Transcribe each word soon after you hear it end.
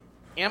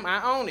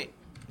I own it.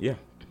 Yeah.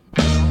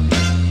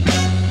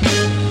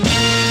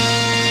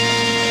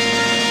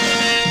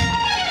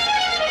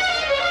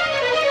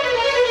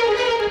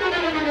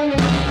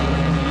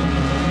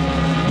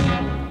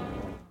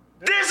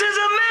 This is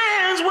a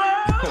man's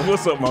world.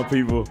 What's up, my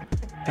people?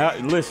 How's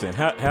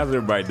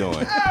everybody doing?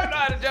 I don't know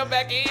how to jump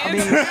back in. I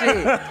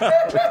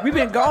mean, shit. We've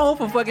been gone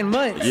for fucking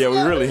months. Yeah, we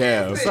really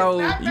have. So-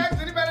 Not back to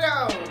anybody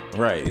home.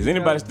 Right. Is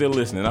anybody still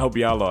listening? I hope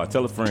y'all are.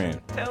 Tell a friend.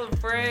 Tell a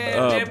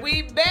friend that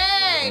we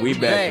back. We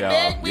back,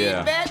 y'all. We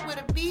Yeah. back with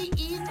a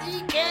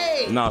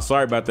B-E-C-K. No,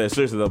 sorry about that.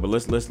 Seriously though, but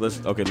let's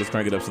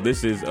crank it up. So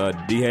this is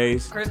D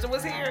Hayes. Crystal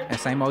was here. And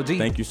same OG.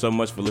 Thank you so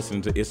much for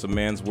listening to It's a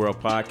Man's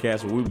World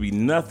podcast, where we would be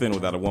nothing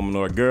without a woman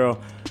or a girl.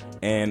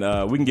 And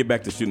we can get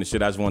back to shooting the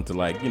shit. I just want to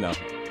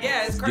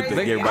Yeah, it's Get crazy.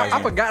 the- get right I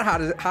in.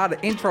 forgot how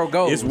the intro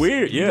goes. It's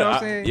weird, yeah. You know what I'm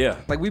saying? Yeah.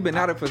 Like we've been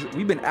out of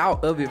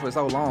it for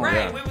so long. Right,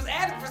 Yeah. we was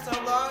at it for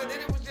so long, and then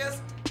it was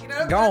just,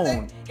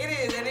 Gone. It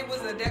is, and it was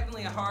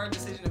definitely a hard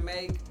decision to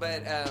make.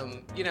 But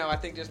I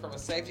think just from a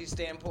safety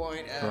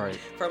standpoint, Right.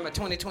 from a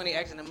 2020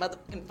 acting a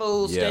motherfucking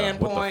fool Yeah.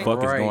 standpoint, What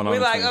the fuck is Right. going on? we're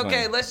in like,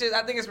 2020? okay,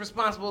 I think it's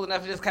responsible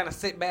enough to just kind of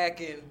sit back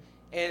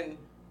and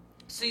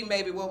see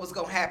maybe what was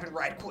gonna happen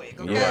right quick.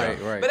 Okay? Yeah.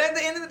 Right. But at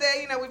the end of the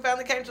day, we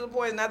finally came to the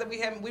point. Now that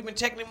we've been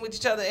checking in with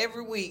each other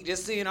every week,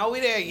 just seeing, are we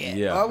there yet?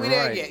 Yeah. Are we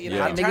there Right. yet? Yeah.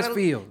 How trying niggas to-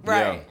 feel. Right.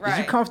 Yeah. Right. Is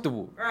you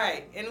comfortable?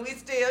 Right, and we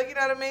still, you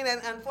know what I mean?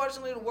 And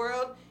unfortunately, the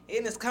world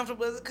isn't as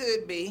comfortable as it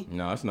could be.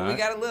 No, it's But not. We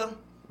got a little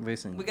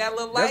Listen. light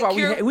That's why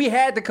cure. we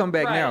had to come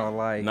back Right. now.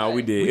 Like No,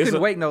 we did. We It's couldn't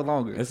a- wait no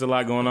longer. It's a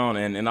lot going on,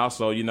 and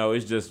also,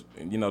 it's just,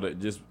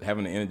 just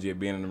having the energy of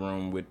being in the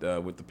room with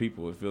the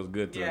people. It feels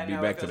good to be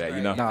it back to feels that,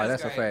 great. No, Feels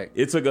that's a great. fact.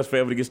 It took us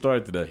forever to get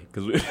started today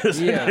because we were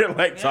sitting Yeah. here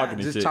Yeah. talking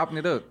and Just shit. chopping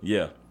it up.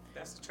 Yeah.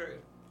 That's true.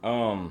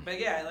 Um. But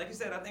yeah, like you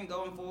said, I think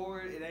going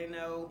forward, it ain't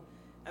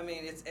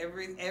it's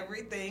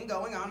everything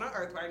going on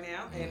Earth right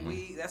now,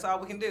 and that's all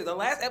we can do. The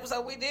last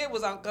episode we did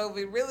was on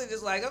COVID, really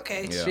just like,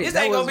 okay, Yeah. this Shit, ain't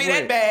that gonna was be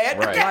what? that bad.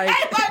 Right.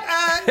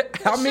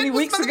 Okay? How shit many was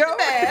weeks supposed to ago?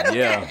 be bad, okay?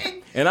 Yeah.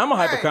 And I'm a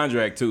Right.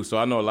 hypochondriac too, so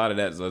I know a lot of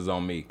that is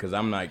on me because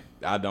I'm like,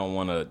 I don't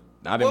want to.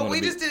 I didn't Well, want we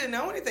to be. just didn't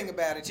know anything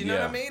about it. You know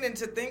what I Yeah. mean? And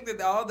to think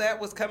that all that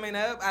was coming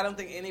up, I don't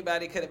think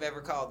anybody could have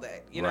ever called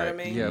that. You know what I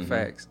Right. mean? Yeah,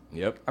 facts.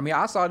 Yep. I mean,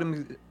 I saw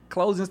them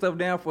closing stuff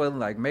down for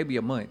like maybe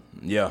a month.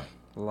 Yeah.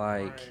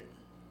 Like, Right.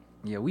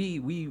 yeah,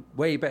 we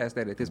way past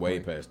that at this Way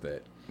point. past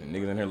that. The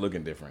niggas in here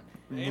looking different.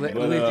 But,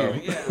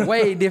 Legit. yeah.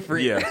 Way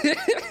different. Yeah.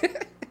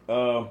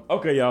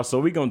 Okay, y'all. So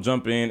we gonna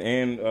jump in,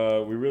 and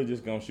we really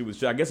just gonna shoot with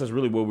shit. I guess that's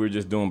really what we were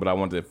just doing, but I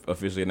wanted to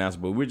officially announce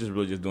it. But we're just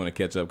really just doing a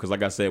catch up because,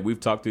 like I said, we've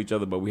talked to each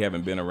other, but we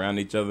haven't been around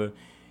each other.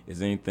 Is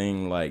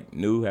anything like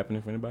new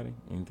happening for anybody?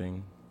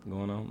 Anything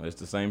going on? It's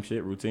the same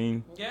shit,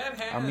 routine. Yeah, it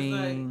has. I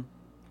mean,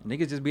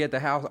 niggas just be at the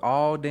house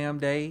all damn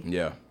day.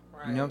 Yeah.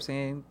 right. You know what I'm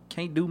saying?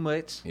 Can't do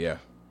much. Yeah.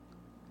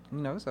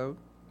 So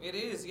It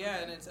is, yeah,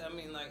 and it's.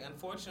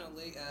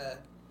 Unfortunately,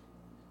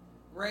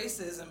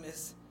 racism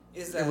is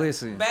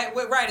Listen. back.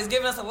 Right, it's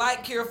giving us a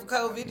light cure for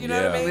COVID. You know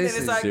what I Yeah. mean? Listen,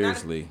 and it's like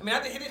seriously.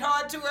 not to hit it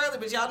hard too early,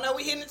 but y'all know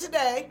we hitting it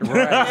today.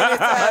 Right.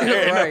 And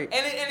it's, Right.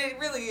 And it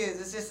really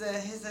is. It's just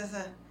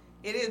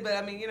it is, but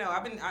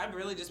I've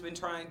really just been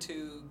trying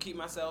to keep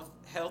myself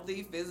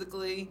healthy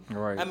physically.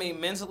 Right.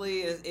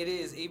 Mentally, it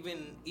is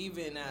even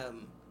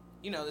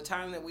the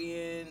time that we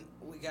in,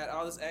 we got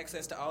all this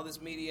access to all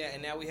this media,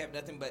 and now we have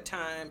nothing but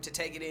time to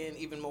take it in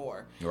even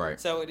more. Right.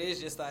 So it is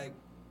just like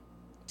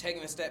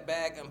taking a step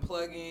back,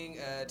 unplugging,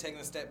 taking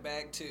a step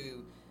back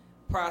to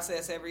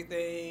process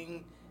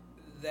everything.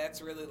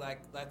 That's really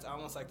that's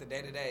almost like the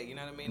day to day. You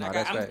know what I mean? No, I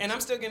that's facts. and I'm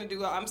still gonna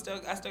do. I still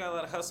got a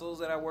lot of hustles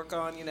that I work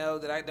on.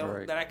 That I don't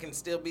Right. that I can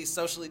still be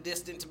socially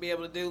distant to be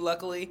able to do.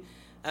 Luckily,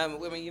 I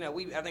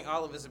think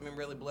all of us have been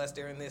really blessed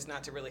during this,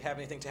 not to really have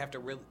anything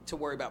to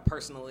worry about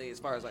personally as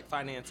far as like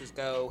finances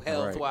go,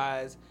 health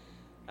wise.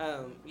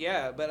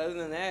 But other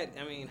than that,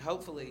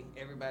 hopefully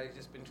everybody's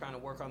just been trying to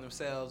work on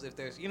themselves. If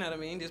there's,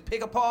 just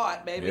pick a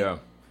part, baby. Yeah.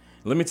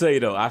 Let me tell you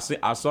though, I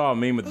saw a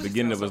meme at the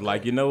beginning that was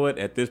like, you know what?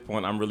 At this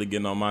point, I'm really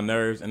getting on my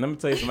nerves. And let me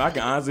tell you something. I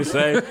can honestly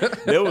say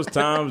there was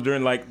times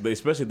during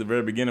especially at the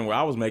very beginning, where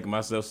I was making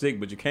myself sick,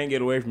 but you can't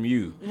get away from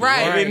you. Right.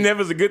 And it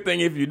never's a good thing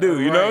if you do.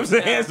 You know what I'm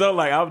saying? Yeah. So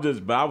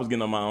I was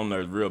getting on my own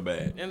nerves real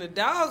bad. And the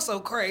dog's so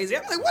crazy.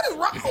 I'm like, what is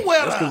wrong with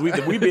That's her?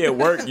 because we be at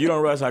work. You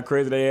don't realize how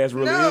crazy their ass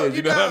really is.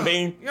 You know what I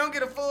mean? You don't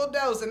get a full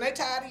dose, and they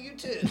tired of you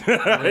too.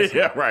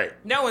 Yeah, right.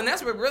 No, and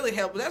that's what really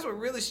helped. That's what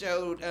really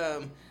showed.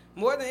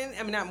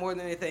 Not more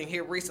than anything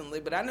here recently,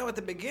 but I know at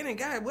the beginning,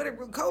 God, what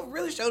COVID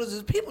really showed us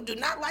is people do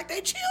not like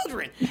their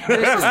children.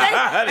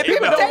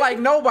 People don't like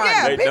nobody.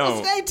 Yeah, They people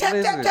don't. stay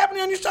Listen. tapping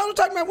you on your shoulder,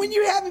 talking about when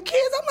you having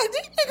kids. I'm like,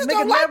 these niggas Nigga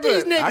don't like never.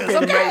 these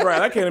niggas.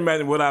 I can't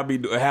imagine what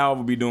how I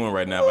would be doing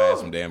right now if I had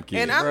some damn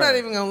kids. And I'm Right. not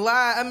even gonna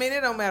lie.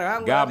 It don't matter. I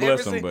love God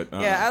bless every them, but,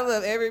 I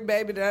love every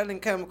baby that I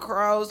didn't come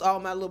across. All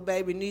my little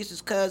baby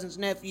nieces, cousins,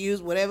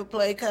 nephews, whatever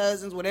play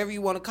cousins, whatever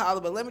you want to call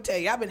it. But let me tell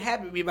you, I've been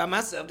happy to be by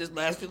myself this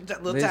last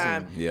little Listen.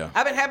 time. Yeah. Yeah.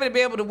 I've been happy to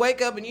be able to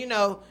wake up and,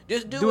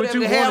 just do what whatever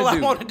you the hell wanna I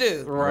do. want to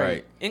do.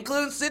 Right.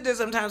 Including sit there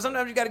sometimes.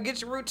 Sometimes you got to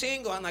get your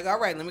routine going. Like, all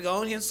right, let me go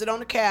on here and sit on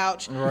the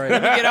couch. Right.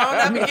 Let me get on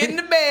up and get in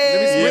the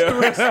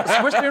bed.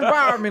 Switch the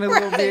environment a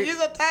little Right. bit. You're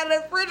so tired of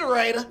that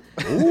refrigerator.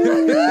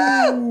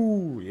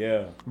 Ooh,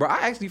 yeah. Bro,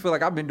 I actually feel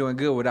like I've been doing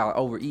good without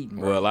overeating,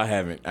 bro. Well, I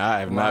haven't. I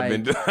have not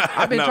been.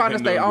 I've been trying to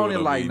stay on it,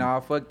 like, overeating. nah,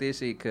 fuck this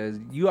shit, because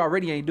you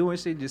already ain't doing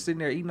shit, just sitting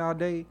there eating all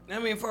day. I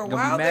mean, for a Gonna be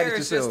while mad there, at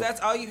it's just yourself.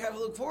 that's all you have to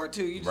look forward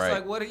to. You just Right.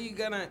 like, what are you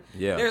gonna?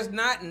 Yeah. There's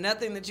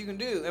nothing that you can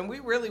do, and we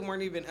really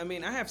weren't even. I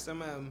mean, I have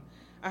some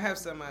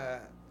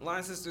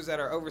line sisters that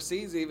are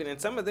overseas even, and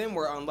some of them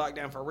were on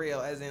lockdown for real,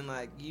 as in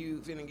like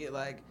you finna get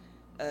like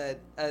a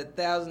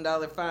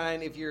 $1,000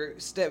 fine if you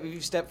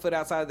step foot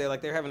outside there,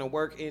 like they're having to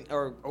work in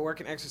or work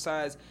and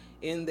exercise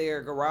in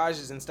their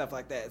garages and stuff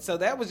like that. So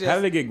that was just How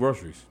do they get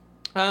groceries?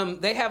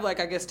 They have like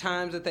I guess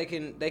times that they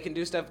can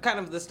do stuff, kind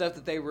of the stuff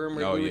that they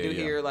rumored Oh, we would yeah, do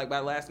yeah. here, like by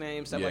last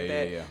name, stuff Yeah, like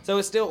yeah, that. yeah. So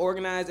it's still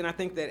organized, and I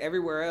think that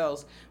everywhere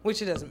else,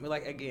 which it doesn't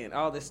like again,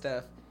 all this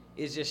stuff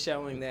is just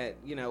showing that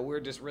we're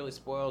just really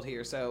spoiled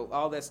here. So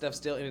all that stuff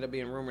still ended up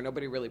being rumor.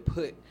 Nobody really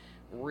put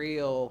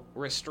real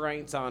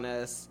restraints on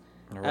us.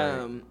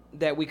 Right.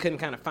 That we couldn't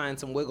kind of find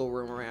some wiggle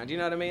room around. You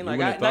know what I mean? You Like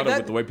wouldn't have thought like of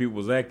it the way people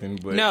was acting,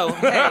 but no,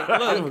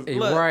 hey,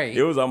 look, Right.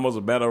 it was almost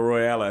a battle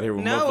royale out here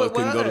where No, motherfuckers it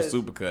couldn't go to was.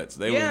 Supercuts.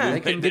 They Yeah. was They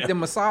couldn't get them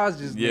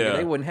massages, Yeah. nigga.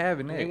 They wasn't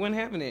having that. They wasn't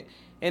having it.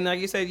 And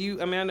like you said,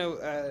 I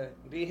know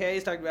D.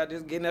 Hayes talked about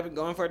just getting up and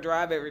going for a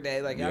drive every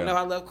day. Like, y'all Yeah. know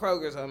I love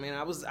Kroger, so I mean,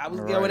 I was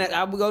Right. going.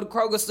 I would go to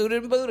Kroger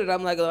suited and booted.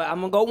 I'm like, I'm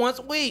gonna go once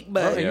a week,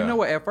 but And Yeah. you know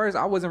what? At first,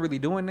 I wasn't really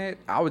doing that.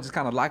 I was just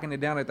kind of locking it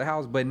down at the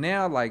house. But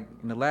now, like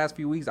in the last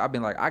few weeks, I've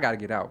been like, I gotta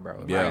get out,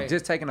 bro. Yeah. Like,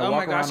 just taking a oh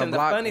walk my around gosh! the And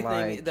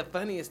block. the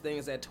funniest thing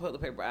is that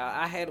toilet paper aisle.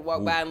 I had to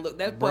walk by and look.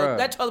 That Bruh.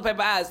 that toilet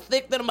paper aisle is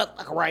thick than a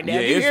motherfucker right now. Yeah,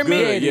 you it's hear me?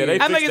 good. Yeah, they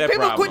I'm like, fixed if that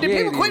people problem. quit, Yeah,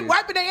 people it quit is.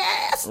 wiping their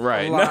ass.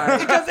 right. Like-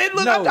 Because it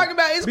look, I'm No, talking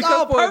about it's because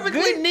all for a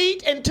perfectly good-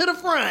 neat and to the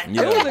front.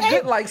 Yeah. It was a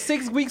good like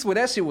 6 weeks where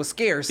that shit was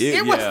scarce.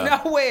 It was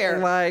Yeah. nowhere.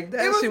 Like,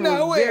 that it was shit was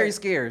nowhere. very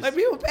scarce. Like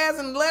people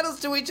passing letters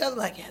to each other,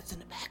 like, yeah, it's in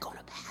the back on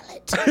a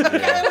pallet.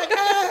 Okay, like,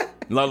 ah.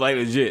 Not like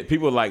legit.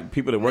 People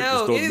that work No,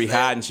 the store it be is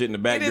hiding shit in the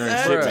back it is during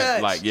untouched.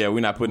 shipment. Like, yeah, we're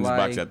not putting this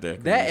box Like, out there.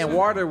 that and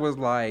water was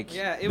like,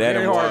 Yeah, it That was and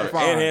very hard water to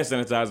find. and hand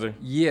sanitizer.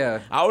 yeah.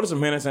 I ordered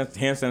some hand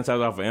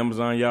sanitizer off of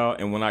Amazon, y'all,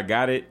 and when I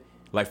got it,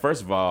 like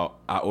first of all,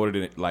 I ordered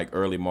it like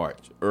early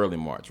March,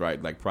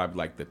 right? Like probably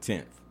like the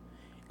 10th.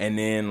 And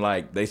then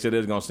like they said they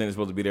was gonna send it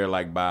supposed to be there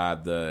like by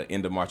the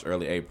end of March,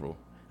 early April.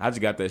 I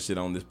just got that shit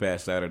on this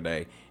past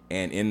Saturday,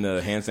 and in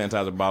the hand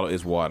sanitizer bottle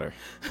is water.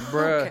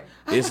 Bruh.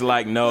 It's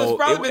like no, It's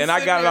probably been and I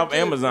sitting got it there off too,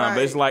 Amazon,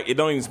 but it's right. like it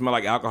don't even smell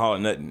like alcohol or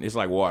nothing. It's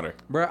like water.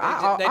 Bro, They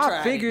I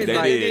tried. figured They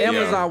like did, yeah.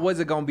 Amazon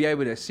wasn't gonna be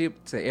able to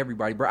ship to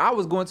everybody, bro. I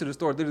was going to the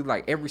store literally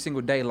like every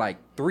single day, like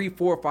 3,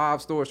 4,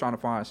 5 stores trying to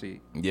find shit.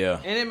 Yeah,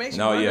 And it makes you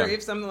No, wonder yeah.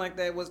 if something like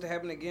that was to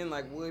happen again,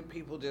 like would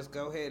people just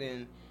go ahead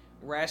and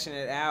ration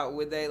it out?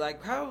 Would they?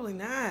 Like, probably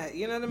not.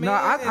 You know what I mean? No,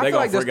 I They feel gonna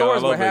like the freak out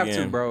stores all would over have to,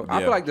 again. bro. I Yeah.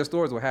 feel like the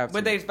stores would have to.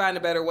 but they'd find a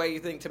better way, you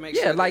think, to make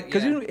yeah, sure. like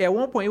because yeah. you at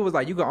one point it was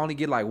like you could only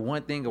get like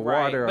one thing of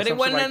Right. water, or but it some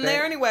wasn't shit in like there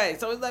that. anyway.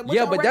 So it's like,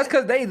 Yeah, but that's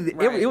because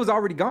Right. it was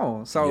already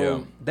gone, so Yeah.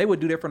 they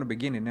would do that from the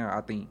beginning. Now I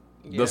think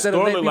The Instead of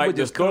store letting looked like people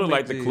the just store come looked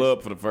like into the this.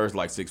 club for the first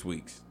like 6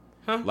 weeks.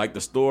 Huh? Like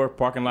the store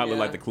parking lot looked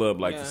Yeah. like the club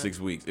like Yeah. for 6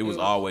 weeks. It was It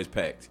was- always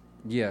packed.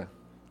 yeah,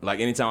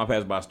 Like anytime I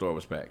passed by a store, it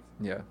was packed.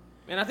 yeah.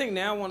 And I think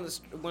now one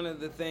of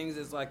the things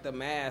is like the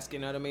mask. You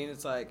know what I mean?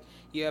 It's like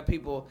you have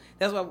people.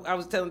 That's what I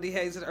was telling D.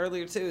 Hayes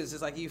earlier too. It's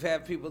just like you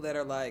have people that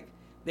are like.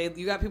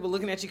 You got people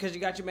looking at you because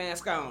you got your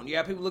mask on. You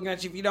got people looking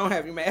at you if you don't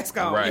have your mask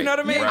on. Right. You know what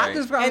I mean? Right. I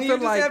just kinda and you feel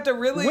just like have to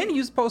really. when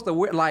you supposed to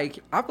wear, like,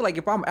 I feel like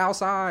if I'm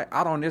outside,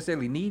 I don't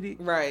necessarily need it.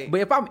 Right. But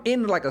if I'm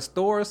in like a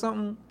store or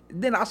something,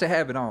 then I should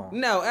have it on.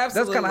 No,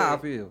 absolutely. That's kinda how I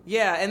feel.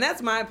 Yeah, and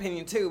that's my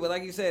opinion too. But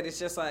like you said, it's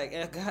just like,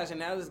 gosh, and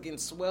now it's getting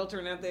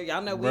sweltering out there.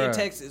 Y'all know we in Bruh.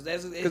 Texas.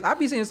 Because I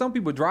be seeing some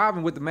people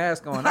driving with the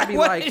mask on. I be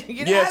What? like,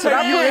 Get Yeah, out of so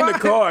there. you in the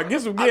car.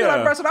 Get some I be like,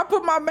 yeah. bro, should I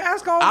put my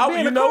mask on? and be in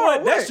You the know car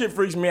what? or That shit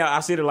freaks me out. I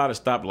see it a lot of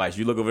stoplights.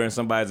 You look over there and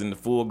somebody's in the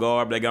full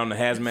garb. They got on the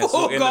hazmat Full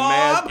suit in the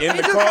garb? mask in the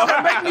It just kinda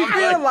car. make me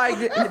feel like,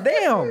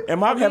 damn.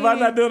 Have I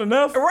not done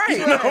enough? Right,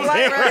 You know what I'm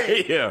right, saying?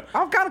 right. Yeah.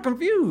 I'm kind of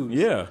confused.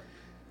 Yeah.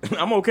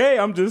 I'm okay.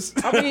 I'm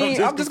just. I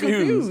mean, I'm just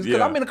confused because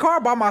Yeah. I'm in the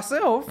car by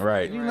myself.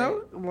 Right. You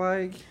know,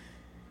 like,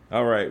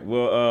 All right.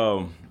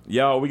 Well,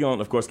 y'all, we gonna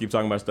of course keep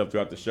talking about stuff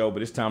throughout the show,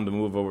 but it's time to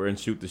move over and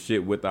shoot the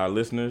shit with our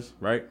listeners,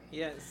 right?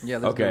 Yes. yeah,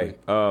 let's do Okay. it.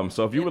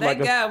 So if you would Thank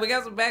like us, God we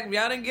got some backup.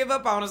 Y'all didn't give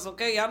up on us,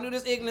 okay? Y'all knew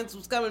this ignorance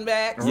was coming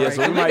back. Yeah, Right.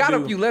 so we we might got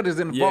do- a few letters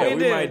in the yeah, phone.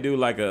 we did. might do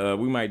like an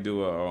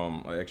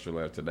extra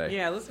letter today.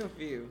 Yeah, listen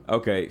for you.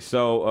 Okay,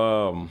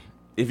 so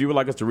if you would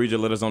like us to read your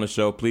letters on the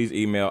show, please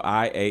email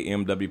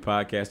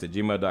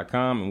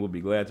iamwpodcast@gmail.com, and we'll be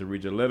glad to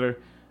read your letter.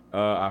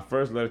 Our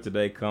first letter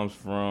today comes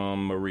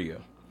from Maria.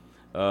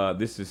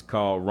 This is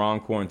called Wrong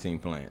Quarantine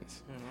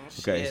Plans.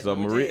 Okay, shit. so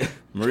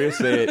Maria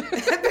said,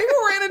 People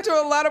were in a into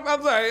a lot of.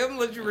 I'm sorry, I'm gonna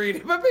let you read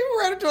it. But people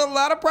ran into a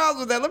lot of problems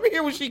with that. Let me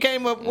hear what she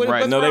came up with.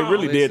 Right? What's No, they wrong.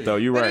 really did though.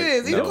 You're But right. it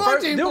is. These No.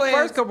 quarantine The plans.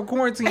 first couple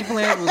quarantine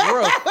plans was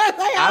rough.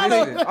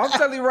 I'm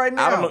telling you right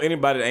now. I don't know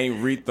anybody that ain't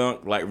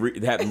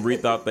hadn't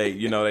rethought they,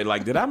 they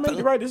like, did I make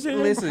the right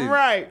decision? Listen,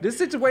 Right. This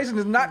situation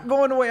is not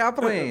going the way I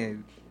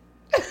planned.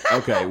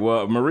 Okay,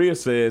 well, Maria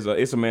says,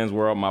 it's a man's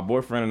world. My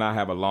boyfriend and I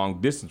have a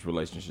long distance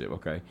relationship,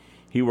 okay?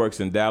 He works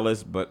in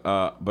Dallas, but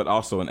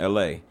also in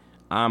L.A.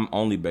 I'm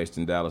only based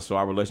in Dallas, so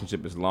our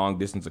relationship is long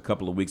distance a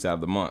couple of weeks out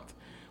of the month.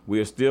 We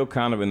are still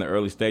kind of in the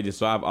early stages,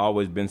 so I've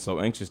always been so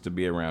anxious to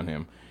be around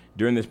him.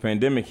 During this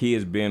pandemic, he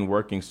has been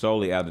working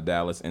solely out of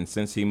Dallas, and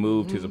since he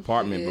moved his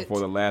apartment before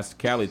the last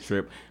Cali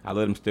trip, I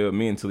let him stay with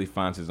me until he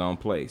finds his own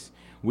place.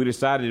 We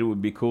decided it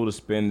would be cool to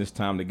spend this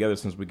time together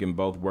since we can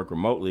both work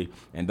remotely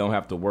and don't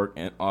have to work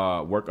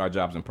our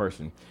jobs in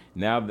person.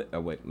 Now that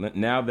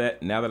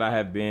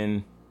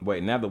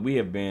we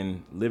have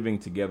been living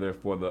together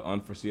for the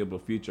unforeseeable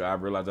future, I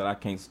realized that I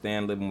can't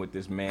stand living with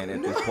this man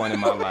at this point in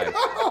my life.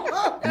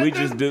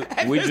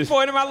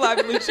 Point in my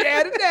life, we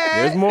chatted that.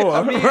 There's more.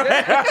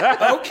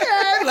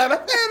 Okay, let me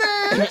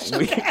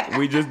finish.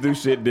 We just do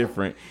shit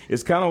different.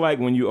 It's kind of like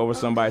when you over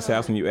somebody's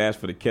house and you ask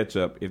for the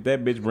ketchup. If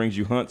that bitch brings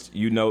you Hunts,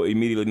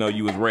 immediately know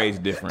you was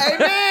raised different.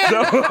 Amen.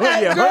 So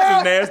yeah, Girl, Hunts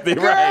is nasty,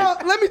 girl, right?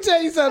 Let me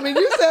tell you something.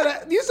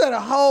 You said a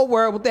whole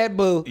word with that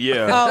boo.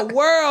 Yeah. A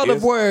world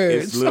of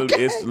words.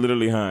 It's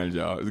literally Heinz,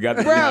 y'all. It's got to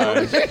be Bro,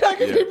 Heinz. like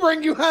if he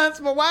bring you Hunts,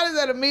 but why does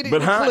that immediately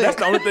But Heinz, click? that's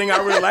the only thing I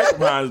really like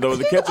from Heinz, though, is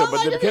the ketchup. But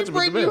like the if he ketchup is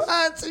bring the you best.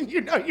 Hunts and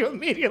you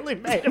immediately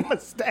made a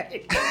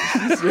mistake.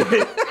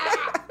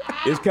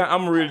 It's kind.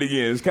 I'm gonna read it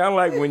again. It's kind of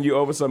like when you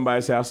over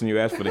somebody's house and you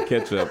ask for the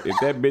ketchup. If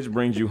that bitch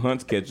brings you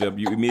Hunt's ketchup,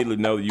 you immediately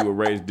know that you were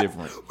raised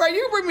different. Right,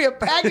 you bring me a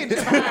package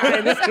of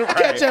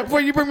ketchup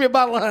before you bring me a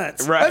bottle of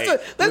Hunts. Right,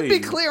 Let's be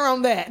please. clear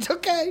on that,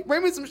 okay?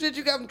 Bring me some shit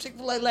you got from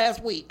Chick-fil-A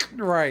last week.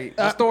 Right.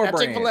 The store not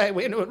brand. Chick-fil-A.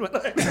 We know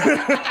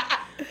it.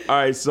 All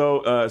right,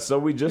 so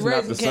we just not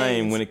Raising the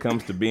same Cane's. when it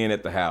comes to being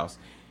at the house.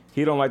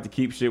 He don't like to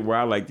keep shit where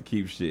I like to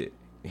keep shit.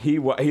 He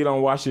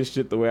don't wash his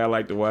shit the way I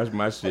like to wash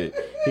my shit.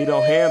 He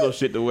don't handle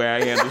shit the way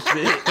I handle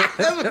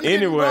shit.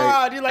 Anyway,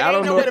 You're like, I ain't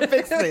don't no know. way to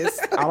fix this.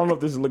 I don't know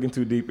if this is looking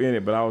too deep in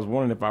it, but I was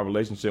wondering if our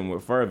relationship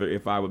went further,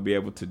 if I would be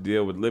able to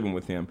deal with living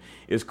with him.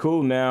 It's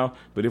cool now,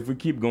 but if we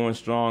keep going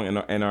strong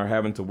and are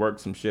having to work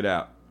some shit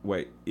out.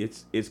 Wait,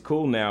 it's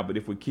cool now, but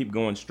if we keep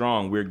going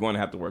strong, we're going to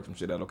have to work some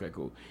shit out. Okay,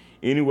 cool.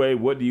 Anyway,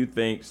 what do you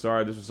think?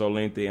 Sorry, this was so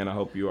lengthy, and I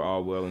hope you are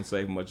all well and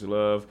safe. Much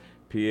love.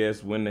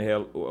 P.S. Where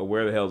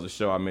the hell's the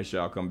show? I miss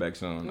y'all. Come back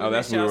soon.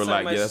 That's what we were so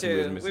like. much Yeah, that's what we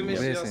was too. missing. We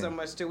miss Yeah. y'all so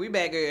much too. We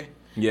back here.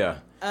 Yeah.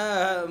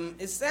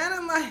 It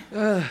sounded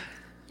like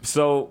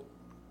So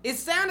it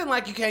sounded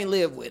like you can't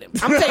live with him.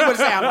 I'm telling you what it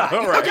sounded like.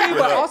 Right, Okay, right.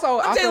 but Also, I'm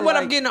I telling you feel what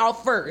I'm like- getting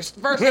off first.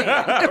 First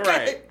hand. Okay?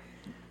 Right.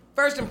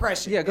 First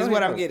impression Yeah, go is ahead, what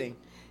go. I'm getting.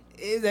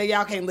 Is that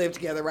y'all can't live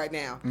together right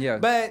now. Yeah.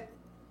 But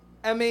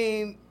I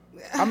mean,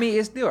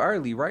 it's still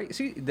early, right?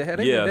 They been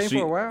dating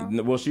for a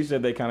while. Well, she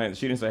said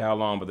she didn't say how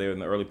long, but they were in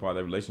the early part of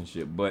their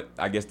relationship. But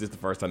I guess this is the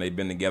first time they've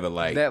been together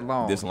like That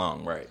long. This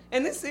long, right?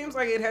 and this seems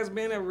like it has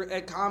been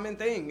a common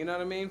thing. You know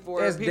what I mean?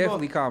 For It's people,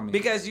 definitely common.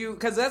 because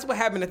that's what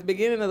happened at the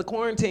beginning of the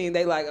quarantine.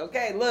 They like,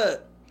 okay,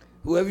 look.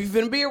 Whoever you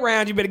finna be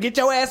around, you better get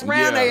your ass around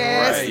Yeah, their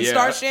ass right, and yeah.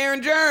 start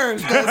sharing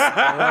germs. 'Cause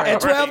at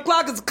 12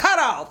 o'clock, it's a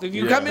cutoff. If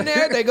you Yeah. come in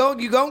there,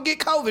 you gonna get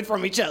COVID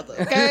from each other,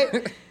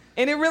 okay?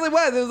 And it really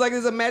was. It was like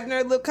this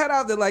imaginary little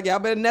cutoff. They're like, y'all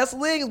better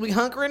nestle in 'cause we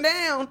hunkering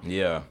down.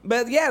 Yeah.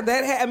 But yeah,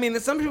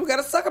 some people got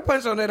a sucker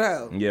punch on that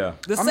hoe. Yeah.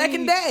 The I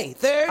second mean, day,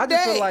 third I just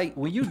day. feel like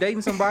when you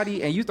dating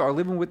somebody and you start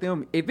living with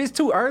them, if it's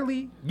too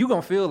early, you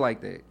gonna feel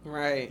like that.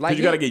 right. Like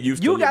you gotta get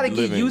used to You gotta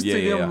living. get used Yeah, to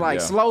yeah, them yeah.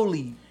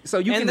 slowly, so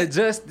you And can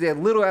adjust that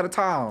little at a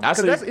time. I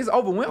Because say it's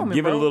overwhelming.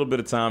 Give bro. it a little bit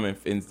of time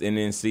and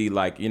then see,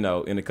 like, in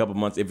a couple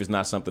months, if it's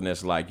not something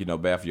that's like,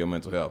 bad for your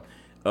mental health.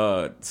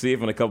 See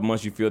if in a couple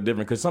months you feel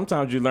different. Because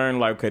sometimes you learn,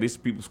 like, okay, these are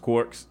people's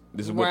quirks.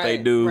 This is what they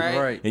Right, do.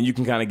 right. And you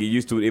can kind of get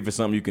used to it if it's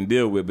something you can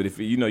deal with. But if,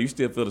 you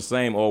still feel the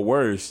same or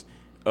worse,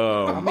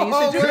 I mean,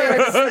 shit, you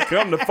can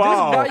come to just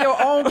fall. buy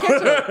your own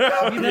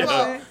ketchup. You know what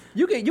I'm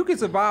saying? You can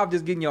survive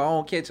just getting your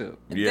own ketchup.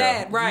 Yeah.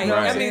 That, right.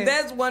 Right. I mean,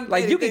 that's one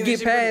Like you can thing get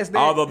that past that.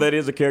 Although that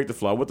is a character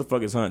flaw. What the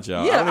fuck is Hunch,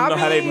 y'all? Yeah, I don't even I know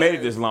how they mean, made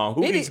it this long.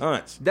 Who It eats is-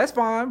 Hunch? That's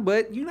fine,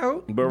 but But you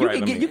right, can I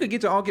get mean- you could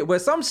get your own ketchup.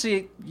 But some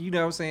shit, you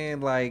know what I'm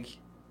saying, like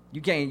you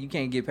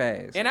can't get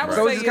past. And I would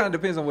so say it just kind of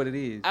depends on what it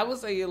is. I would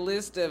say your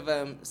list of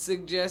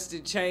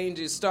suggested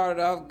changes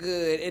started off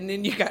good, and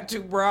then you got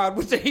too broad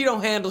with the he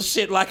don't handle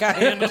shit like I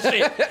handle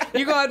shit.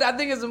 I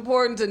think it's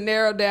important to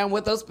narrow down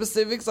what those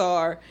specifics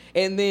are,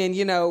 and then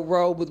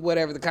roll with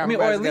whatever the I mean,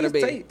 compromise or is at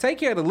gonna least be. take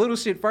care of the little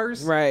shit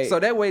first, Right. So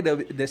that way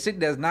the shit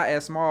that's not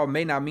as small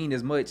may not mean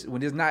as much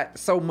when there's not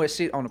so much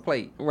shit on the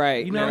plate.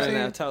 Right. You know what I'm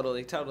saying?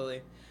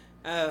 Totally.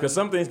 Because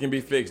some things can be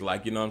fixed,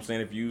 like, you know what I'm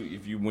saying, if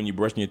you when you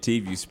brushing your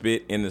teeth, you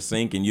spit in the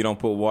sink and you don't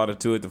put water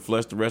to it to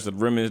flush the rest of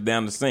the remnants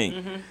down the sink.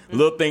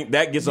 Little thing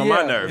that gets on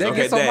my Yeah, nerves. that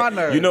Okay, gets on my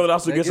nerves. You know what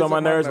also That gets on my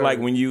nerves? Like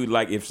nerves.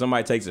 when if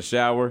somebody takes a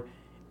shower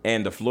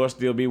and the floor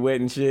still be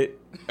wet and shit.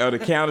 or the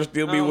counter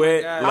still be Oh my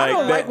wet. God. I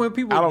don't that- like when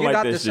people I don't get like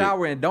out that the shit.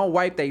 shower and don't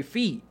wipe their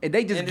feet, and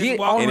they just And just get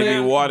walk on And it be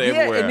there. water yeah,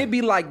 everywhere. and it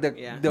be like the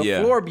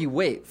Yeah. floor be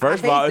wet.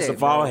 First I of all, hate it's a that,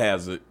 fall bro.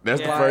 hazard.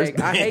 That's the Yeah. first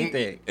thing. Like, I hate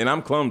that. And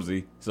I'm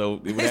clumsy, so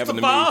it would It's happen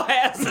the to fall me.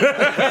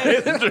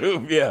 hazard. It's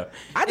true, yeah.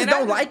 I just And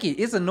don't like it.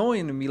 It's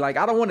annoying to me. Like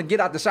I don't want to get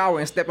out the shower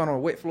and step on a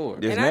wet floor.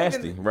 Yeah. It's And I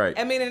nasty, even- right.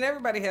 I mean, and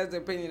everybody has their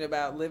opinion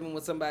about living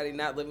with somebody,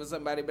 not living with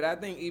somebody. But I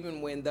think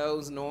even when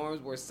those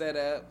norms were set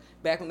up,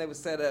 back when they were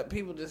set up,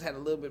 people just had a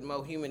little bit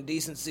more human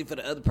decency for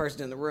the other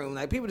person in the room.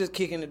 Like people just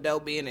kicking the door,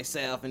 being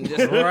themselves, and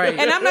just. Right.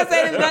 And I'm not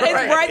saying it's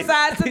Right. bright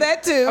sides to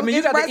that too. I mean, you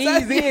It's got to bright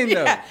sides- ease in,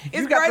 though. Yeah, You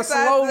it's got bright to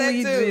sides slowly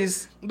to that too.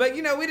 just- But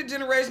you know, we the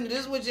generation. This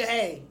is what you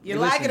you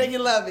like Listen. it or you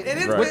love it. And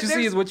it's Right. What you see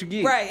there's- is what you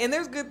get. Right, and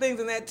there's good things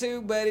in that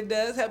too. But it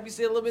does help you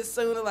see a little bit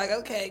sooner. Like,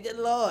 okay, good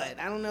Lord,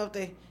 I don't know if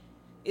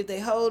they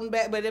holding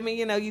back, but I mean,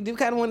 you know, you do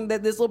kind of want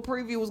that this little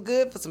preview was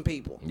good for some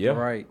people. Yeah.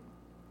 Right.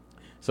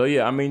 So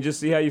yeah, I mean, just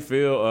see how you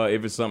feel.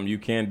 If it's something you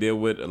can deal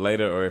with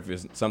later, or if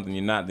it's something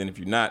you're not, then if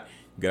you're not,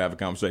 you gotta have a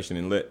conversation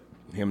and let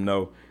him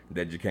know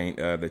that you can't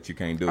do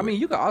it. I mean,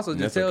 you could also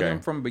just That's tell okay. them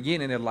from the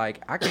beginning that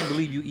like, I can't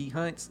believe you eat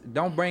hunts.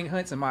 Don't bring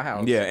hunts in my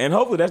house. Yeah, and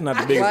hopefully that's not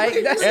the biggest.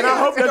 Like, that's and I it.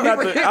 hope that's not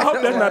the. I hope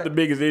that's Like- not the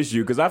biggest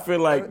issue because I feel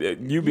like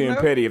you being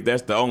know? petty if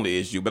that's the only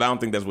issue. But I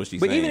don't think that's what she's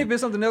But saying. even if it's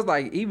something else,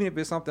 like even if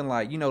it's something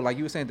like, you know, like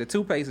you were saying the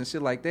toothpaste and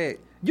shit like that,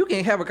 you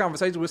can have a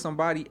conversation with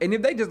somebody, and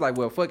if they just like,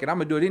 well, fuck it, I'm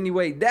gonna do it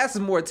anyway. That's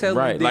more telling.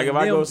 right, than like if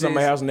I them go to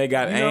somebody's just- house and they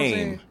got you know what I'm AIM,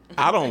 saying?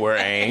 I don't wear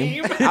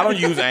AIM. I don't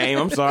use AIM.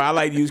 I'm sorry. I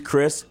like to use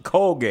Crest,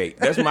 Colgate.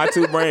 That's my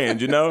two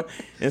brands, you know.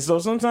 And so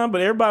sometimes, but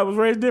everybody was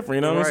raised different,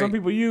 you know. What I mean? Right. Some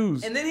people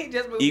use. And then he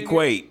just moved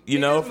Equate, in you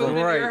know, He just moved from-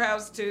 into Right. your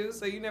house too,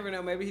 so you never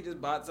know. Maybe he just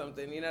bought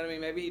something. You know what I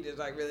mean? Maybe he just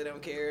like really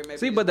don't care. Maybe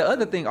See, he but just the bought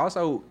other something. thing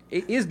also,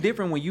 it is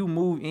different when you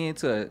move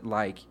into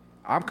like,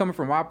 I'm coming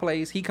from my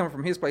place, he coming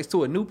from his place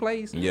to a new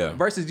place. Yeah.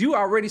 Versus you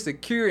already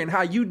secure in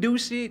how you do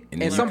shit,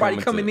 And and you somebody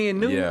coming coming to- in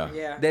new. Yeah.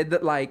 Yeah.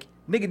 That like,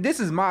 nigga, this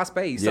is my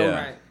space. So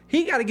Yeah. Right.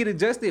 he got to get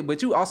adjusted,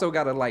 but you also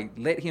got to like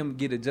let him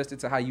get adjusted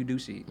to how you do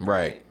shit.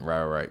 Right.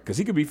 Because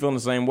he could be feeling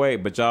the same way,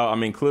 but y'all, I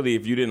mean, clearly,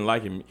 if you didn't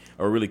like him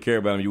or really care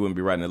about him, you wouldn't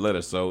be writing a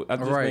letter. So I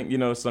just Right. think, you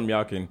know, some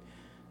y'all can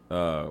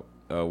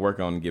work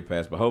on and get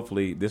past. But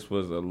hopefully, this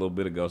was a little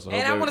bit ago. So And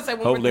I hopefully, wanna say one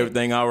more hopefully thing.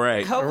 everything all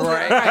right. Hopefully,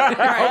 Right. right.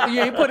 Hopefully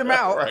you ain't put him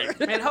out.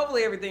 And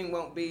hopefully everything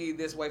won't be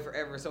this way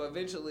forever. So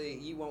eventually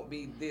you won't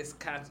be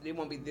it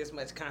won't be this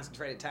much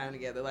concentrated time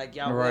together. Like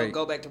y'all will Right.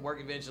 go back to work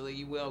eventually.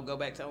 You will go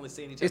back to only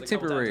seeing each It's other a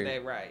couple times a temporary.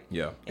 day, right?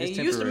 Yeah. And It's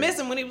you used to temporary. miss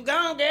him when he was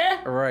gone, girl.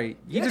 Right.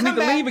 You He'll just need come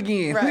to back. leave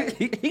again. Right.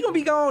 he gonna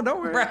be gone.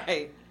 Don't worry.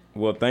 Right.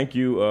 Well, thank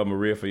you,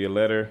 Maria, for your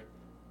letter.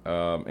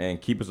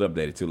 And keep us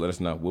updated too. Let us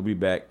know. We'll be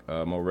back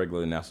more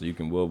regularly now, so you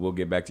can. We'll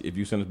get back to. If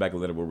you send us back a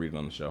letter, we'll read it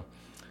on the show.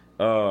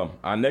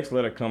 Our next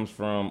letter comes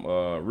from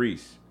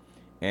Reese,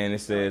 and it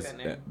says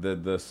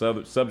that the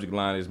subject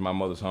line is my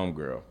mother's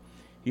homegirl.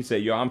 He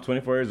said, "Yo, I'm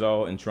 24 years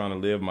old and trying to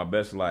live my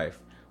best life.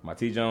 My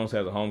T Jones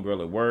has a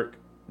homegirl at work,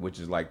 which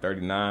is like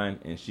 39,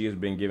 and she has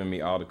been giving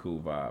me all the cool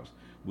vibes.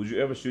 Would you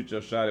ever shoot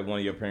your shot at one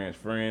of your parents'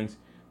 friends?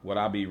 Would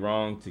I be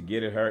wrong to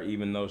get at her,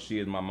 even though she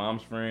is my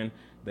mom's friend?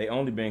 They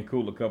only been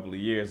cool a couple of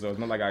years, so it's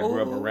not like I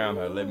grew up around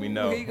her. Let me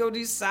know." Here you go,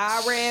 these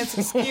sirens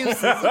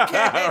excuses.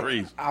 Okay.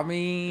 Reese. I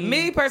mean,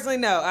 Me personally,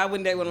 no, I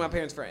wouldn't date one of my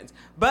parents' friends.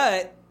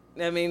 But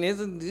I mean, it's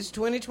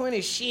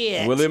 2020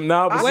 shit. Well,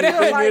 no, but What see, if the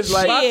thing like is,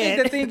 like, I shit?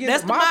 think the thing is,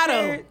 That's the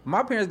motto.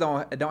 My parents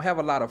don't have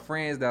a lot of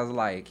friends that's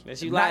like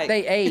That you not like.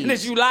 they age.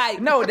 That you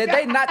like. No, that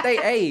they not they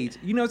age.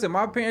 You know what I'm saying?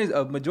 My parents,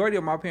 a majority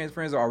of my parents'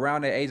 friends are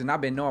around their age, and I've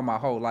been knowing my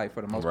whole life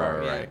for the most part.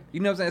 Right. You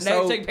know what I'm Now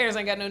saying? you So your parents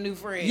ain't got no new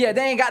friends. yeah,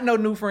 they ain't got no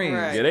new friends.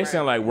 Right. yeah, they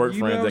sound like work You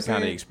know friends what that I'm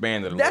kind of saying?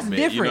 expanded a That's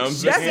little bit. You know what I'm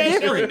different. saying?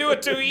 That's She only different. do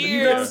it 2 years.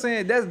 You know what I'm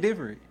saying? That's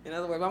different. In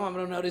other words, my mama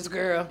don't know this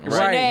girl. She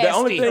Right. nasty. The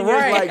only thing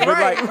Right, is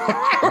like,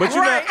 but you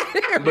Right.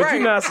 not, but Right.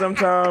 you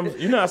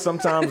not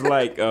sometimes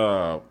like,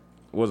 what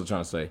was I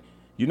trying to say?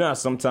 You know,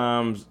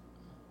 sometimes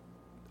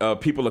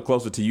people are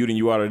closer to you than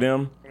you are to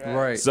them.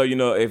 Right. So you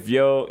know, if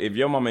your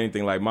mama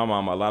anything like my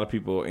mama, a lot of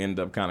people end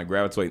up kind of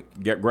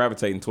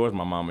gravitating towards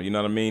my mama. You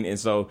know what I mean? And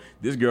so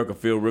this girl could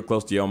feel real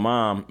close to your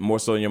mom, more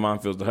so than your mom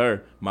feels to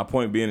her. My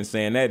point being in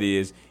saying that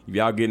is, if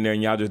y'all getting there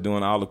and y'all just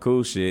doing all the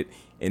cool shit,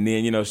 and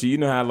then you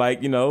know how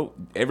like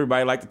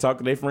everybody like to talk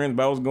to their friends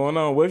about what's going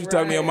on. What if you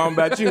talking to your mom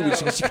about you?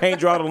 She can't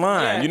draw the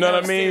line. Yeah, you know no,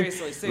 what I mean?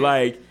 seriously.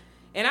 Like.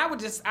 And I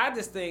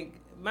just think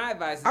my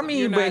advice is I if mean,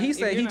 you're but not- he if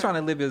said you're he not- trying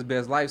to live his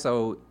best life.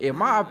 So, in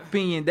my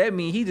opinion, that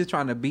means he just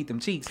trying to beat them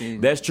cheeks. And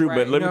That's true, Right.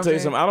 but You let know me what tell you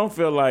I'm something.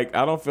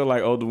 I don't feel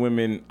like older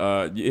women.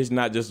 It's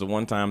not just a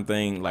one time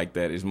thing like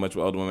that. As much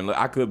with older women.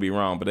 I could be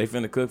wrong, but they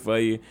finna cook for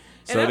you.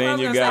 So that's then what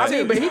I you was got. gonna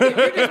say, but too. he If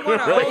you just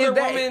want an But older is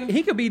that, woman.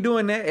 he could be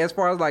doing that as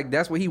far as like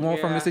that's what he want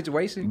from Yeah. the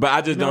situation. But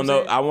I just You know don't what know.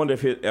 I'm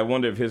saying? I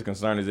wonder if his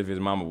concern is if his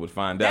mama would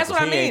find out. That's 'cause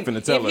what I he mean. ain't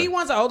finna tell If her. he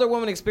wants an older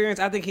woman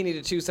experience, I think he need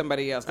to choose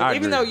somebody else. 'Cause I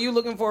even agree. though you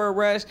looking for a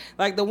rush,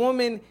 like the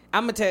woman,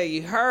 I'm gonna tell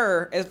you,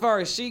 her, as far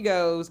as she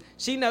goes,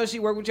 she knows she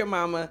worked with your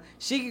mama.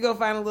 She could go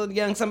find a little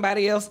young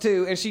somebody else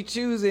too, and she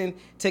choosing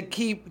to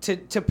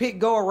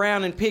go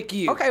around and pick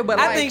you. Okay, but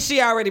I think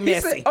she already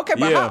messy. Okay,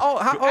 but Yeah.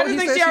 how old I he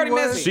think said she already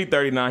was? messy. She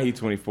 39, he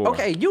 24.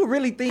 Okay, you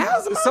really think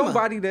How's the mama?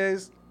 somebody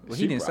that's... Well,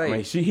 he didn't say. I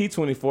mean, he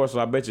 24, so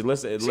I bet you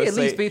let's at say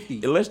least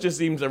 50. Let's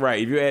just even say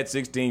right. If you add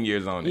 16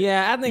 years on it,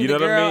 Yeah, I think you the know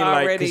girl what I mean? Like,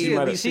 'cause already. she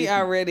might She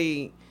have-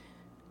 already.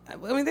 I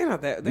mean, they're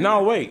not that.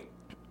 No, wait.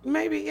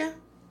 Maybe yeah.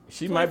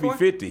 She might be 24?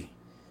 50.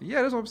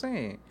 Yeah, that's what I'm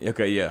saying.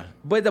 Okay, yeah.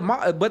 But the No, I'm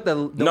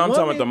woman,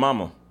 talking about the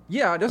mama.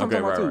 Yeah, that's what Okay,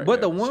 I'm talking about right, too. right,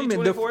 But the right. woman, She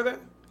 24 then?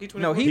 He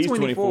 24? No, He's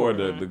 24.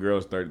 24. The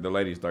girl's 30. The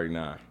lady's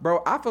 39.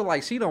 bro, I feel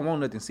like she don't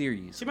want nothing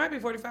serious. She might be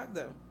 45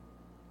 though.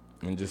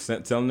 And just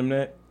telling them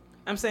that.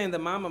 I'm saying the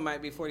mama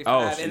might be 45,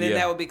 Oh, and then yeah.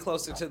 that would be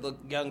closer to the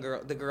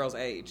the girl's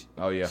age.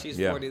 Oh, yeah, She's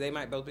yeah. 40. They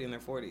might both be in their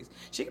 40s.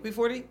 She could be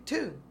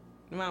 42.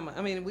 The mama.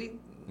 I mean,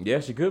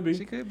 Yeah, she could be.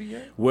 She could be, yeah.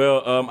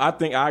 Well, I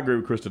think I agree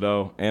with Krista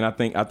though, and I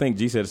think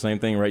G said the same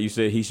thing, right? You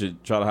said he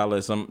should try to holler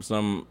at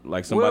somebody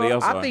Well,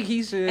 else. I think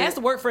he should. ask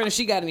the work friend if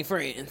she got any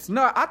friends.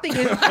 No, I think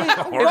if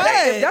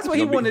that's what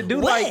he want to do.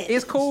 What? Like,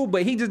 it's cool,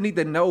 but he just need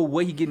to know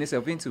what he getting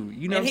himself into.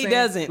 You know, And what he I'm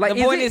saying? doesn't. Like,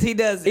 The point is he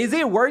doesn't. Is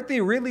it worth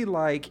it? Really?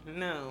 Like,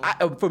 No.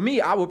 for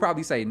me, I would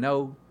probably say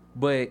no.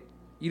 But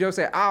you know what I'm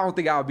saying? I don't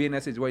think I would be in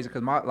that situation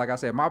because, like I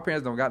said, my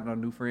parents don't got no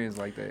new friends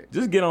like that.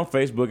 Just get on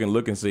Facebook and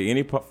look and see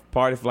any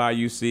party flyer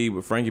you see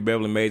with Frankie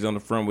Beverly Mays on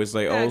the front would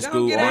say Yeah, old go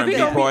school get it. R&B If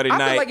he gonna party I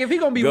night. feel like if he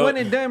gonna be Go- one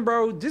and done,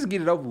 bro, just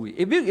get it over with.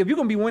 If you're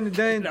gonna be one and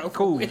done, No.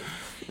 cool.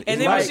 And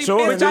then like, when she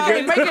sure, pissed off,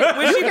 nigga. Make it,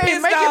 when you she can't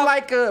pissed make it off,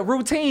 like a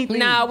routine thing.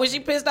 nah, when she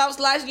pissed off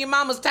slicing your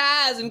mama's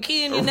ties and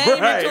keying your name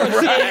Right, into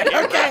a right, shit.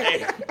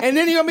 Okay. right. And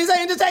then you're gonna be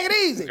saying, just take it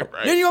easy. Right.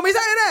 Then you're gonna be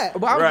saying that.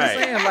 But I'm Right. just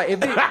saying, like, if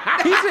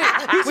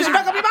When she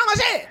fuck up your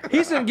mama's shit.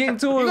 he shouldn't get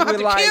into You're it gonna have with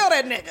to like kill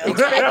that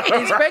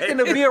nigga. expecting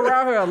to be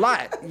around her a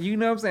lot. You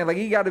know what I'm saying? Like,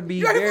 he got to be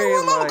You ready for very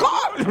my mama like.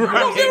 car? You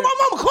gonna get in my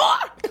mama car?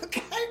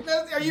 Okay.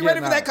 Are you Yeah,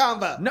 ready nah. for that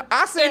combo? No,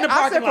 I said In the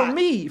parking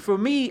lot. for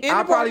me, In I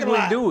the probably parking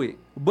wouldn't lot. do it.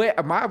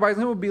 But my advice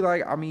to him would be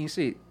like, I mean,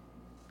 shit,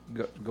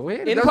 go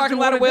ahead. In the That's what parking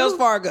you lot wanna of Wells do.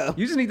 Fargo.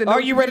 You just need to know. Are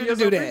what you ready getting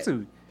to do yourself that?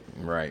 into.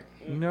 Right.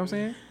 You know what I'm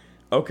saying?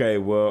 Okay.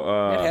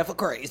 Well. That heifer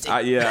crazy.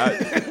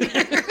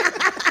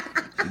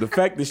 The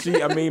fact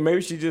that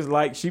maybe she just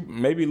like she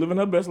maybe living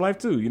her best life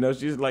too. You know,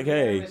 she's like,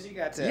 hey, She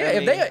got to, Yeah, I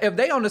mean, if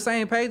they on the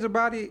same page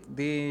about it,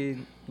 then you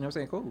know what I'm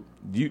saying, cool.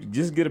 you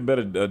just get a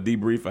better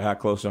debrief of how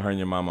close her and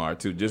your mama are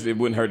too. Just it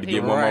wouldn't hurt to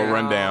get one Right. more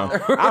rundown.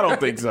 I don't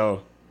think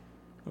so.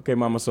 Okay,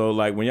 mama. So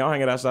like when y'all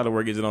hanging outside of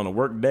work, is it on a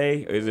work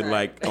day? Or is it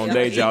like on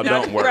days y'all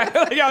don't work? Right.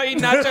 Y'all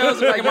eating nachos and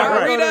drinking Y'all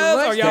go to margaritas, or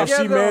lunch y'all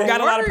together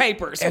got a lot of work?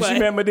 papers. Have she but-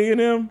 met Medea and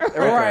them?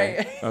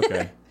 Right.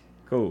 Okay.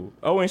 Cool.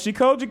 Oh, and she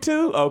Kojic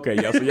too? Okay,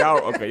 yeah. So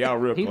y'all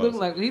real He close.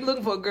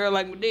 looking for a girl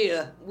like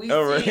Medea. We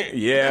All see. right.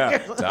 Yeah.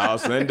 Tall,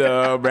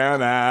 slender,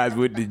 brown eyes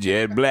with the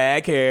jet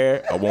black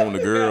hair. I want a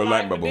girl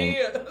like my boom.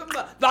 Medea.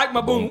 Like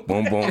my boom.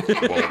 Boom, boom,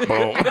 boom,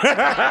 boom.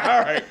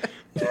 All right.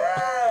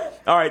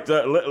 All right.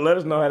 Let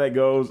us know how that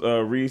goes,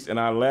 Reese. And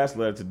our last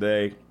letter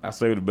today, I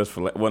saved the best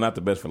for last. Well, not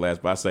the best for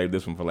last, but I saved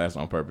this one for last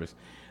on purpose.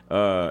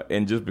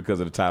 And just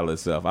because of the title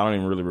itself, I don't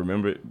even really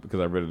remember it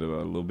because I read it a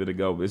little bit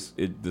ago. But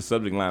the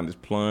subject line is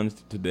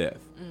 "plunged to death,"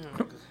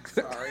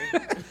 Sorry.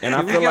 and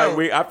I we feel go. like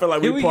we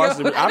Here we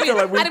partially. go. I feel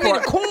like we. I didn't mean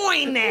to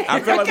coin that. I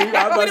feel like we.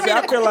 I was about to say,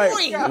 I feel like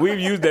Coin. we've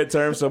used that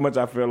term so much.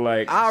 I feel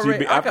like I I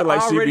feel can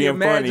like she already being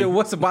imagine funny.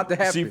 what's about to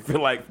happen. She feel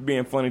like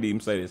being funny to even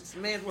say this.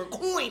 Man's were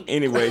coin.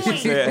 Anyway, she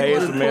said, "Hey,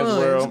 it's a man's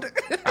world.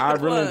 I really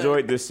Plunged.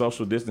 enjoyed this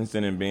social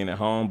distancing and being at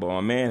home, but my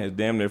man has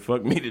damn near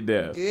fucked me to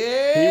death.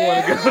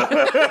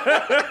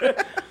 Yeah.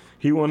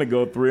 He want to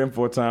go 3 and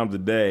 4 times a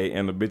day,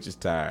 and the bitch is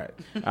tired.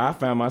 I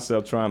found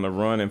myself trying to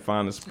run and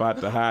find a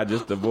spot to hide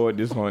just to avoid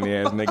this horny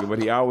ass nigga,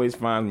 but he always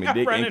finds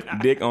me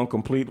dick on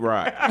complete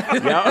rock.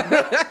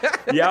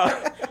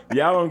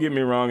 Y'all don't get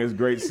me wrong, it's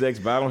great sex,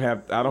 but I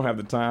don't have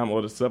the time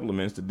or the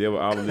supplements to deal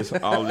with all of this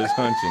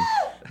hunching.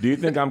 Do you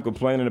think I'm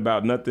complaining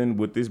about nothing?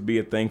 Would this be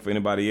a thing for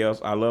anybody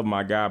else? I love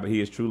my guy, but he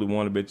is truly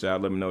one of bitch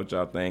out. Let me know what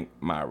y'all think.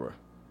 Myra.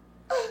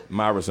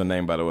 Myra's her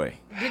name, by the way.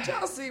 Did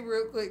y'all see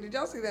real quick? Did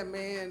y'all see that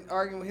man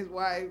arguing with his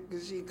wife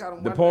because she caught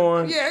him? The watching-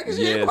 porn? Yeah, because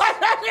she Yes. watched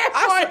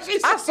that porn.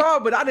 I saw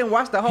it, but I didn't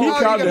watch the whole. He you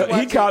gotta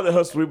watch called it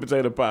her sweet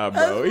potato pie,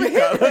 bro. He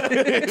called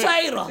it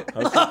Tater.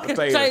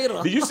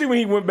 potato. Did you see when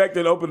he went back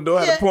to open the door?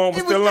 How the porn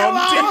was it still on the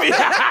TV?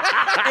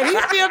 And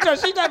he still told,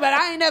 she talking about,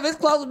 I ain't never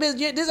exclusive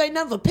business. This ain't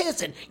nothing for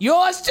pissing.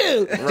 Yours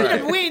too.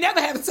 Right. We ain't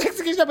never having sex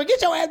against but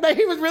get your ass back.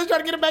 He was really trying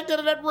to get her back to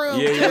that room.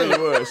 Yeah, he really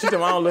was. She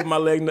told me I don't lift my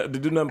leg to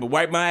do nothing but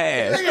wipe my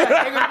ass. Nigga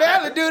can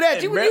barely do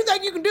that. You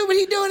think you can do what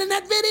he doing in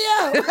that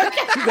video?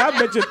 She said, I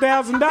bet you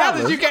 $1,000.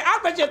 I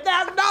bet you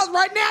 $1,000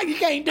 right now. You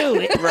can't do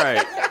it.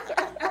 Right.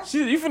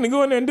 You finna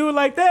go in there and do it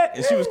like that?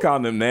 And she was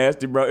calling him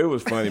nasty, bro. It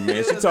was funny,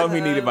 man. She told me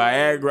he needed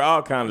Viagra,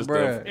 all kind of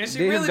stuff. And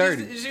she was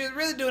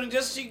really doing it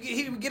just so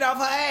he would get off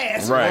her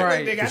ass.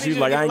 Right. And she's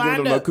like, I ain't giving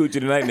him no coochie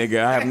tonight,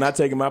 nigga. I have not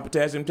taken my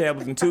potassium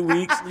tablets in 2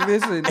 weeks.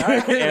 Listen,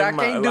 I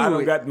can't do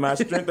it. My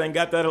strength ain't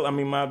got that. I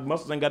mean, my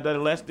muscles ain't got that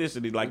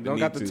elasticity like don't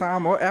got the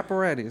time or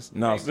apparatus.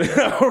 No,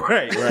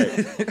 right.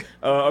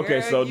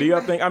 Okay, so do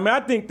y'all think? I mean,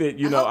 I think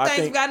that I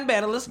think things gotten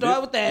better. Let's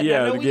start with that.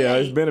 Yeah,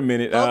 it's been a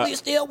minute. Hope you're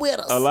still with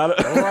us. A lot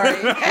of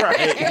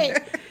right.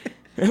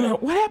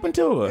 What happened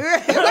to her?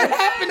 What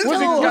happened to her?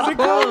 Was it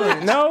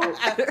COVID? No.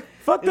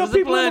 Fucked up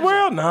people in the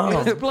world?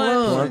 No.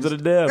 Plunge to the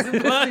death. She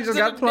just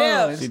got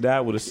plunged. She died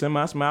with a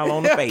semi-smile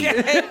on the face.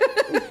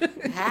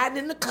 Hiding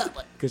in the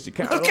cupboard. Because she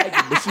kind of liked it,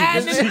 but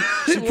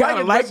she kind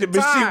of liked it,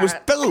 but she was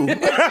through.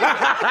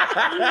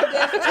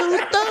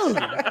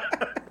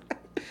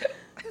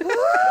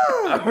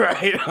 All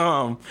right.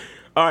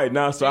 All right,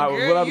 now, so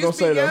what I was going to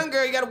say, though. Young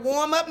girl, you got to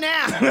warm up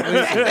now.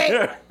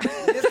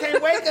 Just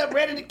can't wake up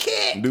ready to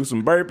kick. Do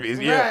some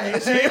burpees, yeah.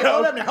 Right. Say,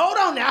 hold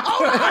on now.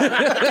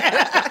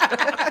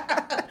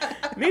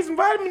 Need some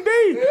vitamin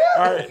D.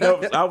 All right,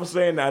 no, I was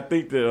saying that I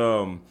think that,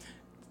 oh,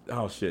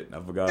 shit,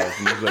 I forgot what I was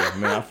going to say.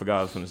 Man, I forgot what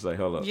I was going to say.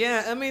 Hold up.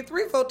 Yeah, I mean,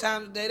 3-4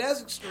 times a day,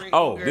 that's extreme.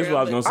 Oh, girl. this is what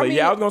I was going to say.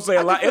 I was going to say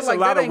a lot. It's like a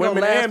lot of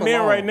women and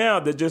men right now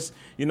that just,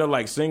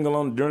 like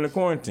single during the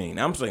quarantine.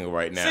 I'm single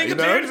right now. Single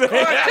during the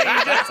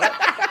quarantine.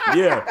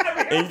 Yeah,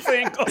 it's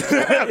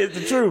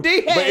the truth. But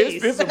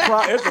it's a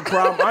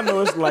problem. I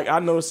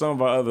know some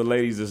of our other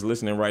ladies that's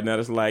listening right now.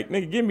 That's like,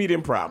 nigga, give me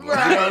them problems.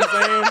 Right. You know what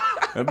I'm saying?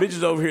 And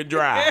bitches over here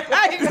dry.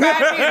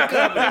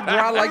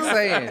 Dry like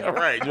sand.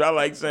 Right, dry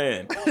like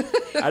sand.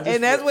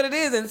 And that's what it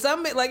is. And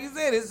some, like you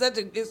said, it's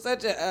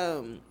such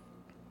a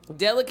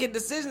delicate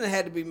decision that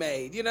had to be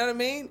made. You know what I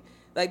mean?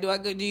 Like,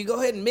 do you go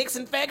ahead and mix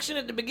infection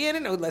at the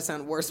beginning? Or that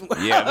sound worse?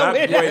 Yeah,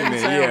 wait a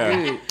minute.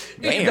 Yeah.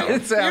 Damn. You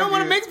don't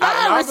want to mix virus.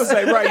 I was gonna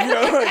say, right? You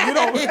don't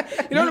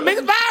want to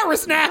mix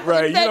virus now.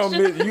 Right?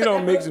 You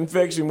don't mix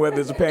infection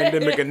whether it's a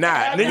pandemic or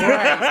not.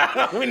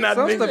 Right. We're not.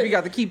 Some stuff you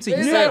got to keep to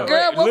yourself.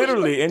 Girl,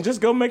 literally, and just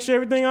go make sure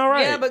everything all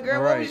right. Yeah, but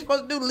girl, what were you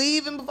supposed to do?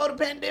 Leaving before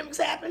the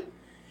pandemics happen?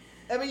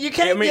 I mean, you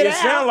can't get out. It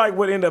sounds like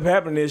what ended up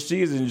happening is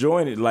she's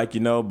enjoying it,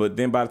 but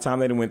then by the time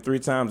they done went 3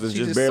 times, it's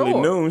just barely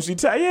noon. She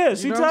tired. Yeah,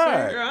 she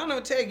tired. Girl, I don't know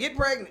what to tell you. Get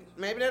pregnant.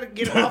 Maybe that'll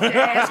get them off your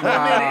ass for a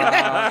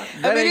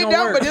minute. I mean, it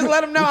don't, but just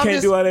let them know. You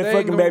can't do all that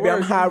fucking, baby.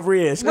 I'm high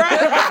risk.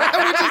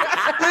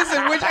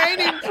 Listen, which ain't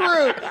even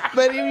true.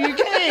 But if you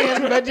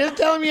can, but just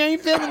tell them you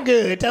ain't feeling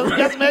good. Tell them you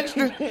got some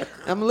extra.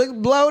 I'm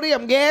looking bloated.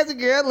 I'm gassy,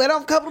 girl. Let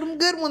off a couple of them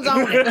good ones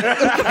on it.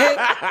 Okay?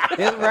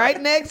 It's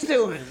right next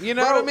to him. You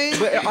know what I mean?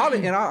 But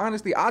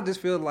honestly, I just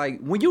feel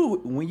like when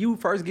you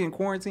first get in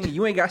quarantine,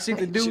 you ain't got shit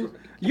to do.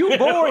 You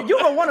bored. You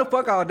gonna want to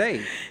fuck all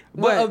day.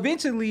 But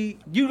eventually,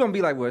 you gonna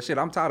be like, well, shit,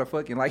 I'm tired of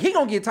fucking. Like, he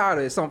gonna get tired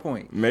of it at some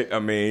point. I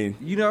mean,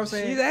 you know what I'm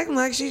saying? She's acting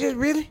like she just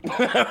really.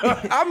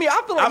 I mean,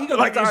 I feel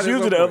like it's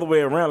usually the other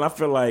way around. I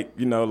feel like,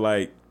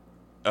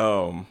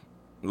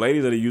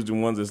 ladies are the usually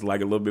ones that's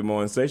like a little bit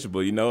more insatiable,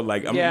 we getting a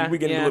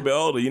little bit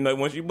older.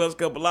 Once you bust a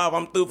couple off,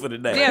 I'm through for the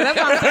day. Yeah, that's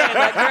what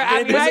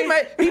I'm saying.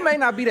 Like, he may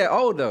not be that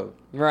old though.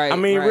 Right.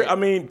 I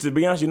mean, to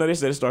be honest, they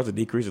said it starts to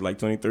decrease at like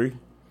 23.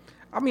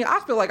 I mean, I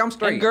feel like I'm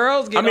straight. And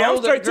girls get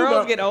older.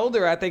 Girls get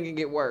older. I think it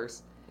get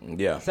worse.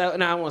 Yeah. So,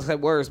 no, I don't want to say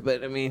worse,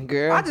 but I mean,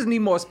 girl. I just need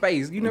more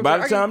space. By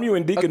the time you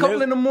in deacon, a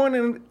couple in the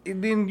morning,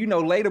 and then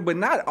later, but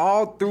not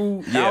all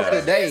throughout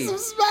the day. Some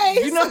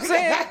space. You know what I'm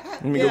saying?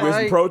 Let me go get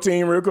some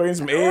protein real quick,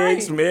 some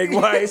eggs, some egg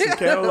whites, some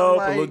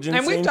cantaloupe, a little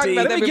ginseng tea. And we talked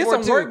about that Let me get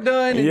some work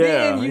done,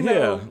 and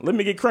then let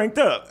me get cranked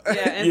up.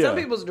 Yeah, and some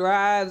people's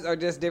drives are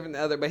just different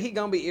than other, but he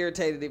gonna be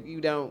irritated if you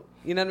don't.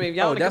 You know what I mean? If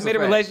y'all in a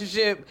committed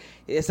relationship,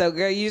 so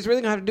girl, you just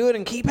really gonna have to do it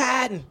and keep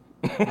hiding.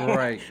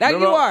 Right. That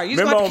you are. You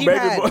just got to keep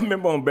hiding.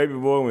 Remember on Baby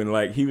Boy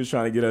when he was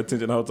trying to get her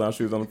attention the whole time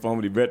she was on the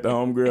phone with the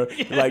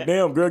homegirl. Yeah. Like,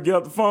 damn, girl, get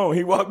off the phone.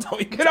 He walked on.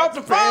 Get off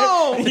the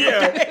phone.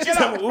 Yeah. She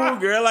told me, ooh,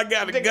 girl, I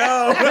gotta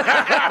go.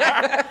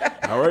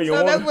 All right,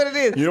 that's what it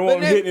is. You don't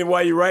want to hit it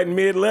while you're writing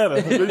mid-letter.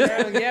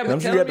 Yeah, but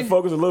I'm sure you have to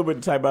focus a little bit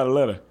to type out a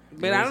letter.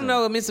 But I don't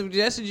know. I mean,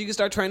 suggestions you can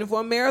start training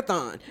for a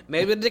marathon,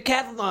 maybe a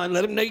decathlon.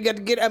 Let them know you got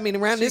to get. I mean,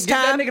 around this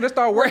time, that nigga to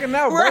start working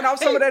out, burn off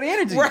some of that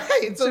energy.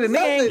 Right. So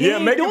make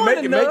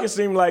it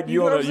seem like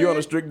you on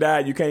a strict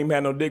diet. You can't even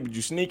have no dick, but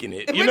you sneaking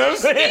it. You know what I'm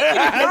saying?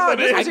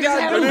 That's what you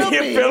gotta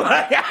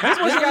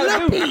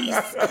do.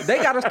 They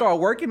gotta start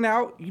working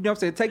out. You know what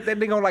I'm saying? Take that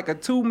nigga on like a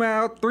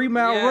 2-mile,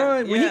 3-mile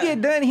run. When he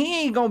get done,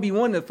 he ain't gonna be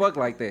one to fuck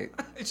like that.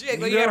 You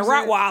got a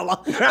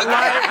Rottweiler. You know what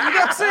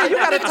I'm saying? You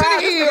gotta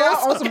tie his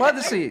ass on some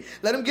other shit.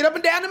 Let him get up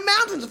and down the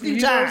mountains a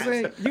few times.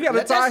 You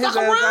gotta tie his ass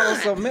out on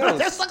something else.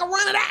 That sucker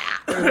run it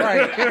out.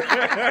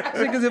 Right.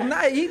 Because if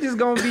not, he just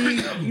gonna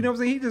be, you know what I'm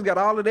saying? He just got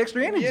all that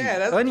extra energy. Yeah,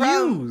 that's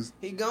unused.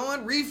 He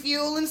going,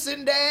 refueling,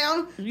 sitting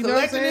down,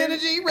 collecting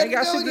energy, ready to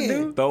go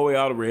again. Throw away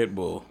all the Red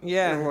Bull.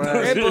 Yeah,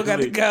 Red Bull got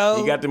to go.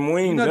 He got them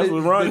wings. That's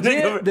what's wrong.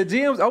 The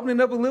gym's opening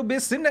up a little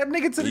bit. Send that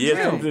nigga to the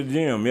gym. To the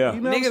gym, yeah.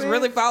 Niggas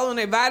really following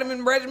their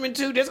vitamin regimen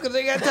too. to just because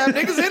they got time.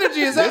 Niggas'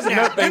 energy is up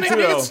now. thing too,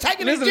 though. Niggas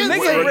taking Listen, his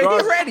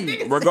niggas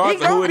ready.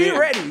 Regardless of who it is,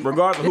 ready.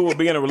 regardless of who will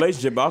be in a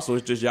relationship, also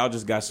it's just y'all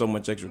just got so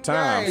much extra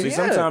time. Right. See, Yeah.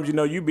 sometimes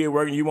you be at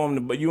work and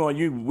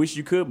you wish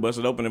you could bust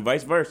it open and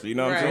vice versa. You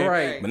know what I'm saying?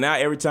 Right. But now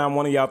every time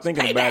one of y'all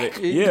thinking about it,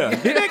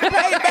 Nigga pay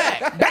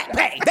back. Back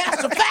pay.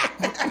 That's a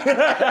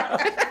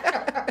fact.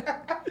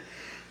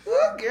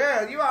 Oh,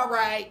 girl, you all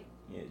right.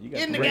 yeah, you got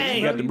In to the bring,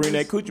 game. you got to bring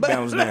that coochie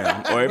balance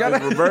down. Or if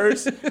it's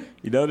reverse,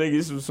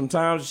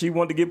 sometimes she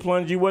wanted to get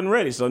plunged, you wasn't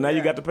ready, so now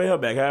you got to pay her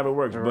back. However it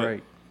works.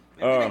 Right.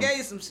 I gave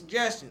you some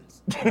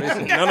suggestions. But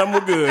none of them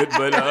were good.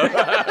 But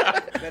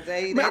But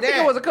they Man, I think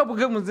it was a couple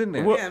good ones in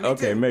there. well, Yeah, me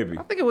okay, too. maybe.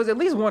 I think it was at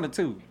least 1 or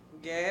 2.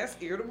 gas,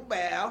 irritable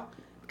bowel,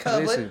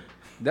 covered, Listen,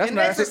 that's and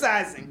not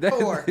exercising. that-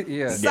 4.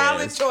 yeah.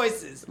 Solid Gas.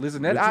 choices.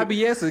 Listen, that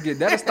IBS will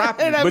that'll stop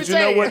you. And I'm But you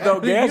know what though,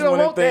 saying, gas you is don't one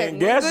of want the things. that.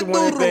 Gas is Good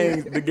one of the noodle.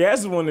 things. The gas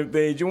is one of the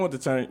things you want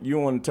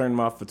to turn them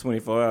off for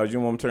 24 hours. You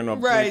want to turn them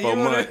off for Right, 24 you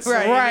wanna- months.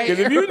 right. Because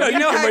if you know You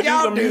know can how make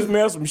y'all some, do. you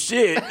smell some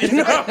shit. You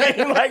know what I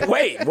mean? Like,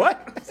 wait,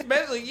 what?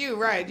 Especially you,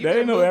 right? You That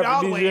ain't no moved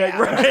all the way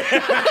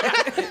aphrodisiac,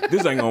 out. right?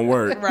 This ain't gonna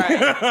work. Right. I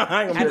ain't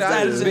I gonna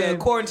decided do to this. be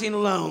quarantine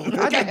alone.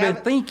 I just been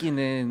thinking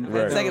and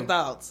Right. Second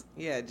thoughts.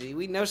 Yeah, G,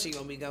 we know she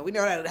gonna be gone. We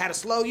know how to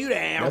slow you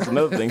down. That's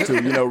another thing too.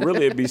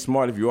 Really, it'd be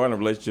smart if you are in a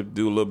relationship to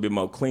do a little bit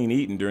more clean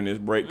eating during this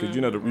break because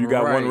you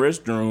got one Right.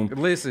 restroom.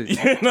 Listen,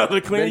 The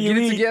better cleaner you get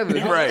it eat. together.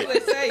 Right. They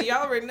say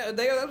y'all already know.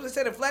 They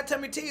said a flat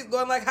tummy tea is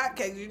going like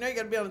hotcakes. You know you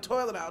gotta be on the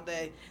toilet all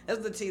day. That's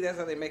the tea. That's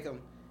how they make them.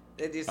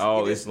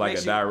 Oh, it's like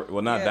a diuretic.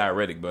 Well, not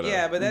diuretic, but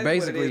yeah, but that's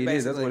basically what it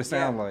is. That's what it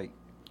sounds yeah. like.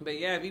 But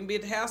yeah, if you can be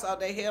at the house all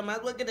day, hell, might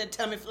as well get that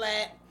tummy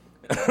flat.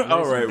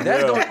 all right.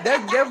 Well,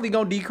 That's definitely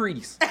gonna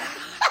decrease.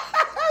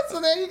 So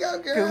there you go,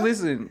 Cause girl.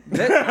 listen,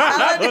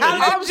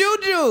 I love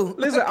Juju.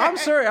 listen, I'm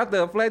sure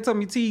after a flat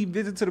tummy tea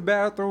visit to the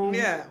bathroom,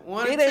 Yeah,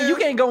 one or it ain't, two. you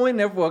can't go in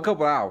there for a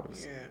couple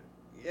hours.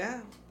 Yeah.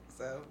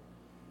 So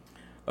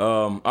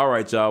all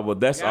right, y'all. Well,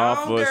 that's Go all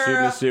on, for girl.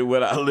 shooting the shit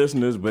with our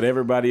listeners. But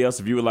everybody else,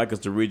 if you would like us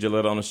to read your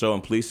letter on the show,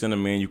 and please send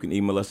them in, you can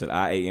email us at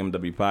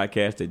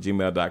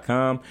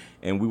iamwpodcast@gmail.com,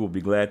 and we will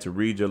be glad to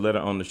read your letter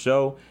on the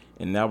show.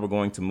 And now we're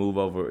going to move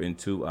over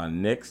into our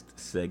next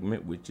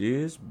segment, which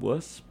is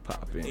What's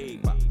Poppin'.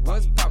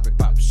 What's poppin'?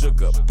 Pop,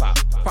 sugar, pop,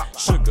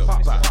 sugar,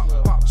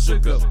 pop,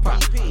 sugar,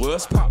 pop.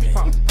 What's poppin'?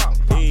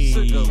 Hey,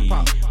 Sugar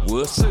pop.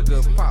 what's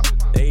Sugar pop.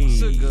 Hey.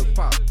 Sugar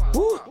pop.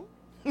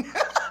 I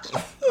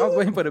was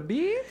waiting for the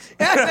beats.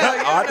 Oh,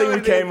 I think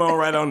we came on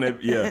right on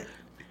that. Yeah,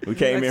 we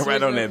came in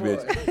right on that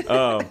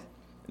bitch.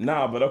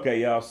 Nah, but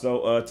okay, y'all.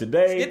 So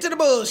today, get to the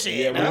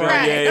bullshit. yeah, All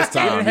right. it's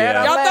time. had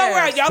Yeah. our Y'all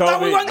thought y'all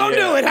thought we COVID, weren't gonna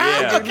do it, huh?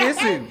 yeah. Okay.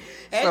 Listen,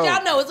 As so-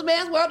 y'all know, it's a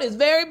man's world. It's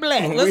very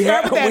black. Let's We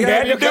start had, with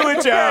that. we had to do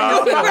it,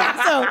 y'all.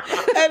 Right, so,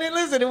 and then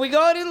listen, if we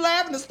go in and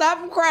laughing and stop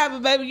from crying,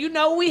 but baby, you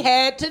know we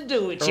had to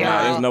do it, y'all.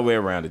 Nah, there's no way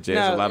around it, Jay.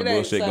 There's No, a lot of it ain't,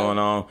 bullshit so- going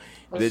on.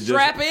 Let's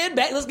strap in.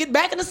 Let's get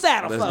back in the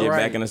saddle, Let's folks. get Right.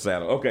 back in the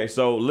saddle. Okay,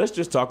 so let's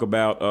just talk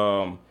about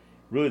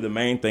really the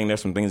main thing.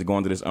 There's some things going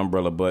under this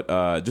umbrella, but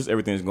just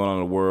everything that's going on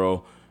in the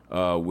world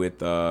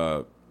with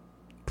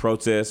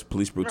protests,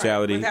 police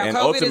brutality, With how and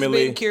COVID ultimately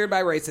is being cured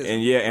by racism.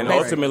 and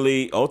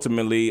ultimately,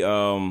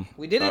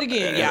 we did it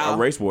again, a y'all.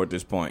 race war at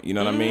this point. You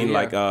know what I mean? Yeah.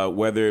 Like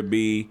whether it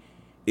be,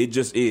 it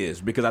just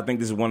is, because I think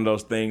this is one of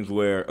those things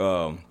where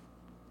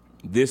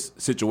this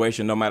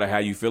situation, no matter how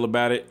you feel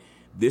about it,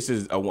 this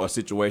is a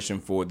situation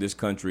for this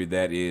country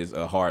that is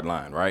a hard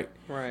line, right?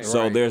 Right.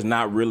 So Right. there's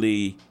not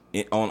really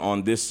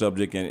on this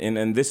subject,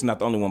 and this is not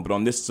the only one, but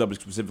on this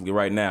subject specifically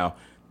right now,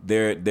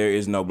 there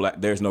is no black,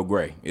 there's no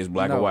gray. It's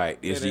black or No. white.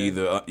 It's It is.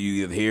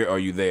 you either here or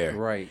you there.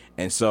 Right.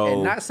 And so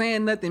and not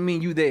saying nothing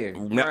mean you there.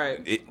 Right.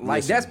 Like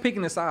listen, that's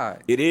picking a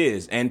side. it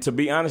is, and to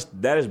be honest,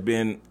 that has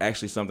been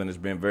actually something that's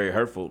been very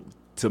hurtful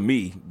to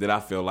me. That I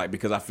feel like,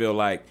 because I feel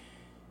like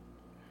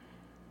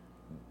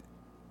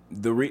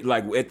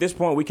like at this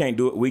point we can't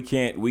do it. We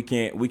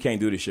can't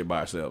do this shit by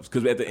ourselves.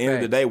 Because at the end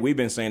of the Facts. day, we've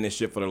been saying this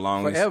shit for the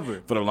longest.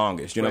 Forever. For the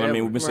longest, you know what I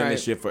mean? Forever. We've been saying this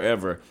Right. shit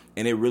forever,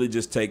 and it really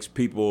just takes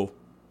people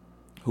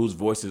whose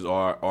voices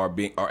are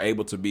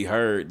able to be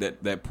heard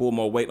that pull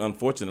more weight.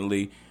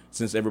 Unfortunately,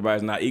 since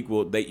everybody's not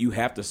equal, that you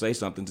have to say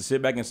something. To sit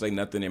back and say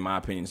nothing, in my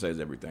opinion, says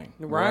everything.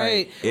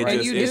 Right. It And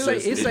just, you it's do.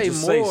 just, it it say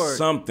just more. say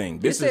something.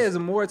 It This says is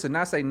more to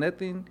not say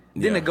nothing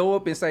than Yeah. to go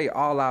up and say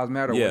all lives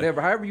matter, Yeah.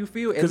 whatever. However you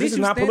feel, at 'Cause this least is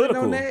you not standing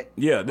political. on that.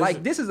 Yeah, this like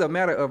is- this is a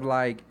matter of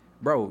like,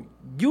 bro,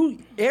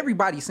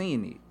 everybody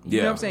seeing it. You know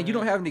Yeah. what I'm saying? You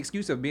don't have an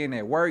excuse of being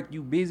at work,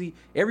 you busy.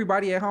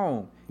 Everybody at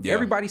home. Yeah.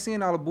 Everybody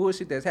seeing all the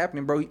bullshit that's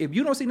happening, bro. If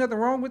you don't see nothing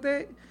wrong with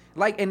that.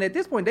 Like, and at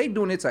this point, they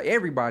doing it to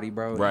everybody,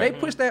 bro. Right. They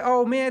push that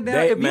old man down.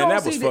 They- if you man, don't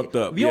that was see fucked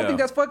up. If you don't Yeah. think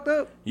that's fucked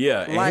up,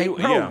 Yeah, and like, he-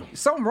 bro, yeah.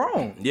 something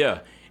wrong. Yeah.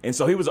 And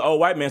so he was an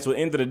old white man. So at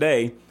the end of the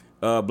day,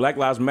 Black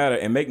Lives Matter,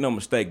 and make no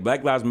mistake,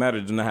 Black Lives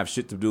Matter does not have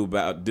shit to do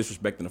about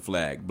disrespecting the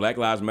flag. Black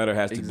Lives Matter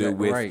has to do Exactly,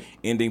 with right.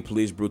 ending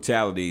police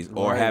brutalities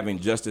or Right. having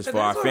justice But for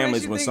that's our what makes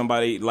families you when think-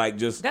 somebody like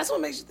just That's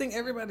what makes you think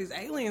everybody's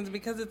aliens,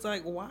 because it's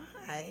like,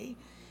 why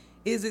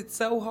is it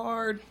so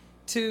hard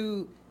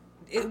to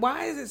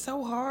why is it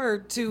so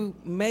hard to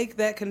make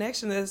that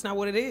connection that it's not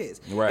what it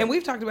is? Right. And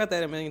we've talked about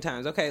that a million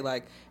times. Okay,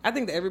 like, I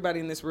think that everybody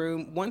in this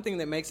room, one thing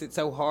that makes it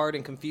so hard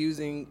and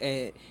confusing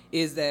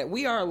is that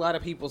we are a lot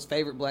of people's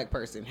favorite black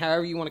person,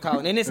 however you want to call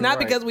it. And it's not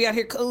because we out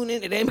here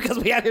cooning. It ain't because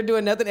we out here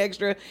doing nothing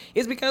extra.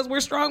 It's because we're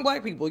strong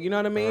black people. You know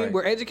what I mean? Right.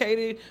 We're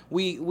educated.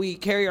 We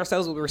carry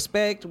ourselves with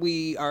respect.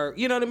 We are,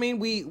 you know what I mean?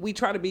 We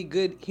try to be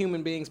good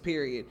human beings,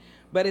 period.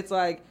 But it's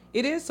like,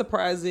 it is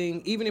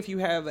surprising, even if you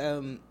have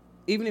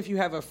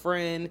a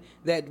friend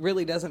that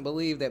really doesn't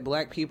believe that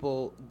black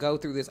people go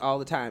through this all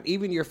the time,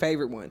 even your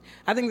favorite one.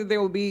 I think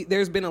that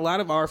there's been a lot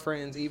of our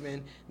friends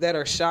even that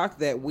are shocked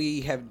that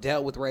we have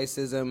dealt with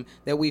racism,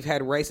 that we've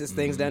had racist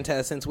things done to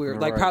us since we were,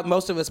 like,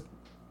 most of us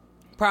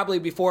probably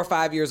before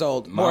 5 years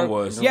old. Mine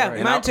was. Yeah,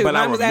 Right. mine too. But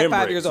Mine I was at remember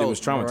 5 years old. It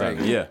was traumatizing,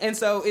 Right. yeah. And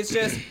so it's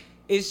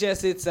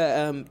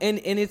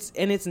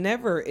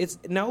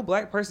no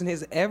black person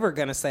is ever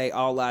gonna say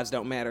all lives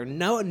don't matter.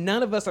 No,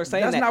 none of us are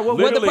saying That's that. not what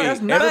Literally,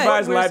 that's not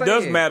everybody's what we're life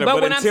does saying. matter,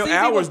 but when until I see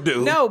ours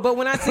people, do. No, but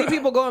when I see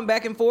people going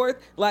back and forth,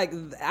 like,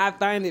 I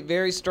find it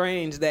very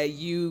strange that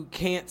you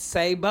can't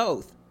say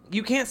both.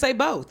 You can't say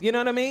both. You know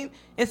what I mean?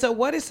 And so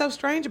what is so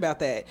strange about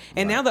that?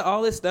 And now that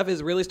all this stuff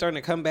is really starting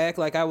to come back,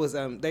 like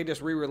they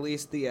just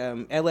re-released the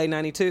LA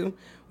 92,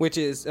 which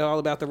is all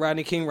about the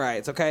Rodney King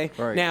riots, okay?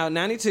 Right. Now,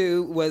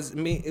 92 was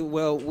me.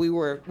 Well, we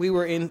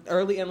were in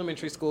early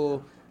elementary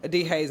school,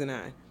 D. Hayes and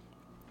I.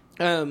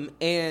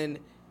 And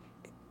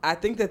I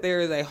think that there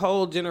is a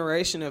whole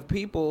generation of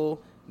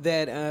people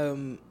that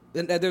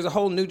there's a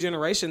whole new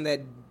generation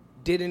that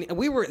didn't.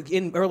 We were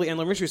in early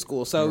elementary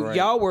school, so Right.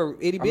 y'all were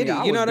itty bitty.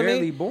 I You know what I mean?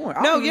 barely born.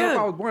 I No, don't even know yeah. if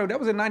I was born. That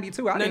was in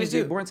 92. I didn't 92.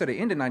 get born to the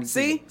end of 92.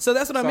 See, so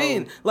that's what I So-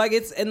 mean. Like,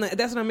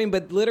 that's what I mean.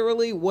 But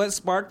literally, what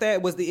sparked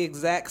that was the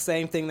exact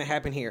same thing that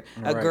happened here.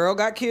 A Right. girl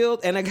got killed,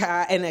 and a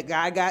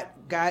guy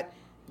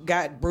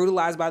got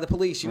brutalized by the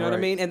police. You know what I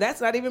Right. mean? And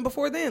that's not even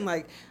before then.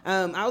 Like,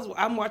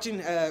 I'm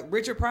watching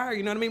Richard Pryor.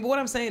 You know what I mean? But what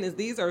I'm saying is,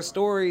 these are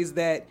stories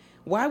that.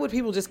 Why would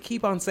people just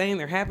keep on saying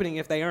they're happening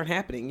if they aren't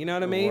happening? You know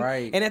what I mean?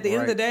 Right, And at the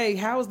end of the right. day,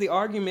 how is the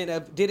argument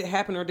of did it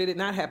happen or did it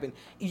not happen?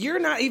 You're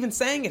not even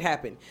saying it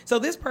happened. So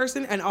this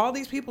person and all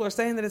these people are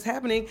saying that it's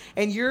happening,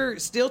 and you're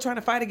still trying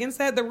to fight against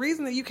that. The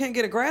reason that you can't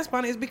get a grasp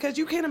on it is because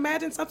you can't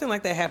imagine something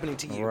like that happening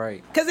to you.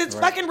 Right. Because it's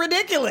Right. fucking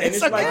ridiculous. And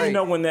it's okay? like, you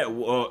know, when that,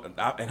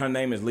 and her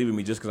name is leaving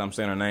me just because I'm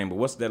saying her name, but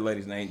what's that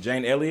lady's name?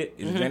 Jane Elliott?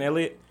 Is it Jane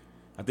Elliott?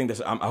 I think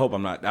that's, I hope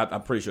I'm not,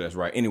 I'm pretty sure that's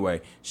right.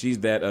 Anyway, she's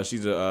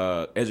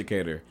a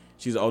educator.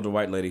 She's an older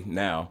white lady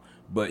now.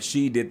 But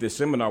she did this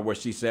seminar where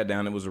she sat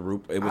down. It was a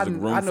room. It was a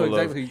room I know full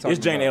exactly who of. you're talking It's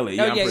Jane about. Elliott.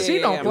 Oh, I'm yeah, pretty- She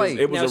don't play.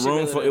 It was No, a she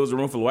room. really It was a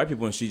room full of white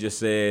people, and she just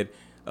said,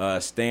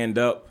 "Stand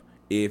up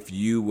if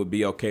you would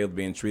be okay with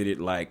being treated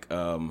like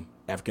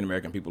African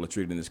American people are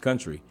treated in this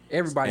country."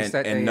 Everybody and,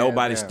 sat and there,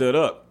 nobody yeah. stood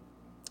up.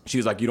 She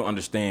was like, "You don't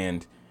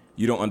understand.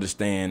 You don't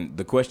understand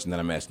the question that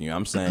I'm asking you.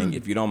 I'm saying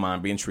if you don't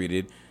mind being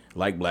treated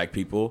like black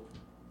people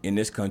in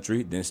this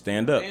country, then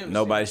stand up."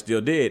 Nobody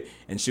still did.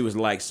 And she was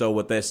like, so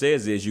what that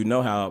says is, you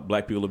know how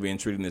black people are being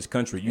treated in this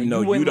country. You And know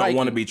you you wouldn't don't like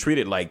want to it. be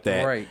treated like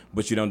that, Right.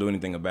 but you don't do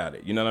anything about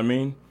it. You know what I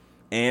mean?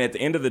 And at the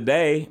end of the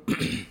day,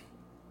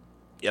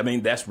 I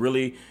mean, that's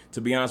really,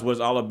 to be honest, what it's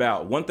all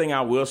about. One thing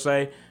I will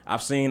say,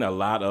 I've seen a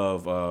lot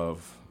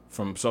of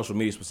from social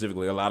media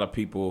specifically, a lot of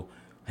people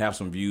have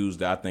some views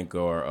that I think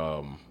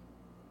are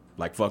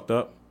like fucked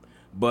up.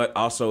 But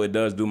also, it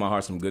does do my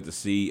heart some good to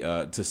see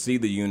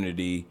the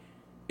unity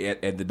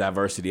at the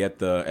diversity at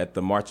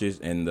the marches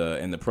and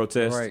the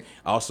protests. Right.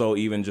 Also,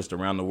 even just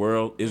around the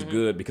world is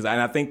good because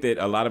I think that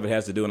a lot of it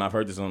has to do, and I've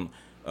heard this on.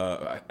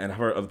 And I've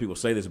heard other people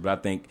say this, but I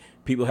think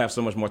people have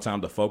so much more time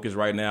to focus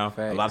right now.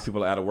 Facts. A lot of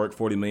people are out of work,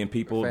 40 million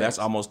people. Facts. That's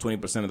almost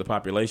 20% of the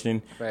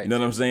population. Facts. You know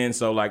what I'm saying?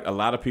 So, like, a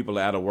lot of people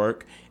are out of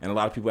work, and a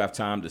lot of people have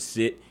time to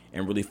sit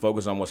and really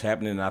focus on what's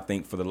happening. And I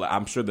think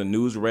I'm sure the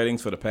news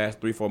ratings for the past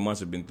 3-4 months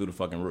have been through the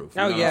fucking roof.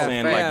 You Oh, know yeah. what I'm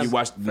saying? Facts. Like, you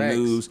watch the Facts.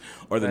 news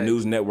or the Facts.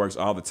 news networks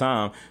all the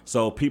time.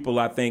 So people,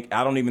 I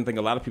don't even think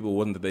a lot of people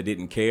wasn't that they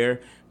didn't care,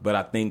 but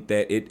I think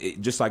that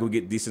it just like we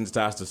get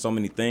desensitized to so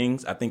many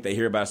things. I think they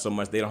hear about it so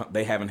much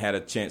they haven't had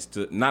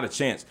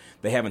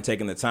they haven't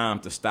taken the time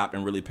to stop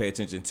and really pay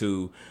attention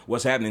to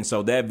what's happening.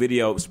 So that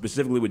video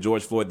specifically with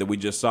George Floyd that we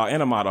just saw,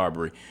 and Ahmaud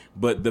Arbery,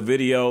 but the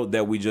video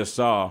that we just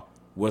saw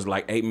was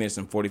like 8 minutes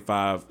and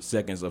 45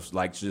 seconds of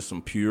like just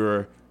some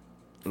pure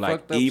like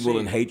Fucked up evil shit.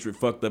 and hatred,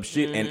 fucked up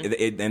shit,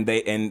 and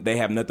they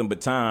have nothing but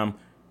time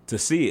to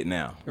see it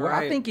now. Well,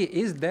 Right. I think it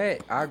is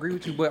that. I agree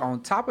with you. But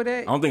on top of that,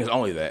 I don't think it's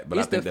only that, but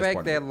it's I think the that's fact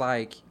part that of it.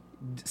 like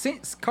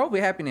since COVID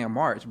happened in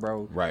March,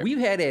 bro, Right. we've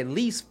had at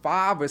least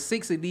 5 or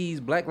 6 of these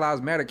Black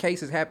Lives Matter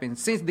cases happen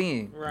since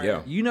then. Right.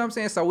 Yeah. You know what I'm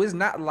saying? So it's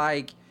not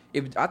like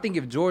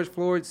if George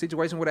Floyd's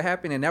situation would have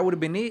happened and that would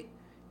have been it,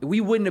 we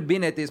wouldn't have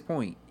been at this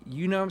point.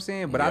 You know what I'm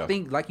saying? But Yeah. I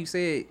think, like you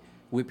said,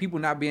 with people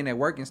not being at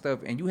work and stuff,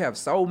 and you have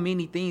so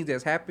many things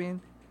that's happened,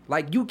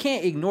 like you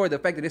can't ignore the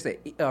fact that it's a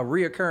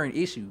reoccurring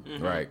issue.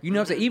 Right. You know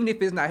what I'm saying? Even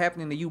if it's not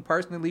happening to you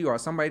personally or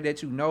somebody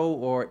that you know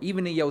or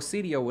even in your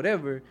city or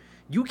whatever,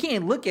 you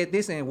can't look at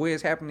this and where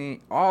it's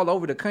happening all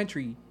over the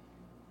country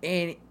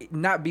and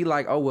not be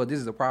like, oh well, this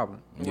is a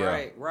problem.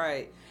 Yeah.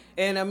 Right.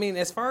 And I mean,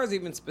 as far as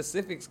even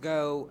specifics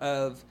go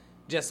of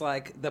just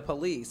like the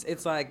police,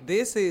 it's like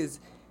this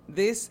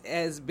goes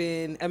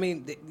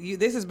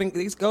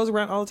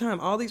around all the time.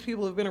 All these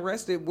people have been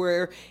arrested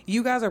where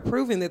you guys are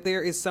proving that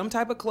there is some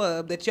type of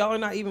club that y'all are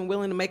not even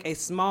willing to make a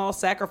small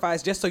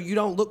sacrifice just so you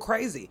don't look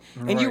crazy,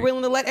 and you're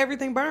willing to let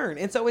everything burn.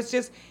 And so it's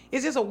just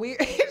a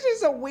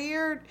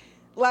weird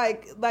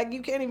like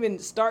you can't even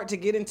start to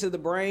get into the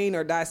brain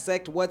or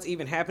dissect what's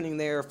even happening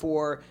there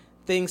for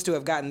things to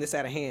have gotten this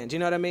out of hand. You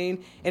know what I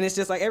mean? And it's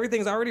just like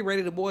everything's already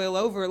ready to boil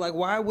over. Like,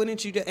 why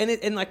wouldn't you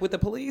and like with the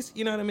police,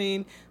 you know what I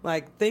mean?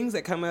 Like things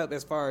that come up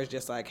as far as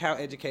just like how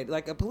educated,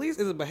 like a police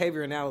is a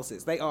behavior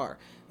analysis. They are.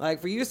 Like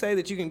for you to say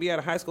that you can be out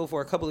of high school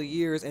for a couple of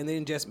years and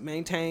then just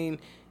maintain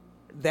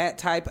that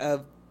type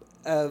of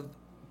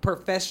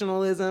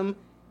professionalism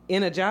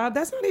in a job,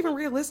 that's not even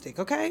realistic.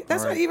 Okay.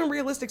 That's not even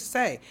realistic to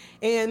say.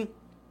 And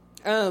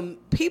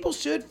people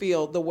should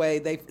feel the way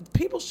they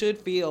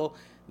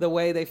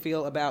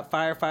feel about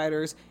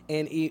firefighters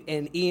and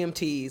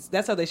EMTs.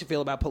 That's how they should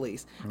feel about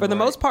police. For the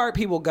most part,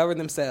 people govern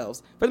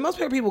themselves.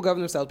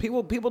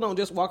 People don't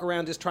just walk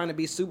around just trying to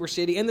be super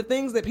shitty. And the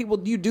things that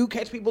you do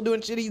catch people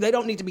doing shitty, they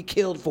don't need to be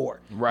killed for.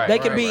 Right. They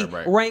can be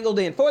wrangled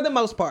in for the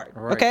most part.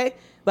 Right. Okay?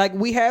 Like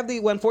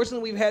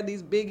unfortunately, we've had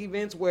these big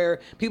events where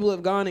people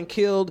have gone and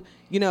killed,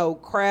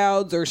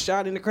 crowds or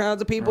shot into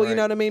crowds of people. You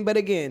know what I mean? But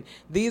again,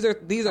 these are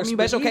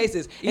special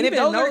cases. And even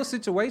in those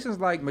situations,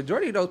 like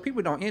majority of those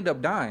people don't end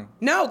up dying.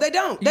 No, they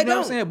don't. You know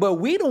what I'm saying? But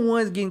we the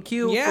ones getting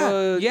killed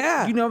for, you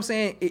know what I'm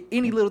saying,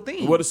 any little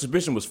thing. Well, the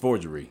suspicion was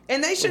forgery.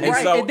 And they shouldn't.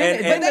 Right.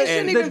 They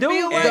shouldn't even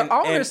feel the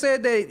owner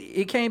said that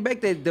it came back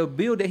that the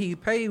bill that he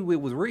paid with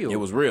was real. It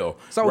was real.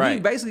 So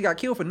he basically got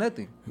killed for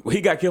nothing. Well,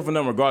 he got killed for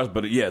nothing regardless,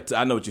 but yeah,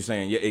 I know what you're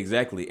saying. Yeah,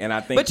 exactly. And I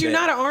think but you're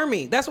not an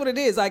army. That's what it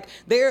is. Like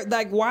they're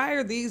like, why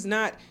are these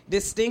not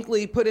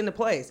distinctly put into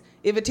place?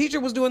 If a teacher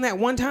was doing that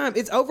one time,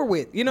 it's over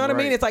with. You know what I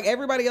mean? It's like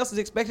everybody else is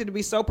expected to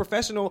be so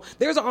professional.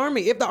 There's an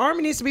army. If the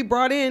army needs to be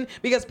brought in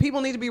because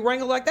people need to be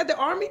wrangled like that, the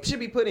army should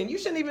be put in.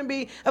 Police shouldn't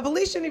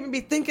even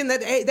be thinking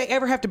that they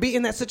ever have to be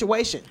in that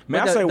situation.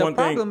 Man, I say one thing.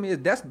 The problem is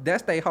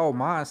that's their whole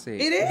mindset.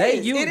 It is.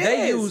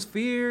 They use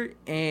fear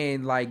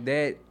and like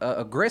that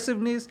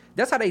aggressiveness.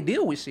 That's how they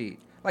deal with shit.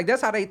 Like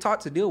that's how they taught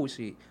to deal with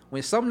shit.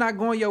 When something not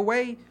going your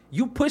way,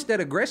 you push that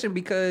aggression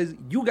because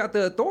you got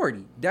the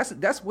authority.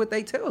 That's what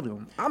they tell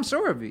them. I'm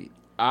sure of it.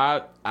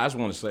 I just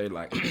want to say,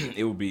 like,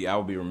 I would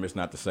be remiss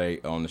not to say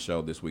on the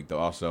show this week though.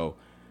 Also,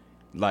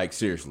 like,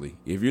 seriously,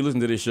 if you listen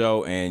to this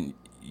show and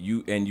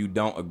you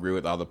don't agree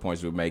with all the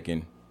points we're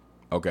making,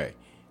 okay.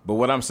 But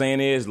what I'm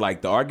saying is,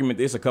 like, the argument,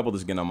 there's a couple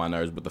that's getting on my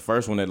nerves, but the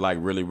first one that like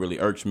really, really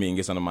irks me and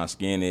gets under my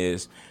skin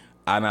is,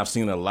 and I've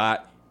seen a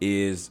lot,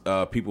 is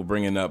people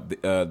bringing up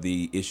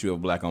the issue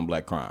of black on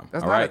black crime.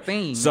 That's not a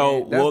thing. So,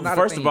 well,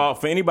 first of all,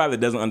 for anybody that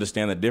doesn't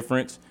understand the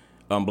difference,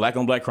 black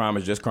on black crime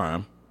is just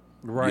crime.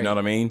 Right. You know what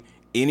I mean?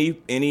 Any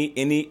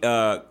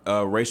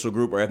racial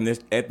group or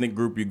ethnic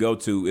group you go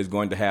to is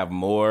going to have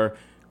more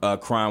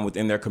crime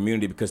within their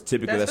community because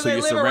typically that's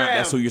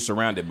who you're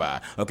surrounded by.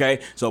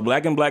 Okay, so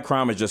black and black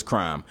crime is just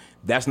crime.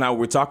 That's not what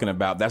we're talking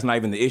about. That's not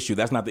even the issue.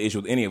 That's not the issue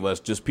with any of us.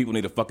 Just people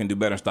need to fucking do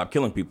better and stop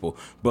killing people.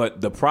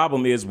 But the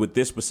problem is with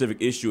this specific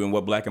issue and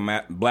what Black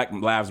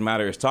Lives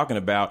Matter is talking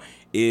about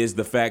is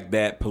the fact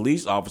that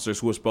police officers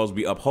who are supposed to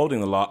be upholding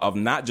the law of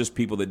not just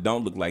people that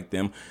don't look like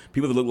them,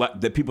 people that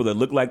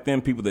look like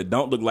them, people that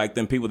don't look like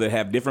them, people that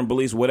have different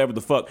beliefs, whatever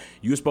the fuck,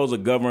 you're supposed to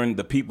govern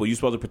the people. You're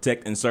supposed to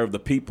protect and serve the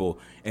people.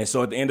 And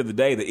so at the end of the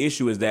day, the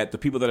issue is that the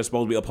people that are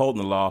supposed to be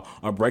upholding the law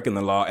are breaking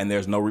the law and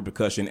there's no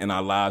repercussion in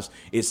our lives.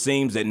 It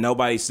seems that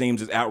nobody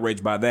seems as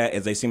outraged by that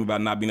as they seem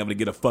about not being able to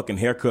get a fucking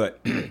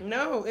haircut.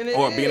 No, and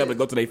or being able to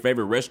go to their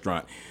favorite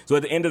restaurant. So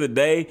at the end of the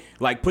day,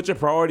 like, put your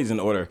priorities in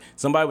order.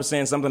 Somebody was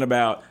saying something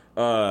about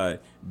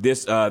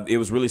this. It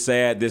was really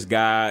sad. This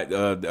guy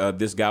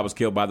was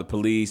killed by the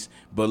police.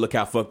 But look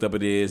how fucked up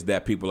it is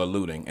that people are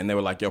looting. And they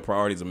were like, your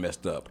priorities are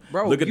messed up.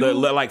 Bro, look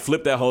at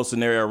flip that whole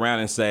scenario around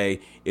and say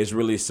it's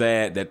really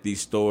sad that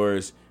these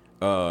stores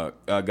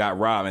got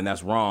robbed and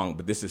that's wrong.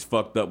 But this is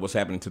fucked up. What's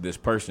happening to this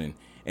person?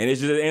 And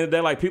it's just at the end of the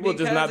day, like, people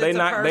because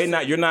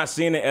just you're not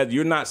seeing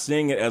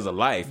it as a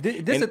life.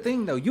 This the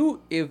thing though.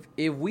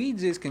 If we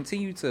just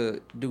continue to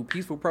do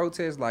peaceful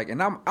protests, like,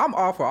 and I'm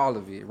all for all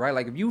of it, right?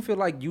 Like, if you feel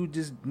like you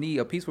just need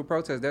a peaceful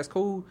protest, that's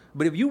cool.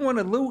 But if you want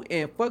to loot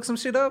and fuck some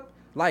shit up,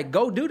 like,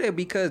 go do that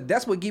because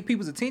that's what get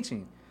people's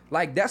attention.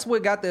 Like, that's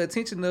what got the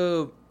attention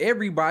of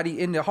everybody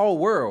in the whole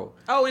world.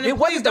 Oh, and it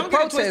wasn't the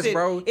protest,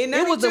 bro.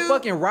 It was the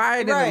fucking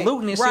riot and the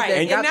looting and shit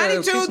that got the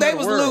attention of the world. In 92, they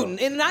was looting.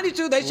 In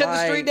 92, they shut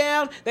the street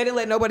down. They didn't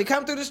let nobody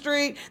come through the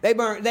street. They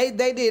burned. They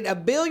did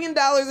 $1 billion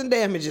in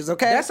damages.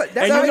 Okay, that's and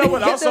you know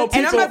what? Also, people,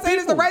 and I'm not saying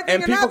it's the right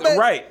thing or not, but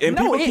right. And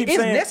no, people keep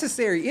saying it's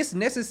necessary. It's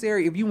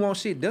necessary if you want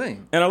shit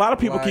done. And a lot of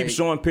people keep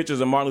showing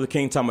pictures of Martin Luther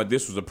King talking about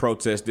this was a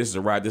protest, this is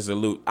a riot, this is a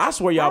loot. I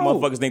swear y'all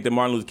motherfuckers think that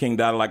Martin Luther King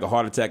died of like a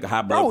heart attack, or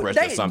high blood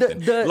pressure, or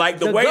something. Like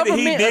the way that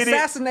he did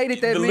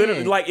assassinated that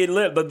man. Like it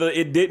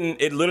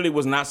literally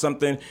was not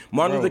something.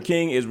 Martin Luther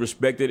King is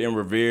respected and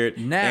revered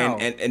now.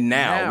 And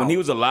now, when he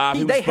was alive,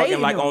 he was fucking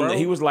like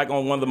he was like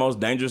on one of the most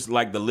dangerous,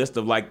 like the list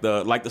of like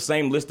the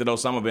same list that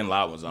Osama bin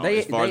Laden was on,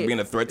 as far as being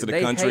a threat to the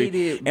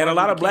country. And a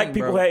lot of black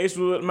people had issues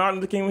with Martin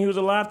Luther King when he was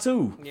alive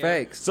too. Yeah.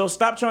 Facts. So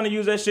stop trying to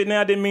use that shit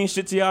now. It didn't mean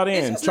shit to y'all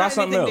then. Try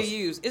something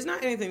else. It's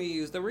not anything to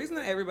use. The reason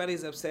that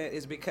everybody's upset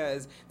is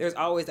because there's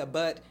always a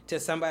but to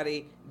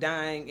somebody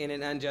dying in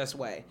an unjust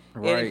way.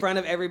 Right. And in front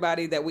of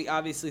everybody that we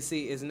obviously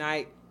see is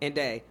night and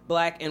day,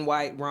 black and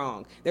white,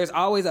 wrong. There's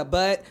always a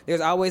but.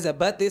 There's always a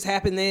but this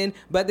happened then,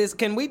 but this,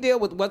 can we deal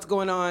with what's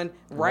going on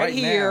right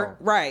here? Now.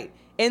 Right.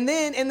 And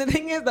the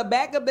thing is, the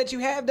backup that you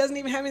have doesn't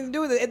even have anything to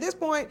do with it. At this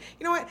point,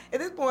 you know what? At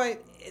this point,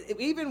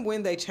 even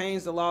when they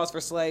changed the laws for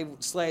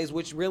slaves,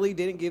 which really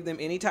didn't give them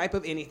any type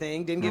of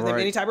anything, didn't give them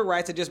any type of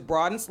rights, it just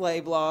broadened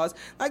slave laws.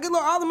 Like, good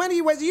Lord, all the money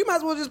you wasted, you might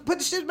as well just put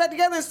the shit back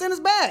together and send us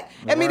back.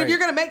 I mean, if you're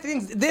going to make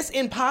things this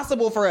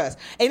impossible for us,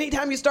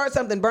 anytime you start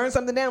something, burn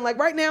something down, like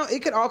right now,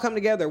 it could all come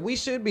together. We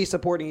should be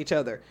supporting each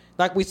other.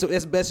 Like,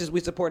 as best as we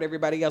support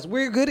everybody else.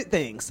 We're good at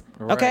things.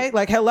 Okay?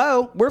 Like,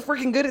 hello, we're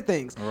freaking good at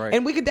things.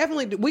 And we could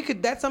definitely,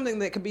 that's something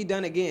that could be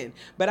done again.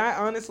 But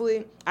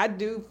I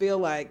do feel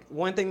like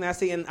one thing that I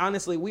see, and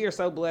honestly, we are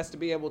so blessed to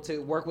be able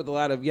to work with a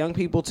lot of young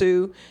people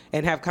too,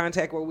 and have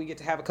contact where we get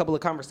to have a couple of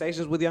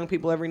conversations with young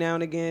people every now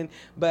and again.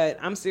 But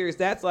I'm serious,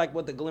 that's like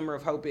what the glimmer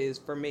of hope is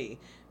for me,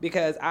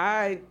 because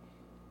I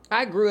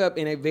grew up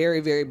in a very,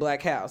 very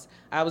black house.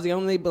 I was the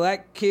only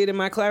black kid in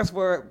my class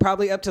for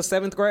probably up to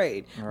 7th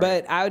grade.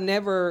 But I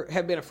never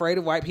have been afraid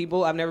of white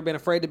people. I've never been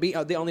afraid to be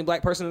the only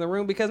black person in the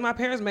room, because my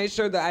parents made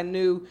sure that I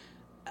knew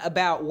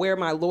about where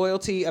my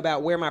loyalty,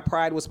 about where my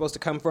pride was supposed to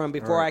come from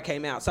before I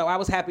came out. So I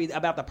was happy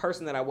about the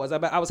person that I was.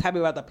 I was happy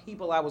about the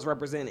people I was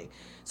representing.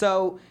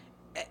 So,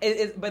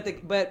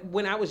 but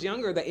when I was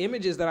younger, the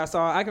images that I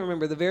saw, I can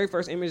remember the very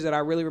first image that I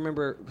really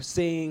remember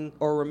seeing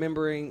or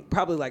remembering,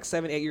 probably like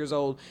 7, 8 years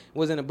old,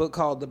 was in a book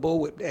called The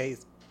Bullwhip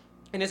Days.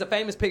 And it's a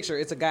famous picture.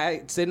 It's a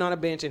guy sitting on a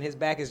bench and his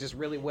back is just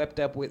really wept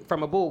up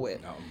from a bullwhip.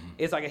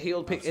 It's like a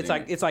healed picture.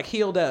 It's like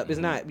healed up. It's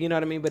not, you know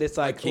what I mean? But it's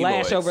like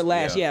lash over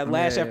lash. Yeah,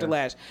 lash after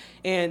lash.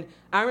 And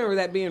I remember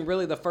that being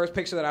really the first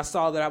picture that I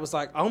saw that I was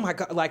like, oh my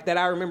God, like that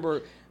I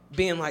remember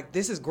being like,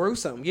 this is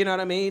gruesome. You know what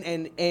I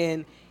mean?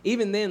 And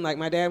even then, like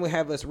my dad would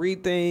have us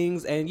read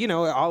things, and you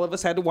know, all of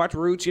us had to watch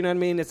Roots. You know what I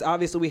mean? It's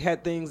obviously we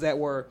had things that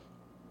were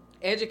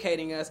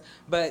educating us,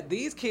 but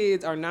these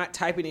kids are not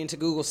typing into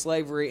Google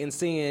slavery and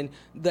seeing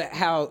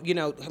how, you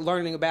know,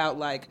 learning about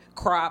like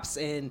crops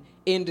and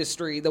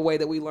industry the way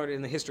that we learned it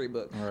in the history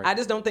book. I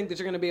just don't think that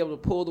you're going to be able to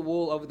pull the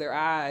wool over their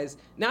eyes.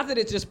 Not that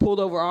it's just pulled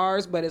over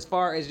ours, but as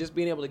far as just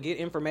being able to get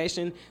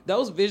information,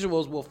 those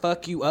visuals will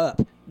fuck you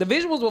up. The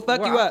visuals will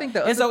fuck you up.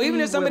 And so even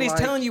if somebody's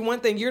telling you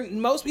one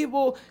thing, most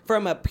people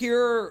from a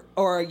pure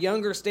or a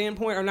younger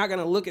standpoint are not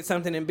going to look at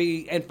something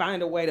and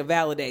find a way to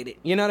validate it.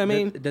 You know what I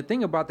mean? The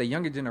thing about the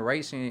younger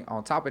generation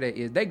on top of that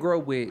is they grow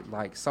with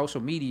like social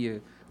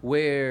media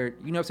where,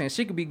 you know what I'm saying,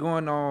 shit could be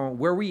going on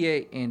where we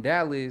at in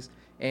Dallas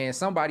and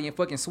somebody in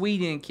fucking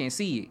Sweden can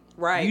see it.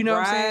 Right. You know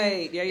what I'm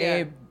saying?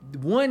 Yeah.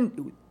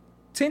 And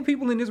 10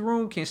 people in this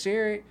room can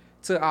share it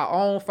to our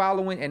own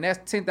following, and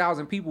that's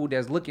 10,000 people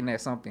that's looking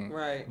at something.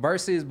 Right.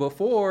 Versus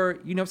before,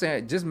 you know what I'm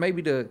saying, just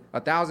maybe the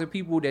 1,000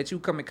 people that you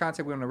come in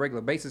contact with on a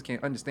regular basis can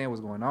understand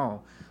what's going on.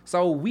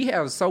 So we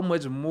have so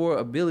much more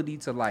ability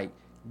to like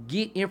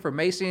get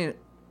information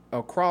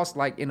across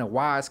like in a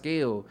wide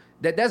scale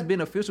that's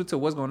beneficial to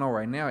what's going on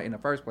right now in the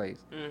first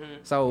place.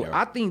 So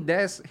I think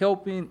that's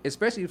helping,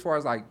 especially as far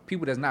as like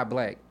people that's not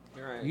black.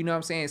 You know what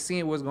I'm saying?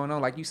 Seeing what's going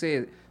on. Like you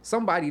said,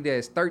 somebody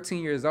that's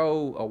 13 years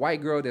old, a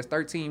white girl that's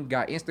 13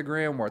 got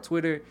Instagram or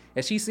Twitter,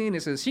 and she's seeing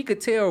this, she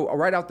could tell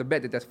right off the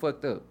bat that that's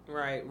fucked up.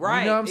 Right. You know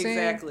what I'm saying?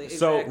 Exactly.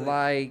 So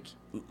like,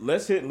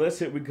 let's hit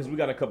because we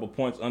got a couple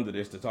points under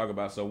this to talk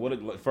about.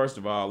 So first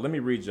of all, let me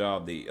read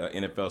y'all the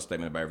NFL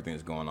statement about everything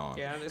that's going on.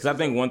 Because I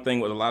think one thing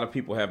with a lot of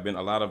people have been,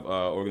 a lot of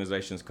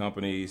organizations,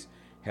 companies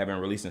have been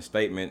releasing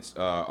statements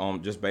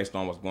on just based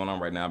on what's going on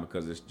right now,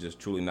 because it's just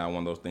truly not one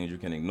of those things you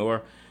can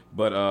ignore.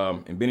 But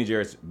and Ben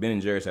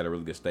and Jerry's had a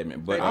really good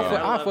statement. But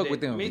I fuck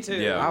with them. Me too.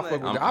 Yeah, I fuck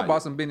with them. I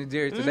bought some Ben and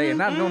Jerry's today,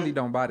 and I normally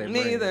don't buy that.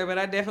 Me either, but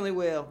I definitely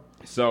will.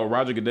 So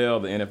Roger Goodell,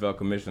 the NFL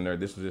commissioner,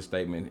 this was his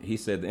statement. He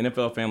said the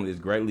NFL family is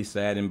greatly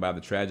saddened by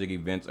the tragic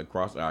events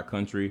across our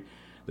country.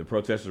 The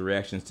protesters'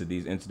 reactions to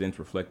these incidents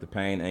reflect the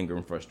pain, anger,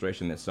 and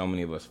frustration that so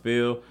many of us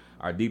feel.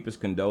 Our deepest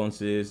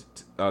condolences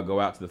go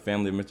out to the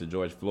family of Mr.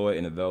 George Floyd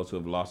and to those who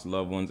have lost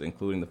loved ones,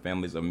 including the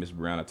families of Miss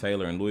Breonna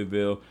Taylor in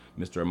Louisville,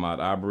 Mr. Ahmaud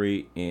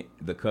Arbery, and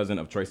the cousin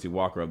of Tracy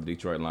Walker of the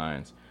Detroit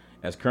Lions.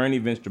 As current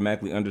events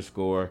dramatically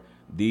underscore,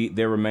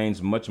 there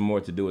remains much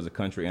more to do as a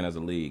country and as a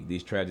league.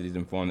 These tragedies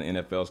inform the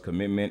NFL's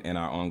commitment and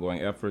our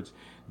ongoing efforts.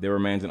 There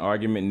remains an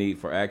urgent need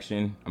for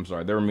action.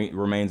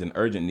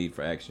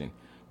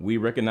 We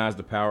recognize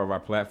the power of our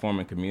platform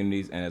and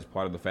communities, and as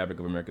part of the fabric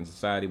of American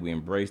society, we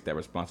embrace that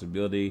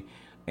responsibility,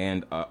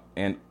 and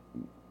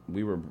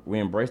we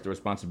embrace the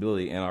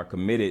responsibility and are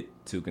committed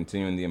to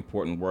continuing the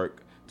important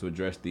work to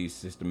address these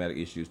systematic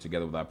issues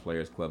together with our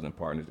players, clubs, and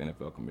partners,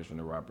 NFL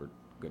Commissioner Robert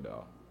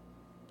Goodell,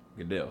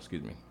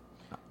 excuse me.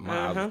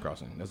 My eyes was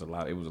crossing. That's a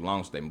lot. It was a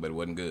long statement, but it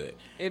wasn't good.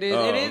 It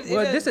is.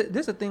 Well, this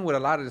is the thing with a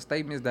lot of the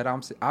statements that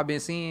I've been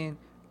seeing.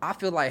 I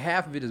feel like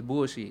half of it is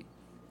bullshit.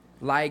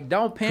 Like,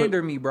 don't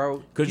pander me, bro.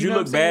 Because you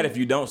look bad if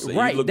you don't say.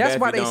 Right. You look That's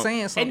bad why if you they don't.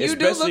 saying something. And you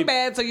do look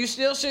bad, so you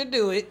still should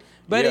do it.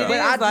 But Yeah. it But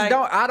is I just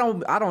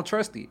like, I don't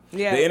trust it.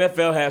 yeah. The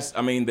NFL has.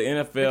 I mean, the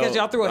NFL Because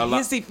y'all threw a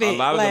hissy fit. A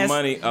lot of the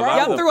money.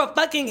 Y'all threw a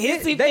fucking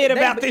hissy fit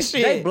about this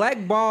shit. They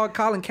blackballed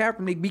Colin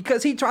Kaepernick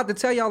because he tried to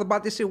tell y'all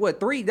about this shit.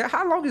 What,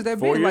 how long has that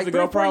 4 been? years Like ago,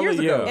 3 or 4 years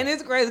probably, ago. yeah. And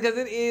it's crazy because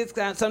it is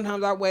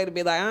sometimes our way to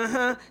be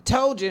like,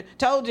 told you,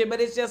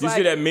 but it's just You like.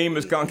 see that meme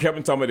as Colin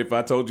Kaepernick talking about if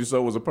I told you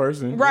so was a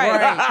person?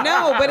 Right.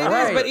 No, but it is.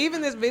 Right. But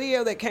even this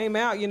video that came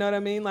out, you know what I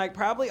mean? Like,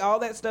 probably all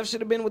that stuff should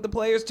have been with the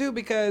players too,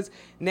 because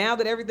now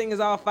that everything is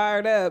all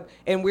fired up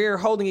and we're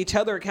holding each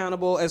other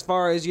accountable as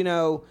far as, you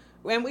know,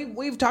 and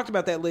we've talked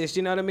about that list,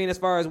 you know what I mean? As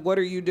far as what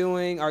are you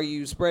doing? Are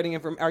you spreading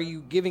are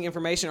you giving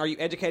information? Are you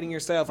educating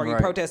yourself? Are you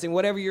Right. protesting?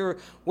 Whatever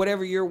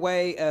your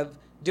way of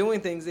doing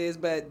things is.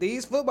 But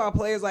these football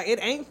players, like, it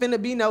ain't finna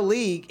be no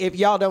league if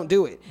y'all don't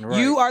do it. Right.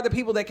 You are the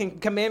people that can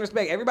command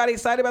respect. Everybody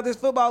excited about this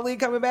football league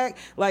coming back.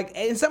 Like,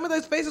 and some of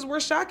those faces were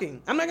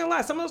shocking. I'm not gonna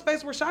lie. Some of those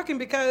faces were shocking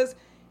because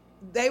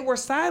they were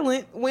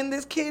silent when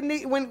this kid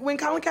when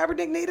Colin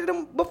Kaepernick needed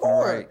them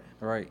before.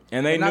 Right.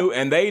 And they know,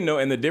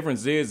 and the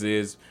difference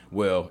is,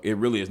 well, it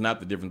really is not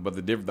the difference, but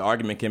the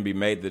argument can be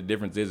made. The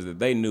difference is that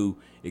they knew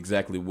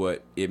exactly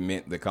what it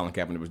meant that Colin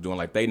Kaepernick was doing.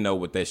 Like, they know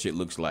what that shit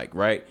looks like,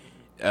 right?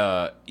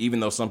 Even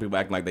though some people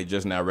act like they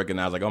just now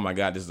recognize, like, oh my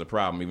God, this is a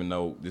problem, even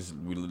though this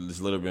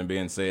literally been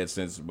being said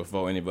since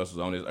before any of us was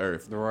on this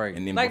earth. Right.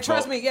 And then Like,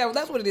 trust me, yeah,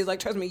 that's what it is. Like,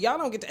 trust me, y'all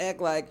don't get to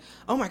act like,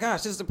 oh my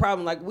gosh, this is a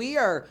problem. Like, we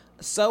are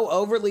so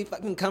overly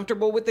fucking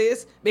comfortable with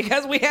this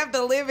because we have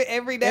to live it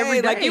every day.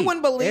 Every Like, day. you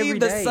wouldn't believe Every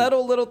the day.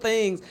 subtle little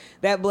things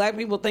that black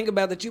people think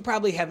about that you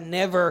probably have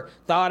never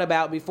thought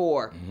about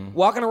before.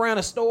 Walking around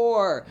a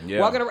store,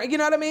 walking around, you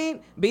know what I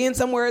mean? Being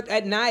somewhere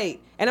at night.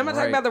 And I'm not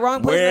talking Right. about the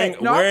wrong place.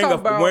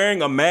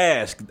 Wearing a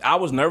mask. I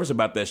was nervous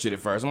about that shit at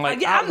first. I'm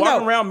like, I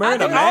walking around wearing a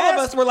think mask. all of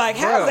us were like,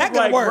 how's that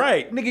gonna Like, work?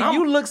 right. Nigga,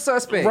 you look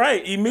suspect.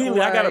 Right. Immediately,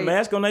 I got a Right.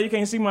 mask on now. You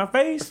can't see my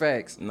face.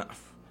 Facts. Nah.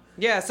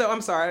 Yeah, so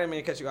I'm sorry, I didn't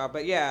mean to cut you off,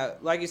 but yeah,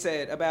 like you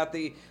said about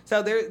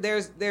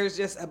there's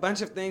just a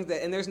bunch of things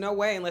that, and there's no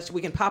way unless we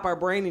can pop our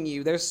brain in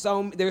you. There's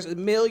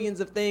millions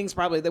of things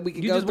probably that we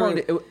can go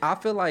through. I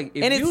feel like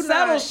if And you it's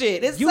subtle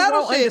shit. It's you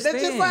subtle won't shit. That's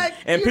understand. just like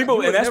And you people,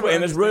 would and that's never what,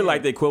 and it's really understand.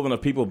 like the equivalent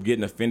of people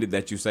getting offended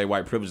that you say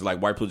white privilege.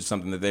 Like, white privilege is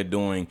something that they're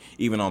doing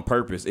even on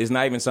purpose. It's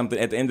not even something.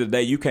 At the end of the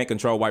day, you can't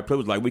control white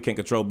privilege like we can't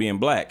control being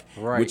black,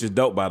 Right. which is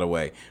dope, by the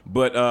way.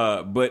 But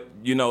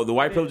you know, the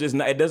white privilege is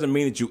not. It doesn't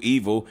mean that you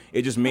evil.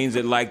 It just means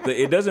that like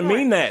it doesn't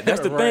mean that.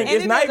 That's the Right. thing. And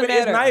It's it not doesn't even.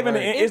 It's not matter. even.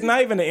 Right. It's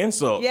not even an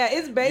insult. Yeah,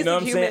 it's basic You know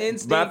what I'm human saying?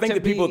 instinct But I think to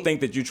that people be- think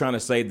that you're trying to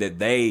say that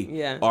they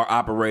Yeah. are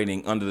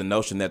operating under the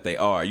notion that they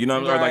are. You know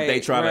what I'm saying? Or like they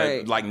Right, try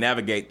right. to like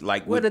navigate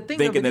like Well, the with thing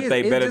thinking of that it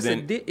they is, better it's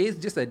than. it's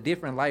just a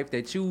different life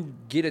that you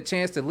get a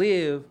chance to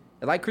live.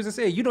 Like Kristen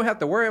said, you don't have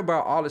to worry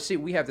about all the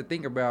shit we have to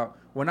think about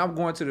when I'm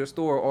going to the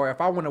store or if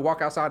I want to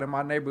walk outside in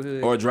my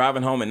neighborhood. Or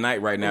driving home at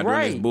night right now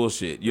during this Right.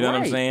 bullshit. You know what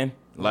I'm Right. saying?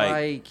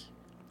 Like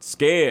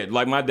Scared.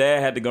 Like my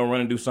dad had to go run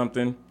and do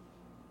something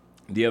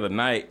the other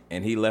night,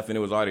 and he left and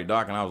it was already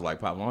dark, and I was like,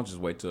 Pop, why don't you just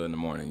wait till in the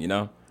morning, you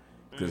know?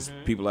 Because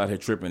people out here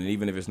tripping, and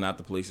even if it's not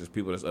the police, it's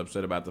people that's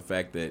upset about the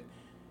fact that,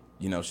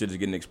 you know, shit is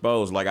getting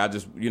exposed. Like I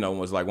just, you know,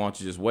 was like, why don't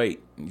you just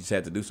wait? And you just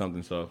had to do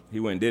something, so he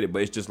went and did it.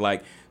 But it's just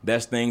like,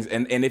 that's things,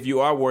 and if you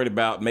are worried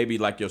about maybe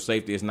like your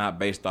safety, it's not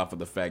based off of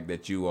the fact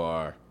that you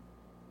are,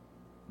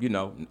 you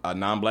know, a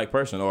non-black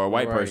person or a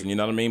white Right. person, you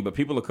know what I mean? But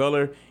people of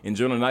color in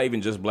general, not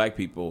even just black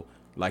people,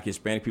 like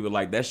Hispanic people,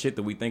 like that shit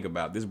that we think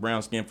about. This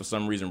brown skin, for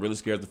some reason, really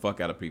scares the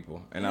fuck out of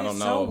people, and I don't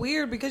know. It's so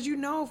weird because you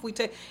know if we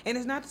take, and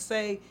it's not to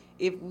say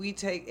if we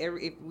take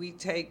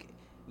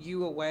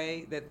you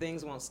away that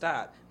things won't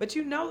stop, but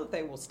you know that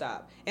they will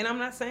stop. And I'm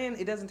not saying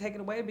it doesn't take it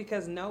away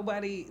because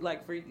nobody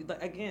for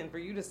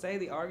you to say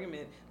the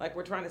argument like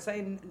we're trying to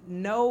say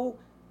no.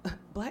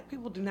 Black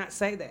people do not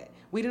say that.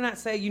 We do not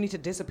say you need to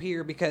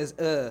disappear because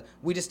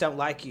we just don't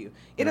like you.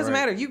 It doesn't Right.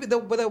 matter. You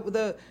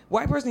the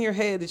white person in your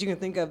head that you can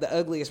think of the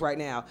ugliest right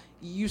now,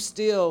 you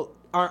still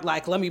aren't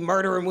like, let me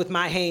murder him with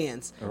my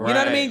hands. You know what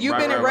I Right, mean? You've right,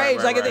 been right, enraged.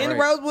 right, like at the end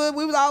right. of Rosewood,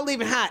 we was all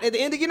leaving hot. At the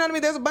end of, you know what I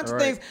mean? There's a bunch of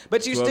Right. things,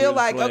 but you 12 still years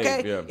like, slave,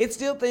 okay, yeah. it's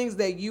still things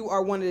that you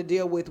are wanting to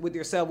deal with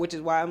yourself, which is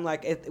why I'm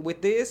like,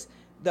 with this,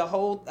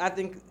 I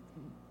think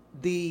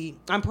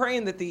I'm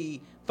praying that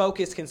the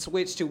focus can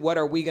switch to what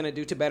are we going to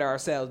do to better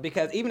ourselves,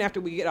 because even after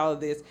we get all of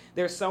this,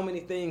 there's so many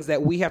things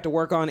that we have to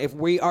work on if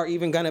we are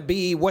even going to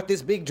be what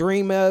this big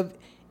dream of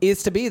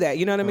is to be that.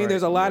 You know what I mean? Right,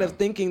 There's a lot yeah. of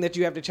thinking that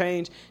you have to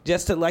change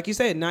just to, like you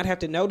said, not have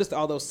to notice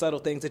all those subtle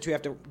things that you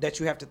have to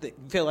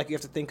feel like you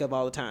have to think of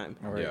all the time.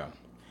 Right. Yeah,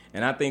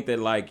 and I think that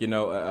like, you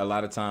know, a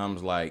lot of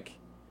times like,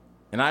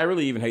 and I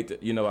really even hate to,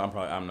 you know,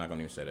 I'm not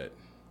gonna even say that.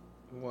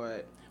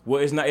 What? Well,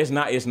 it's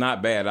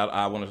not bad.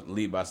 I want to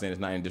lead by saying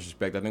it's not in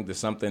disrespect. I think there's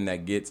something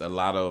that gets a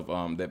lot of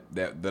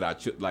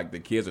like the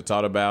kids are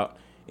taught about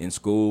in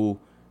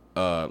school,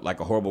 like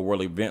a horrible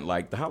world event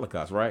like the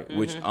Holocaust, right? Mm-hmm.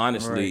 Which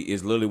honestly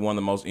is literally one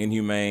of the most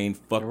inhumane,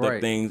 fucked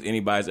up things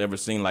anybody's ever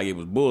seen. Like it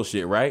was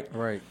bullshit, right?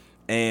 Right.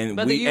 And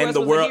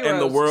the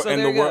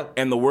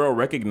world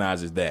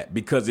recognizes that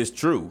because it's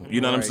true.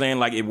 You know what I'm saying?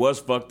 Like it was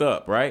fucked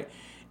up, right?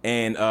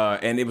 And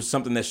it was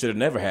something that should have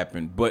never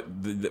happened. But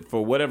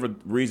for whatever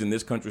reason,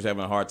 this country's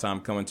having a hard time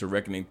coming to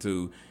reckoning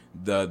to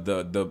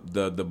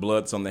the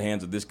bloods on the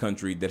hands of this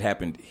country that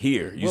happened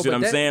here. You see what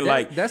I'm saying?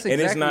 That's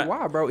exactly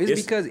why, bro.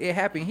 It's because it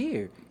happened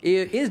here.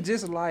 It's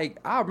just like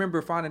I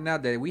remember finding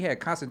out that we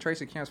had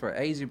concentration camps for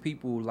Asian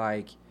people,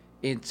 like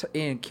in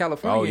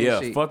California. Oh yeah,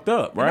 and shit. Fucked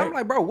up, right? And I'm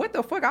like, bro, what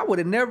the fuck? I would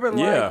have never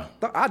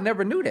I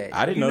never knew that.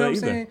 I didn't know that what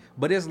either. I'm saying?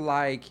 But it's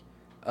like.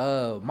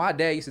 My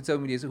dad used to tell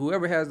me this: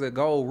 whoever has the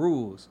gold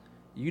rules.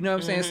 You know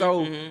what I'm saying?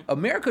 So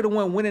America the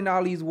one winning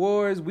all these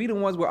wars. We the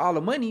ones with all the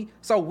money.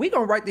 So we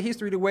gonna write the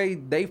history the way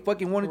they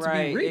fucking want it to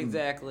be written.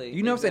 Exactly.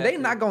 You know what I'm saying? They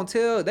not gonna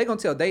tell. They gonna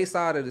tell their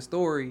side of the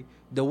story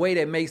the way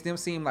that makes them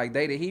seem like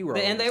they the heroes.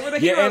 And they were the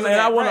heroes. And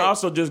I want to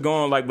also just go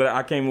on but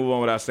I can't move on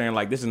without saying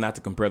this is not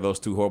to compare those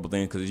two horrible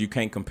things because you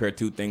can't compare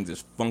two things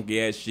as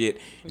funky ass shit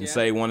and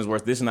say one is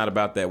worse. This is not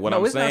about that. What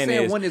I'm saying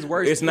is one is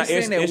worse. It's not.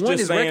 It's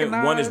just saying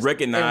one is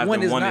recognized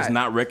and one is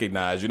not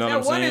recognized. You know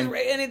what I'm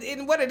saying?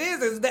 And what it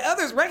is the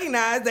others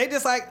recognized. They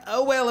just like,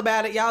 oh well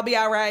about it. Y'all be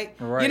all right.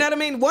 You know what I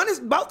mean?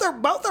 Both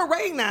are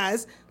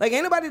recognized. Like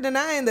ain't nobody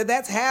denying that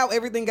that's how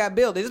everything got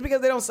built. It's just because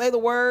they don't say the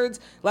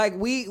words. Like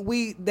and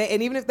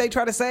even if they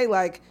try to say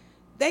like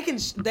they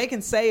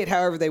can say it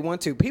however they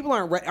want to. People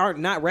aren't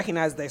not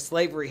recognized that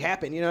slavery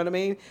happened. You know what I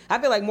mean? I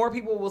feel like more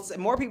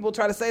people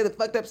try to say the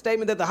fucked up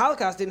statement that the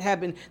Holocaust didn't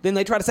happen than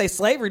they try to say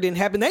slavery didn't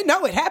happen. They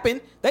know it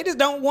happened. They just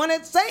don't want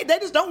to say. They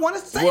just don't want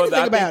to say anything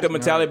about it. Well, I think the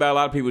mentality about a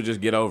lot of people is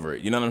just get over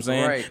it. You know what I'm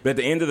saying? Right. But at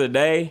the end of the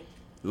day,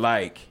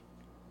 like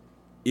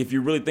if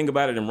you really think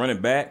about it and run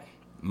it back.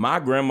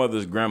 My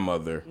grandmother's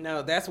grandmother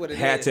that's what it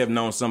had to have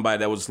known somebody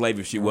that was a slave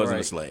if she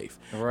wasn't a slave.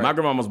 Right. My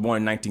grandma was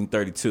born in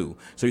 1932.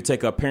 So you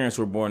take her parents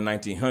who were born in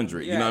 1900.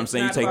 Yeah, you know what I'm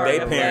saying? You take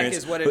their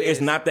parents.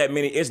 It's not that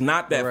many. It's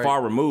not that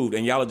far removed.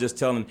 And y'all are just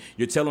telling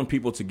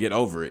people to get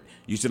over it.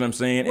 You see what I'm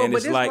saying? Well, and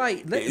but it's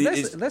like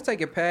let's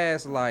take it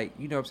past like,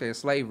 you know what I'm saying,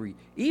 slavery.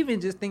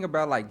 Even just think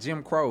about like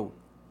Jim Crow.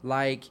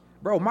 Like,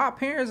 bro, my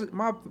parents,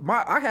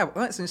 I have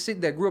aunts and shit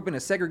that grew up in a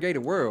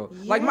segregated world.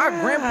 Yeah. Like, my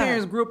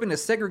grandparents grew up in a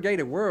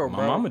segregated world,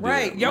 bro. My mama did.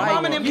 Right. Your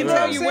mom and them can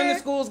tell you when the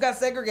schools got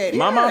segregated.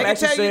 My mom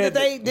actually can tell you said that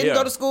they didn't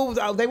go to school.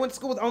 They went to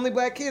school with only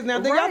black kids. Now,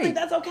 do y'all think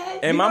that's okay?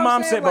 And my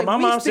mom said, but my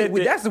mom said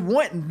that. That's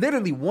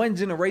literally one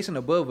generation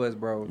above us,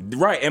 bro.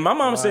 Right. And my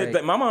mom said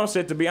that. My mom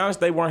said, to be honest,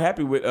 they weren't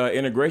happy with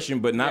integration,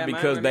 but not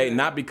because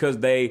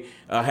they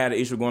had an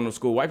issue going to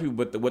school white people,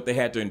 but what they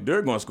had to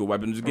endure going to school white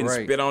people, just getting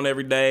spit on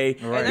every day,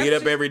 beat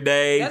up every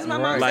day, that's my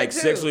mom like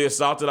said too. Sexually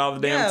assaulted all the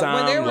damn time.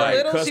 When they were like,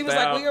 little, she was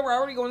out. like, we were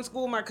already going to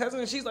school with my cousin,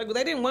 and she's like, well,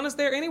 they didn't want us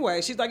there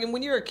anyway. She's like, and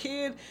when you're a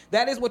kid,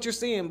 that is what you're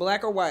seeing,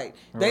 black or white.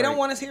 They don't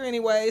want us here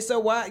anyway, so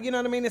why, you know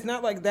what I mean? It's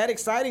not like that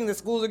exciting that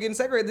schools are getting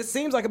segregated. This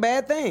seems like a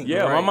bad thing.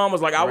 Yeah, my mom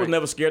was like, I was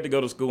never scared to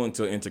go to school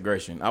until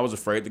integration. I was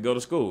afraid to go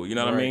to school. You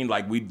know what I mean?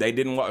 Like, they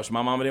didn't walk,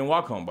 my mama didn't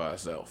walk home by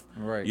herself.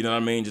 Right. You know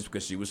what I mean? Just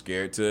because she was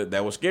scared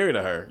that was scary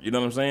to her. You know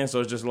what I'm saying?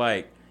 So it's just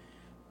like,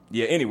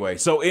 yeah, anyway.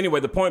 So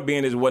the point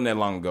being is it wasn't that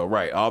long ago.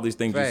 Right. All these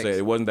things you said,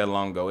 it wasn't that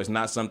long ago. It's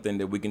not something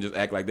that we can just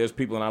act like there's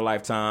people in our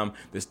lifetime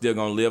that's still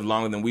going to live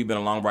longer than we've been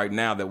alive right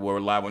now that were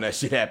alive when that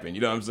shit happened.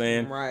 You know what I'm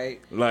saying?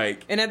 Right.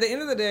 Like. And at the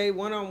end of the day,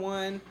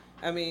 one-on-one,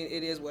 I mean,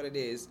 it is what it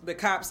is. The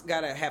cops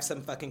gotta have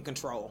some fucking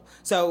control.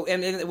 So,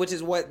 and which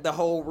is what the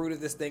whole root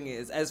of this thing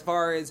is. As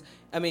far as,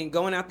 I mean,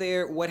 going out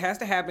there, what has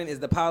to happen is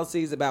the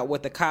policies about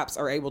what the cops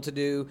are able to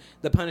do,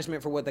 the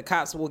punishment for what the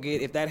cops will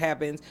get if that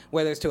happens,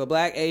 whether it's to a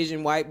black,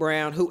 Asian, white,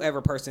 brown,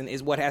 whoever person,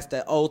 is what has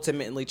to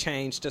ultimately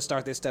change to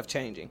start this stuff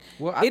changing.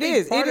 Well, I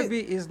think part of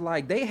it is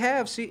like they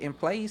have shit in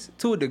place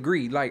to a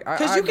degree. Like,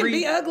 because you can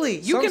be ugly.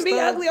 You can be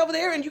ugly over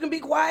there, and you can be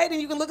quiet, and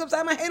you can look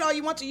upside my head all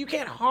you want to. You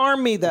can't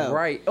harm me though.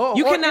 Right.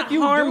 You cannot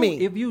harm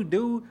me. If you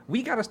do,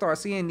 we got to start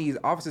seeing these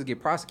officers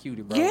get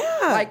prosecuted, bro. Yeah.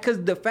 Like,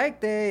 because the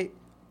fact that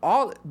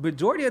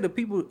majority of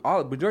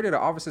the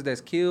officers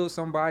that's killed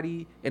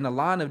somebody in the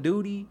line of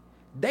duty,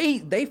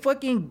 they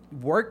fucking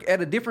work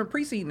at a different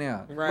precinct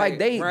now. Right, like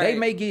they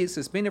may get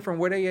suspended from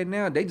where they at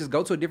now. They just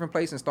go to a different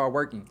place and start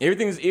working.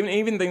 Even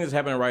things that's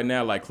happening right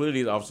now, like clearly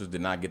these officers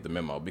did not get the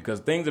memo because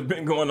things have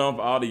been going on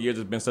for all the years.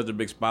 There's been such a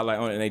big spotlight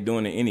on it, and they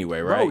doing it anyway,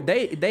 right?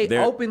 Bro,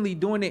 they're openly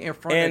doing it in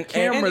front of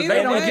cameras.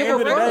 They don't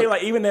give a fuck.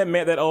 Like even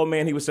that old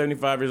man, he was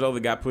 75 years old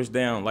that got pushed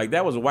down. Like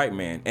that was a white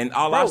man, and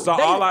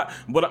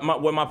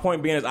what my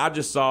point being is, I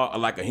just saw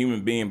like a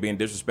human being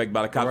disrespected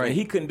by the cops, and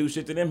he couldn't do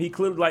shit to them. He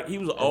clearly he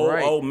was an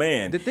old man.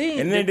 man. The thing,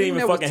 and then they didn't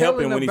even fucking help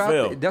him when he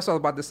fell. That's what I was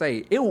about to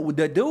say.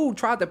 The dude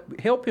tried to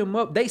help him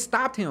up. They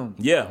stopped him.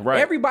 Yeah, right.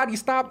 Everybody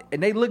stopped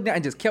and they looked down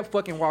and just kept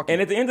fucking walking.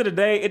 And at the end of the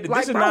day,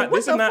 Like,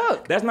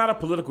 that's not a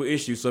political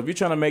issue. So if you're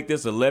trying to make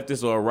this a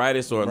leftist or a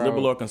rightist or a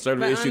liberal or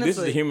conservative issue, this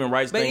is a human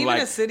rights thing. But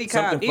even a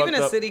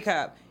city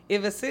cop,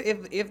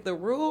 if the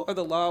rule or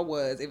the law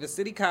was if a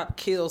city cop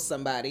kills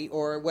somebody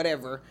or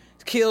whatever,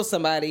 kills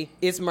somebody,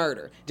 it's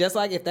murder. Just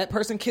like if that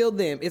person killed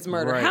them, it's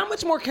murder. Right. How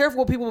much more careful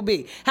will people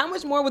be? How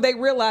much more would they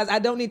realize I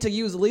don't need to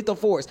use lethal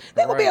force?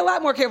 They will be a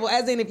lot more careful.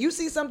 As in, if you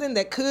see something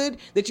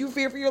that you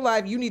fear for your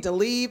life, you need to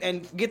leave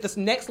and get this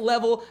next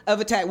level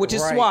of attack, which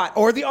is SWAT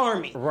or the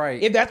Army.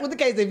 Right. If that's what the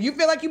case, if you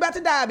feel like you're about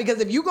to die, because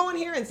if you go in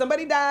here and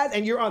somebody dies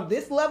and you're on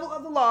this level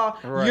of the law,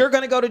 you're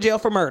going to go to jail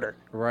for murder.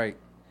 Right.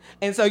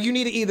 And so you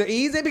need to either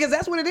ease it, because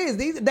that's what it is.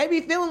 They be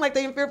feeling like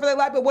they in fear for their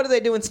life, but what do they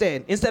do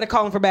instead? Instead of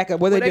calling for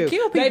backup, what do they do?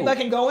 Kill people. They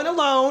fucking go in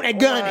alone and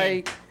gun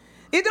it.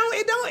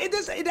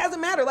 It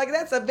doesn't matter. Like,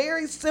 that's a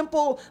very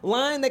simple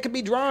line that could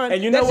be drawn.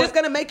 And that's just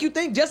gonna make you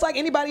think, just like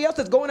anybody else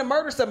that's going to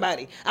murder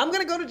somebody. I'm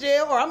gonna go to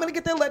jail, or I'm gonna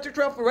get the electric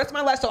trail for the rest of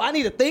my life. So I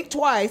need to think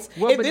twice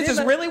if this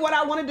is really what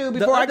I want to do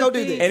before I go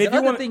do this. And the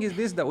other thing is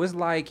this though, it's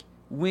like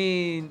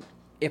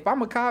if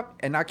I'm a cop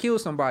and I kill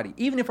somebody,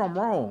 even if I'm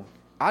wrong,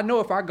 I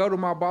know if I go to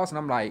my boss and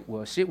I'm like,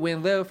 well, shit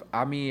went left.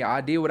 I mean, I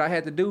did what I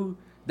had to do.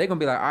 They're gonna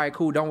be like, all right,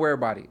 cool, don't worry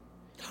about it.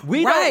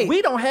 We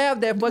don't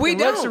have that fucking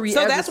luxury.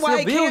 So as that's a why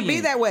civilian. it can't be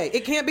that way.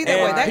 It can't be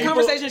that way. That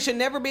conversation should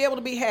never be able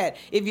to be had.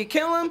 If you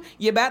kill him,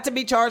 you're about to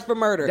be charged for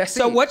murder.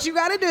 What you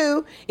got to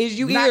do is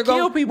you not either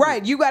kill people.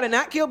 Right. You got to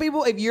not kill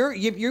people. If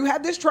you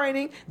have this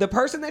training, the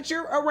person that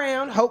you're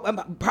around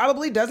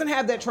probably doesn't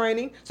have that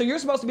training. So you're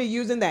supposed to be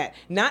using that,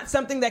 not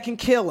something that can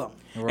kill them.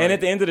 Right. And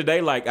at the end of the day,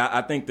 like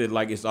I think that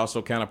like it's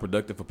also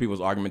counterproductive for people's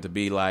argument to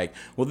be like,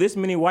 well, this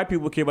many white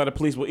people were killed by the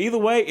police. Well, either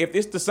way, if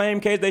it's the same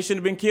case, they shouldn't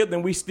have been killed.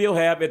 Then we still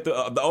have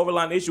the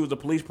overlying issue is the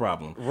police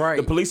problem. Right.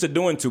 The police are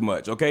doing too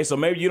much. Okay, so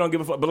maybe you don't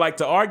give a fuck. But like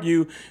to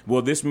argue,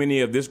 well, this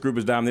many of this group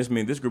is dying, this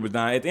many of this group is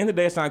dying. At the end of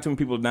the day, it's not too many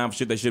people are dying for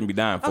shit they shouldn't be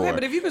dying for. Okay,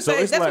 but if you can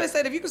say that's what I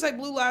said. If you can say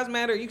blue lives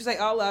matter, you can say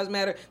all lives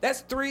matter.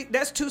 That's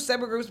two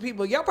separate groups of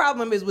people. Your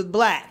problem is with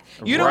black.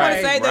 You don't want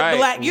to say that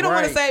black. You don't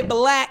want to say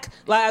black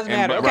lives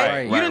matter.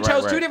 Okay, you done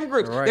chose two different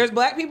groups. Right. There's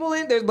black people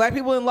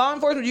in law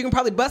enforcement. You can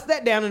probably bust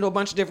that down into a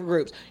bunch of different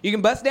groups. You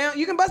can bust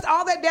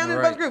all that down into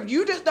a bunch of groups.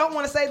 You just don't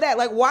want to say that.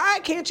 Like, why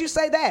can't you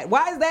say that?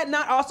 Why is that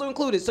not also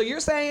included? So you're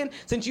saying,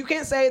 since you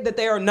can't say that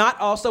they are not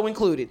also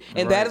included,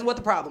 and that is what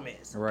the problem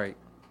is. Right.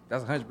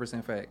 That's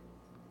 100% fact.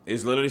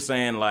 It's literally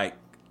saying like,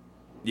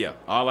 yeah,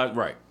 all that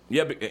right.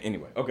 Yeah, but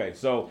anyway, okay.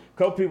 So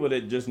couple people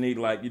that just need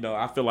like,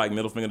 I feel like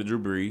middle finger to Drew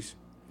Brees.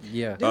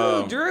 Yeah.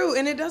 Dude, Drew,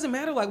 and it doesn't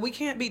matter. Like, we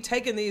can't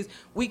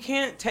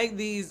take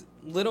these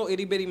little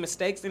itty bitty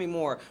mistakes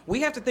anymore.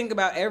 We have to think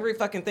about every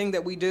fucking thing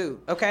that we do.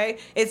 Okay,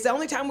 it's the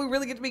only time we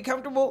really get to be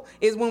comfortable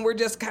is when we're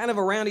just kind of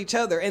around each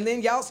other, and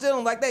then y'all still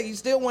don't like that. You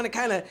still want to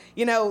kind of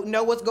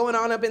know what's going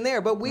on up in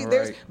there. But but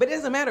it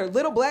doesn't matter.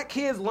 Little black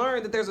kids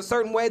learn that there's a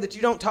certain way that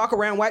you don't talk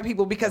around white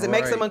people because it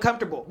makes them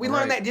uncomfortable. We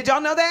learned that. Did y'all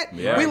know that?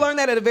 Yeah. We learned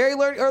that at a very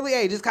early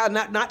age. It's called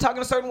not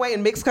talking a certain way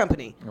in mixed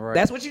company. Right.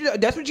 That's what you do.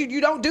 That's what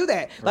you don't do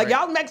that. Like,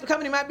 y'all mixed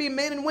company might be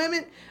men and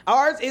women.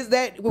 Ours is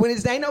that when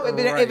if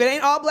it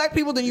ain't all black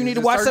people, then you need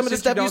to watch some of the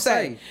stuff you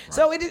say. Right.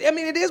 So it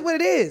is what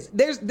it is.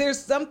 There's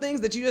some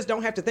things that you just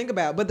don't have to think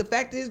about. But the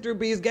fact is, Drew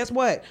Brees, guess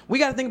what? We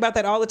got to think about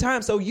that all the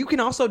time. So you can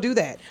also do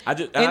that.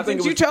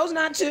 You chose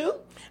not to.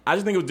 I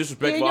just think it was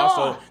disrespectful.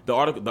 Also,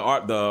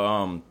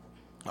 the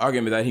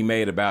argument that he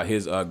made about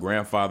his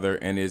grandfather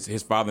and his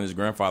father and his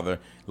grandfather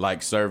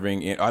like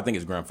serving I think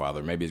his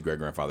grandfather, maybe his great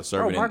grandfather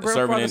serving. My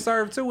grandfather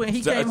served too, and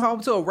he came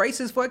home to a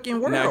racist fucking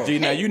world.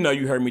 Now,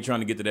 you heard me trying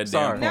to get to that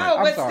damn point. No,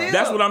 but still,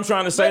 that's what I'm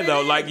trying to say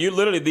though. Like, you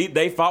literally,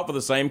 they fought for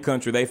the same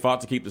country. They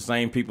fought to keep the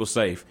same people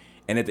safe.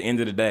 And at the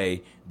end of the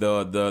day,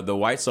 the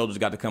white soldiers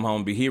got to come home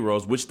and be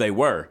heroes, which they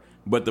were.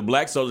 But the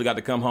black soldiers got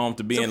to come home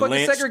to being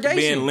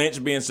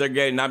lynched, being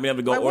segregated, not being able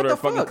to go order a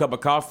fucking cup of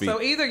coffee.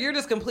 So either you're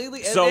just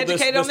completely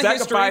educated on the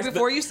history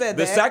before you said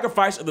that. The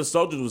sacrifice of the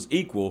soldiers was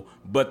equal,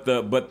 but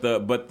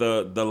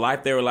the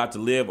life they were allowed to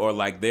live, or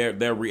like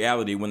their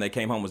reality when they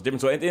came home, was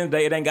different. So at the end of the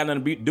day, it ain't got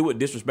nothing to do with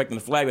disrespecting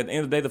the flag. At the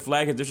end of the day, the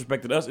flag has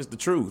disrespected us. It's the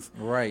truth.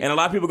 Right. And a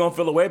lot of people gonna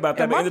feel away about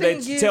that. But at the end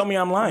of the day, tell me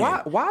I'm lying.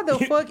 Why the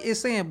fuck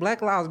is saying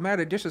Black Lives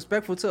Matter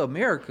disrespectful to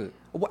America?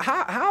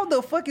 How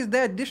the fuck is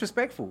that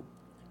disrespectful?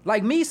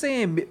 Like me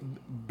saying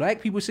black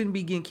people shouldn't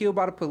be getting killed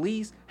by the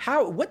police.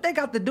 What they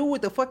got to do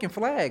with the fucking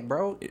flag,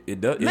 bro? It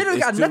does.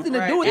 Literally got nothing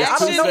to do with it. I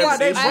don't know why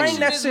they bring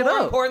that shit up. Action is more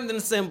important than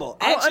the symbol.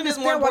 Action is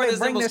more important than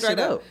the symbol, straight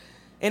up.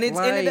 And it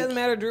doesn't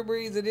matter, Drew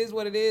Brees. It is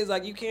what it is.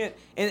 Like, you can't,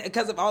 and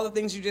because of all the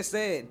things you just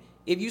said.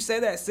 If you say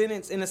that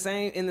sentence in the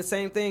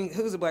same thing,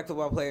 who's a black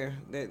football player?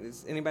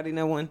 Anybody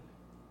know one?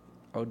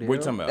 Odell. What are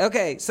you talking about?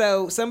 Okay,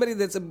 so somebody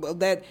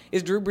that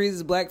is Drew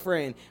Brees' black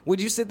friend.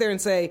 Would you sit there and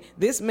say,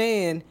 this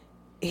man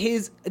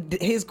his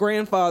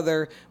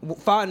grandfather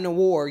fought in a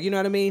war. You know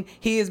what I mean?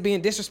 He is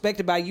being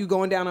disrespected by you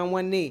going down on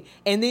one knee,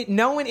 and then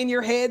knowing in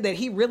your head that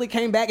he really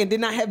came back and did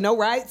not have no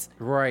rights.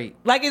 Right.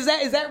 Like, is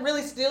that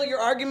really still your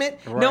argument?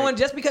 Right. Knowing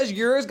just because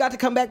yours got to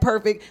come back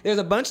perfect, there's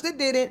a bunch that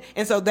didn't,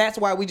 and so that's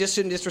why we just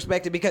shouldn't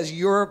disrespect it because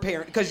your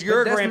grandparents.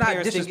 That's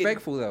not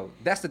disrespectful though.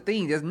 That's the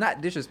thing. That's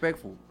not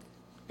disrespectful.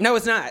 No,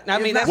 it's not. I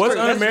mean, that's what's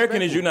true.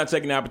 un-American is you not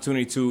taking the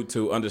opportunity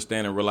to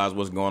understand and realize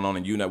what's going on,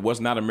 and you not. What's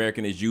not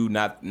American is you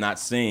not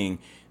seeing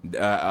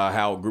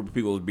how a group of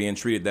people is being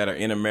treated that are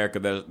in America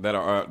that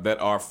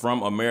are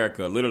from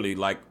America, literally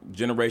like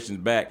generations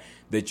back.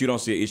 That you don't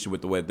see an issue with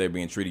the way that they're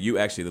being treated. You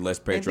actually the less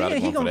patriotic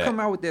and then one for that. He gonna come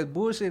out with that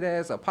bullshit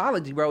ass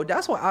apology, bro.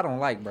 That's what I don't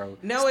like, bro.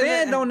 No,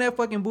 stand on that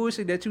fucking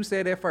bullshit that you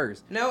said at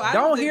first. No, I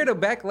don't hear the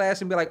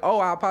backlash and be like, "Oh,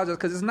 I apologize,"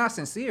 because it's not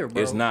sincere,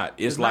 bro. It's not.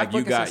 It's like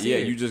you got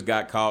you just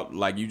got caught.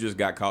 Like you just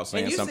got caught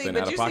saying something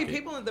out of pocket. But you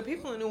see the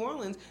people in New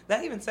Orleans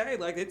that even say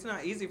like it's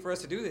not easy for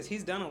us to do this.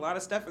 He's done a lot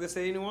of stuff for the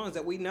city of New Orleans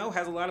that we know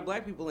has a lot of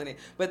black people in it.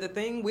 But the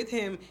thing with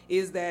him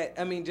is that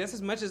I mean, just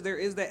as much as there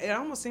is that, it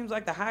almost seems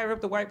like the higher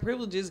up the white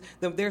privileges,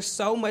 there's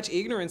so much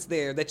ignorance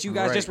there that you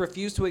guys just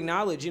refuse to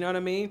acknowledge, you know what I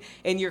mean?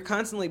 And you're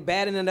constantly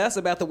batting at us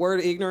about the word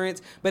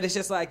ignorance, but it's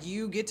just like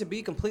you get to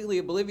be completely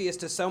oblivious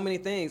to so many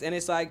things. And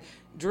it's like,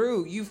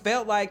 Drew, you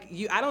felt like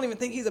I don't even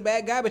think he's a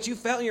bad guy, but you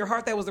felt in your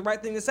heart that was the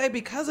right thing to say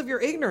because of your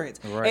ignorance.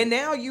 Right. And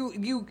now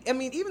you I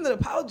mean, even the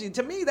apology,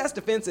 to me, that's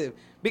defensive.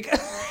 Because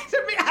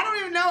to me, I don't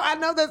even know. I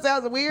know that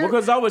sounds weird.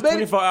 Because I was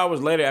 24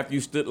 hours later after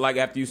you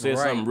said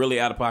something really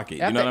out of pocket.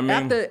 You know what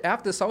I mean?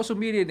 After social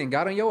media then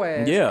got on your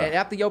ass, yeah. And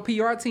after your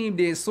PR team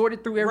then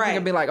sorted through everything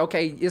and been like,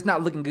 okay, it's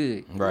not looking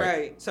good.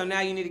 Right. So now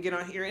you need to get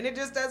on here, and it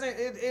just doesn't.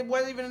 It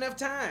wasn't even enough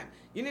time.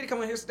 You need to come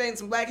on here stating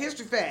some Black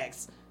History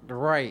facts.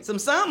 Right.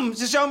 Something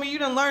to show me you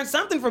done learned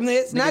something from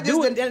this. Nigga, not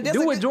just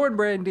do what Jordan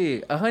Brand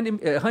did.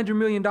 $100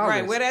 million.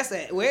 Right. Where that's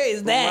at? Where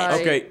is that?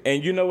 Right. Okay.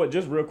 And you know what?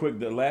 Just real quick,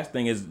 the last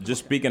thing is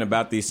just speaking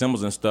about these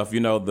symbols and stuff. You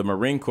know, the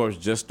Marine Corps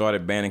just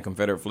started banning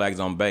Confederate flags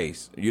on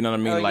base. You know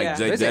what I mean?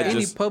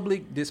 Any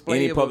public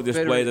display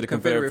of the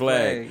Confederate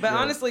flag. But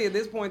honestly, at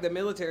this point, the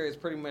military is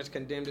pretty much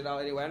condemned it all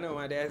anyway. I know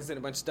my dad sent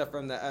a bunch of stuff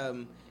from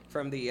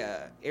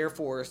the Air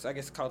Force. I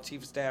guess it's called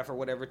Chief of Staff or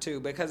whatever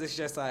too, because it's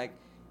just like.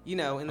 You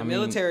know, in the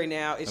military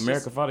now, it's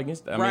America fought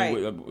against that. Right.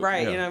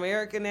 Yeah. In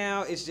America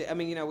now, it's just, I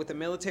mean, you know, with the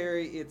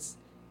military, it's.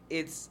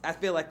 I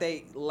feel like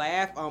they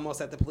laugh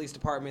almost at the police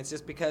departments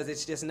just because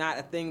it's just not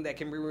a thing that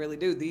can we really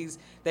do.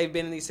 They've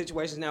been in these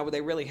situations now where they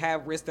really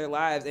have risked their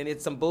lives, and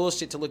it's some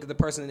bullshit to look at the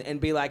person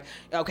and be like,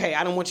 okay,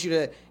 I don't want you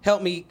to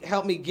help me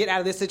get out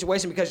of this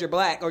situation because you're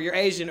Black or you're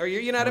Asian or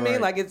you know what I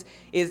mean? Like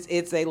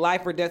it's a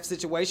life or death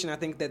situation. I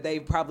think that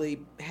they've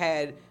probably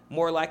had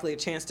more likely a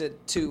chance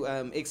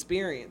to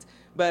experience.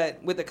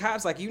 But with the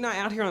cops, like, you're not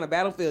out here on a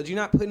battlefield. You're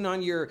not putting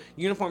on your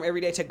uniform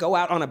every day to go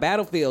out on a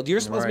battlefield. You're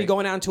supposed to be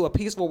going out into a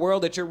peaceful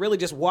world that you're really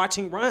just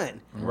watching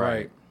run.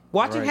 Right.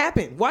 Watching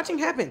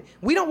happen.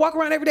 We don't walk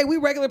around every day. We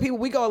regular people.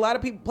 We go a lot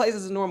of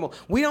places is normal.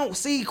 We don't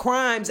see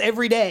crimes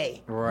every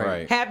day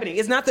happening.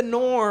 It's not the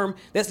norm.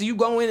 That's you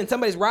go in and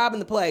somebody's robbing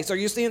the place or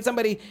you're seeing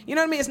somebody. You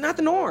know what I mean? It's not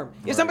the norm.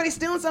 If somebody's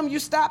stealing something, you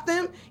stop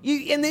them.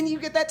 And then you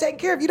get that taken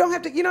care of. You don't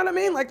have to. You know what I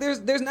mean? Like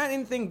there's not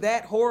anything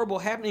that horrible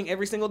happening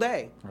every single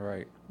day.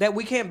 Right. That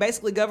we can't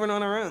basically govern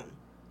on our own.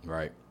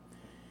 Right.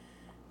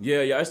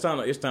 Yeah, it's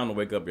time to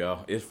wake up,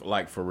 y'all. It's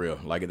like for real.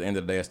 Like at the end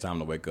of the day, it's time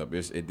to wake up.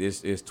 It's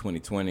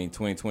 2020.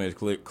 2020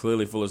 is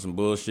clearly full of some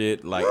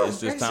bullshit. Like it's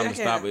just time to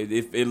stop.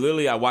 It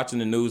literally, watching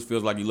the news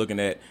feels like you're looking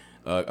at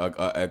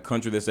a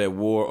country that's at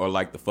war or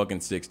like the fucking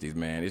 60s,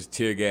 man. It's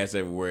tear gas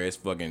everywhere. It's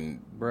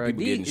fucking people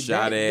getting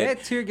shot at.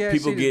 That tear gas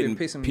people getting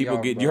pissing me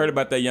off, You heard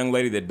about that young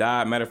lady that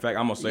died? Matter of fact,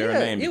 I'm gonna say her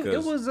name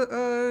because it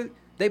was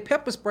they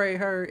pepper sprayed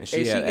her. And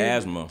she had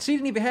asthma. She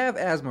didn't even have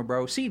asthma,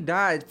 bro. She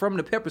died from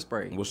the pepper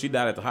spray. Well, she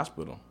died at the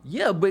hospital.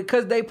 Yeah,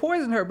 because they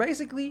poisoned her,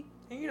 basically.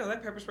 And you know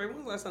that pepper spray. When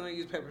was the last time they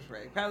used pepper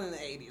spray? Probably in the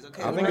 80s,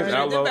 okay? I think it's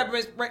outlawed.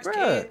 Pepper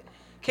spray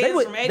They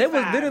from 85.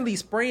 was literally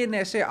spraying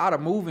that shit out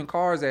of moving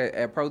cars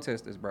at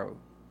protesters, bro.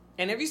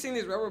 And have you seen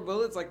these rubber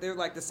bullets? Like they're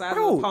like the size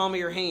of the palm of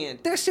your hand.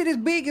 That shit is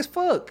big as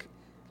fuck.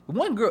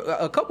 One girl,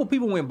 a couple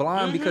people went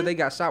blind because they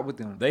got shot with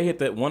them. They hit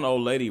that one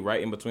old lady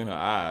right in between her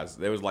eyes.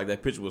 There was like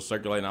that picture was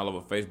circulating all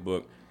over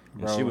Facebook.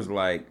 And she was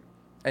like,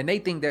 and they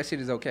think that shit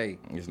is okay.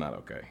 It's not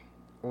okay.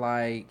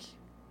 Like,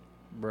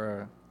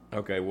 bruh.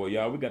 Okay, well,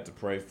 y'all, we got to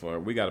pray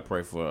for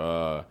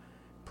the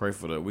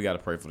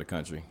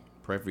country.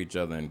 Pray for each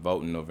other and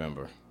vote in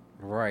November.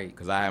 Right.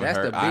 Because I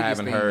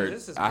haven't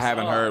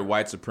heard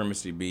white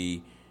supremacy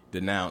be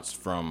denounced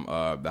from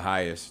the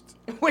highest.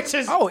 Which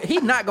is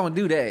he's not gonna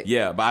do that.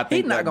 Yeah, but I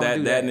think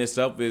that in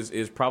itself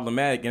is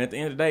problematic. And at the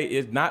end of the day,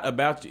 it's not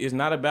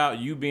about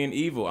you being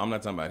evil. I'm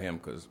not talking about him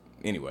because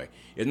anyway,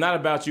 it's not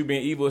about you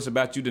being evil. It's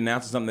about you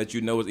denouncing something that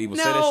you know is evil.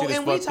 No, Say that shit is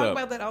and we fucked talk up.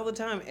 about that all the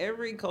time.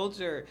 Every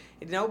culture,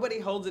 nobody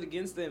holds it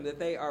against them that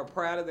they are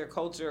proud of their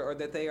culture or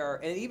that they are,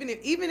 and even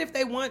if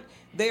they want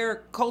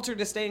their culture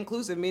to stay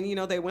inclusive, meaning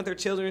they want their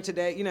children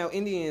today,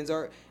 Indians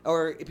or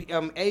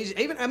Asian,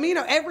 even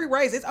every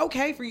race. It's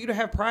okay for you to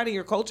have pride in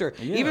your culture,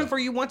 even for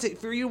you want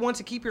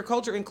to keep your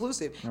culture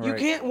inclusive. Right. You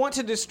can't want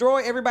to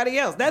destroy everybody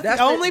else. That's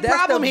the only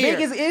problem here.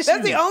 That's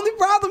the only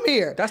problem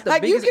here. That's the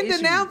biggest you can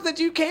denounce that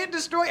you can't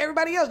destroy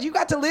everybody else. You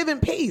got to live in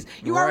peace.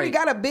 You already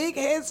got a big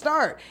head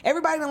start.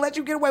 Everybody gonna let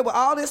you get away with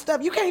all this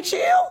stuff. You can't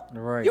chill.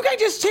 Right. You can't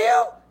just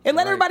chill and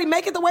let everybody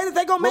make it the way that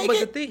they gonna make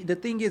it. But the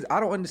thing is, I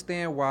don't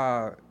understand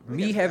why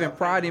me having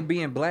pride in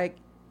being black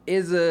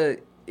is a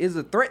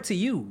threat to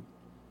you.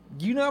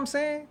 You know what I'm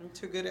saying? You're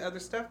too good at other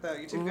stuff, though.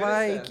 You're too good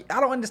at stuff.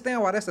 I don't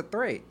understand why that's a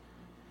threat.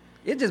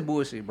 It's just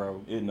bullshit,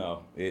 bro.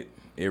 It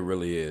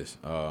really is.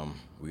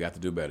 We got to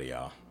do better,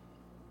 y'all.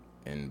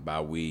 And by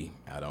we,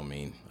 I don't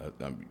mean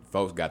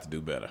folks got to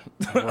do better.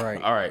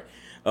 Right. All right.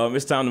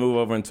 It's time to move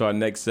over into our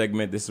next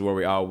segment. This is where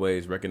we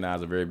always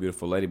recognize a very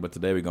beautiful lady, but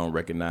today we're going to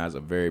recognize a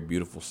very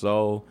beautiful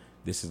soul.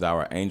 This is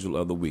our Angel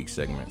of the Week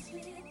segment.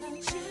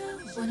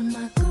 What am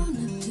I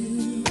gonna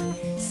do?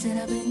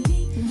 Said I've been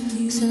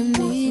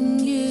needing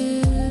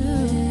you.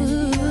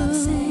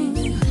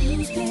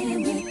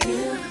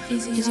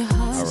 Is your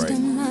heart still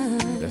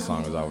mine? That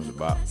song is always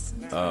about.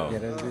 Yeah,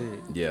 that's it.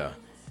 Yeah.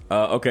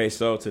 Okay,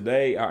 so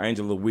today, our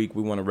Angel of the Week,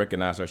 we want to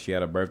recognize her. She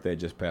had a birthday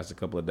just passed a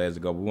couple of days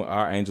ago.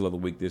 Our Angel of the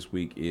Week this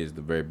week is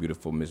the very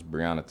beautiful Miss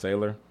Breonna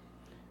Taylor.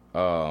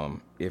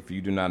 If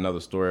you do not know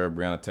the story of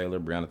Breonna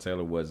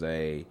Taylor was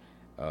a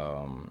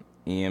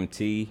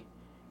EMT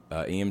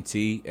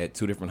at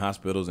two different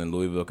hospitals in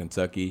Louisville,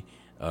 Kentucky.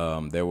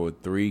 There were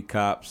 3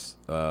 cops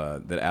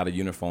that out of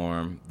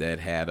uniform that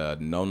had a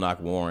no-knock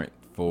warrant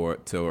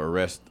to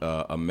arrest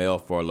a male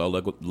for a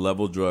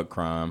low-level drug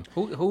crime.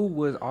 Who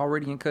was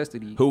already in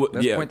custody?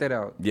 Let's point that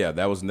out. Yeah,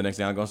 that was the next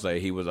thing I was gonna say.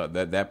 He was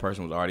that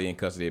person was already in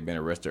custody. Had been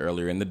arrested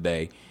earlier in the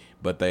day,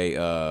 but they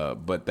had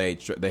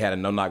a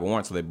no-knock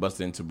warrant, so they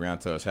busted into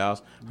Breonna Taylor's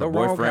house. The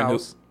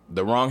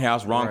wrong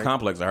house, wrong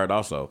complex. I heard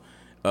also,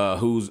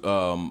 whose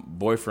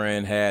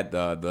boyfriend had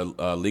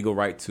the legal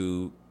right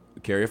to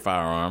carry a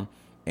firearm,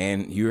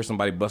 and you hear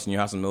somebody busting your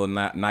house in the middle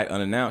of the night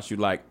unannounced. You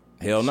like.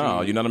 Hell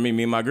no, you know what I mean?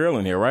 Me and my girl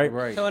in here, right?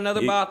 Right. So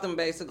another Botham,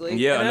 basically.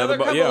 Yeah, and another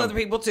couple other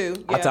people, too.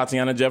 Yeah.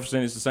 Tatiana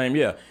Jefferson, it's the same,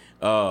 yeah.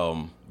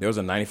 There was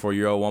a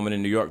 94-year-old woman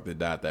in New York that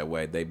died that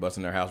way. They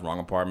busted in her house, wrong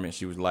apartment.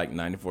 She was like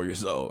 94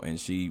 years old, and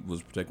she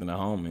was protecting her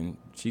home, and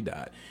she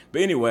died.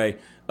 But anyway,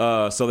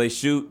 so they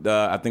shoot,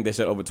 I think they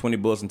shot over 20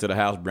 bullets into the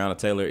house. Breonna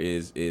Taylor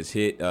is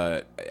hit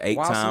 8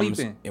 times.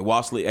 Sleeping.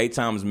 While sleeping, 8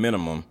 times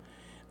minimum.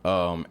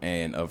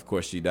 And of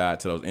course she died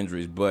to those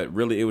injuries, but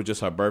really it was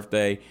just her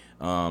birthday.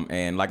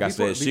 And like I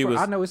said,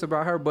 I know it's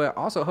about her, but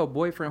also her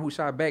boyfriend who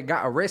shot back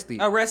got arrested.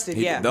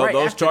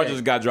 Those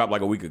charges got dropped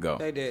like a week ago.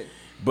 They did.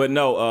 But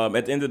no,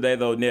 at the end of the day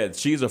though, yeah,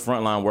 she's a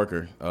frontline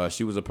worker.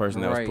 She was a person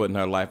that was putting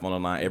her life on the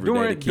line every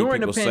day to keep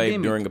people safe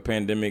during a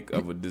pandemic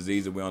of a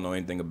disease that we don't know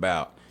anything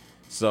about.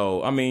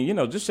 So, I mean,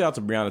 just shout out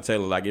to Breonna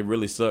Taylor. Like, it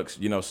really sucks,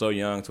 so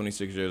young,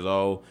 26 years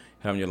old,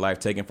 having your life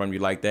taken from you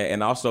like that.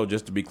 And also,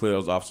 just to be clear,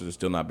 those officers are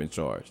still not been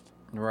charged.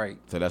 Right.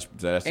 So that's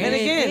and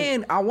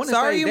again, I want to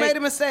sorry say you made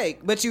a mistake,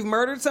 but you've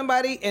murdered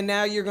somebody, and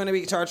now you're going to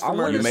be charged for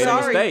murder. You made a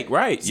mistake,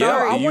 right?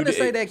 Sorry, yeah, I want to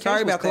say that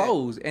case was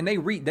closed, and they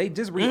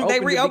just reopened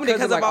it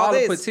because of all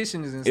the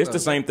petitions and stuff. It's the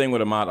same thing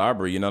with Ahmaud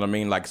Arbery. You know what I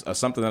mean? Like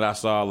something that I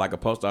saw, like a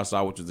post I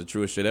saw, which was the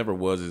truest shit ever,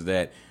 is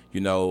that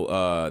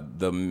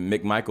the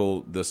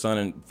McMichael, the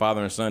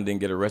father and son didn't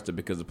get arrested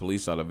because the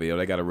police saw the video.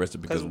 They got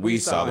arrested because we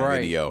saw the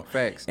video.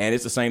 Facts. And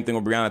it's the same thing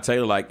with Breonna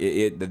Taylor. Like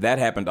that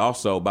happened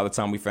also. By the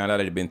time we found out,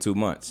 it had been 2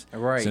 months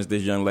since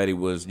this young lady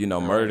was,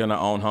 murdered in her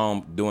own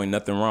home, doing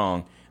nothing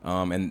wrong.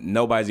 And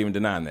nobody's even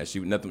denying that she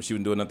was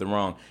doing nothing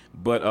wrong.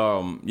 But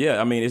yeah,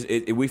 I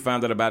mean, we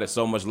found out about it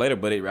so much later.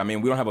 But we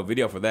don't have a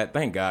video for that.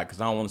 Thank God, because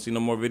I don't want to see no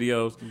more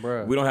videos.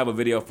 Bruh. We don't have a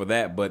video for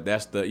that. But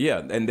that's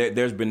and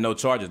there's been no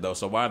charges though.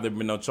 So why have there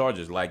been no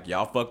charges? Like,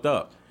 y'all fucked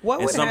up.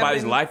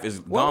 Somebody's life is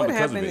gone because of it. What would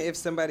happen if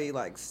somebody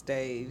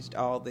staged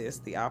all this,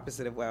 the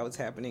opposite of what was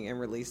happening, and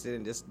released it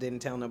and just didn't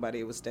tell nobody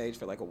it was staged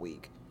for like a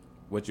week?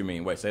 What you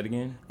mean? Wait, say it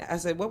again. I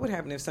said, what would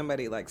happen if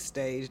somebody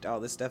staged all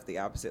this stuff, the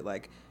opposite,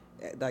 like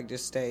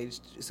just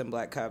staged some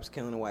black cops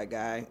killing a white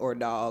guy or a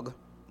dog,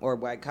 or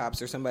white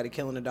cops or somebody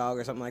killing a dog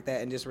or something like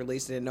that, and just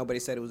released it and nobody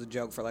said it was a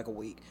joke for like a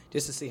week,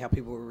 just to see how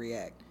people would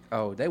react?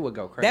 Oh, they would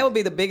go crazy. That would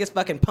be the biggest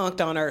fucking punked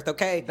on earth,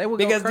 okay? They would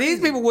go because crazy.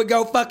 These people would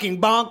go fucking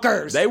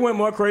bonkers. They went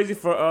more crazy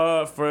for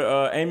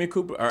Amy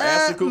Cooper or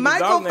Ashley Cooper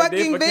Michael than they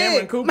did for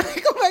Cameron Cooper.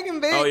 Michael fucking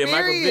Vick. Oh yeah,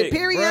 Michael Vick.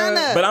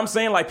 Periana. But I'm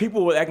saying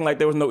people were acting like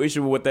there was no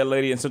issue with what that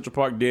lady in Central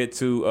Park did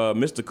to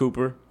Mr.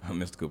 Cooper.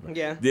 Mr. Cooper.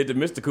 Yeah. Did to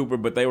Mr. Cooper,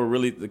 but they were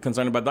really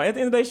concerned about that. At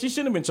the end of the day, she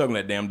shouldn't have been choking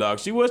that damn dog.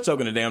 She was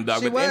choking the damn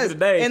dog. She but was. At the end of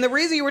the day, and the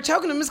reason you were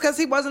choking him is because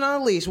he wasn't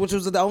on a leash, which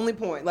was the only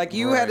point. Like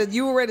you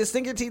were ready to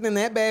sink your teeth in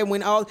that bad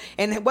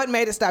and what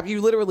made it stop? You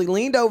literally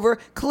leaned over,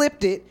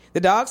 clipped it, the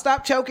dog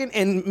stopped choking,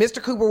 and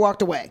Mr. Cooper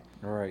walked away.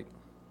 Right.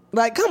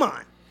 Like, come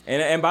on.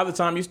 And by the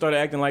time you started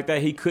acting like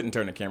that, he couldn't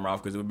turn the camera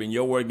off because it would have been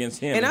your word against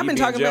him. And I've been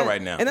talking in jail about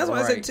right now. And that's what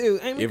I said too.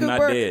 Amy If Cooper,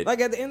 not dead.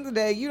 like at the end of the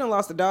day, you done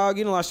lost a dog,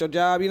 you done lost your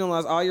job, you done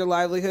lost all your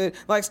livelihood.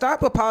 Like,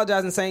 stop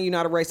apologizing, saying you're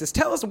not a racist.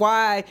 Tell us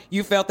why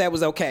you felt that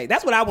was okay.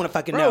 That's what I want to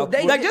fucking know.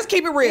 Like, just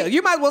keep it real.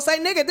 You might as well say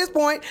nigga at this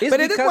point, but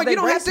at this point you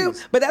don't have to.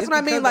 But that's what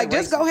I mean. Like,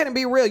 just go ahead and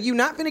be real. You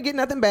not finna get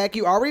nothing back.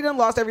 You already done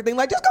lost everything.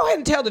 Like, just go ahead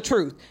and tell the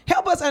truth.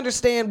 Help us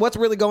understand what's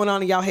really going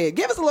on in y'all head.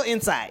 Give us a little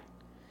insight.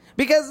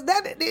 Because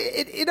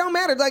it don't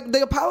matter. Like,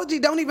 the apology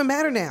don't even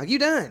matter now. You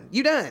done.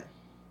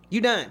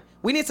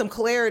 We need some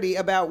clarity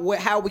about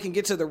how we can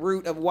get to the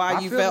root of why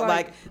you felt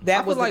like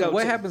that was the go-to.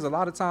 What happens a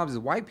lot of times is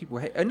white people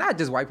hate, and not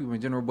just white people in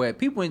general, but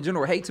people in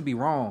general hate to be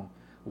wrong.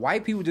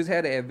 White people just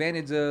had the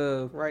advantage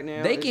of right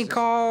now. They can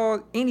call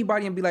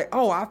anybody and be like,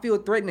 "Oh, I feel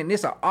threatened," and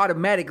it's an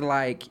automatic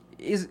like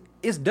it's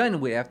done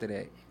with after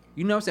that.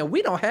 You know what I'm saying?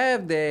 We don't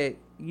have that.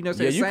 You know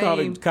what I'm saying? You call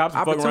the cops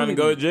and fuck around and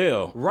go to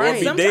jail.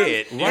 Right. Or be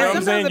dead. You know what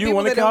I'm saying? You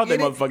want to call that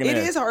motherfucking ass. It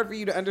is hard for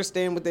you to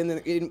understand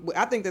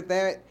I think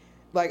that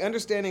like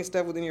understanding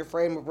stuff within your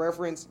frame of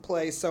reference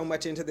plays so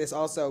much into this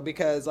also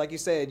because like you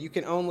said, you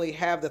can only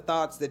have the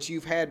thoughts that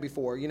you've had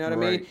before. You know what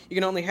I mean? You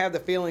can only have the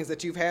feelings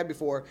that you've had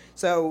before.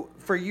 So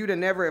for you to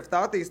never have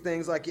thought these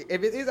things, like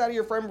if it is out of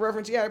your frame of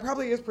reference, yeah, it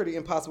probably is pretty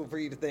impossible for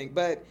you to think.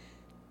 But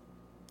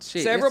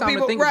shit, several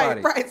people,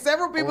 right.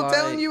 Several people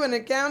telling you and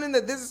accounting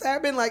that this has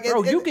happened. Like,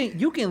 bro,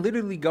 you can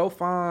literally go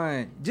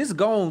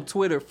go on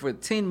Twitter for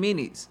 10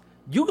 minutes.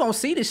 You gonna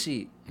see the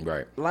shit,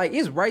 right? Like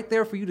it's right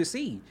there for you to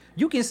see.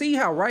 You can see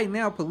how right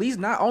now police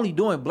not only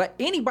doing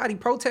anybody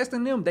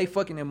protesting them, they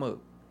fucking them up.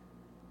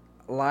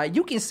 Like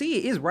you can see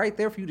it. It's right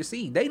there for you to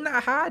see. They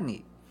not hiding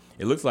it.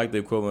 It looks like the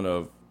equivalent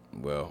of.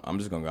 Well, I'm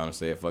just gonna go and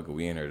say it. Fuck it,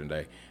 we in here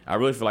today. I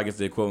really feel like it's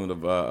the equivalent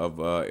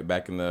of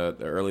back in the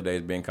early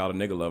days being called a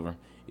nigga lover.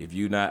 If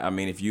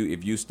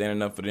you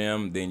standing up for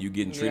them, then you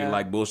getting treated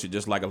like bullshit,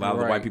 just like a lot of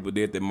the white people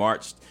did that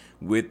marched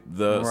with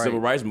the civil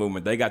rights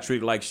movement. They got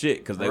treated like shit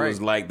because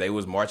they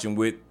was marching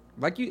with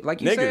like you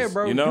niggas, said,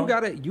 bro. You know?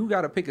 You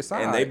gotta pick a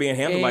side, and they being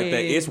handled like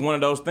that. It's one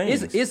of those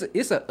things.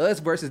 It's a us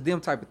versus them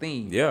type of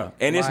thing. Yeah,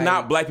 and it's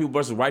not black people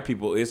versus white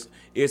people. It's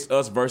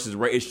us versus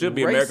it should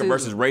be America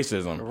versus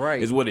racism.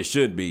 Right, is what it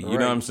should be. You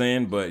know what I'm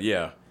saying? But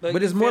yeah.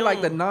 But it's more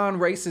like the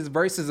non-racist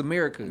versus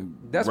America.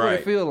 That's what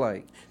it feel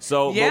like.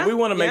 So, but we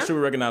want to make sure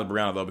we recognize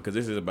Breonna though, because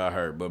this is about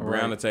her. But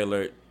Breonna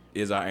Taylor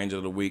is our angel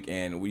of the week,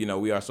 and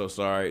we are so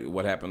sorry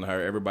what happened to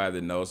her. Everybody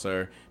that knows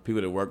her,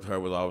 people that worked with her,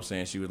 was always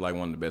saying she was like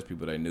one of the best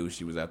people they knew.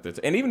 She was out there,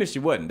 and even if she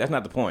wasn't, that's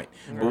not the point.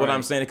 But what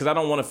I'm saying, because I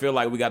don't want to feel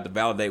like we got to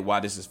validate why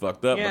this is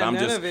fucked up. But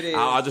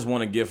I just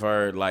want to give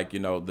her like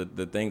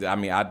the things. I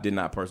mean, I did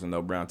not personally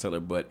know Breonna Taylor,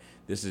 but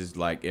this is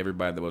like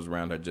everybody that was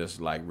around her,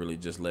 just like really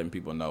just letting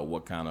people know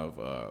what kind of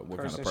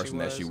person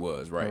that she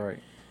was, right?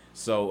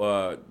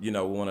 So we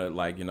want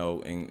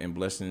to in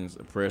blessings,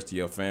 prayers to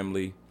your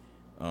family.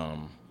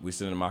 We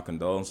send in my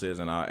condolences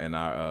and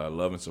our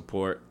love and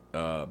support.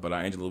 But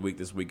our angel of the week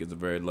this week is a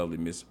very lovely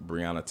Miss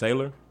Breonna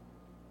Taylor.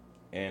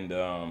 And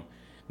now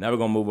we're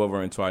gonna move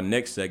over into our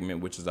next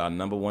segment, which is our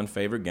number one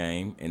favorite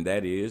game, and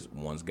that is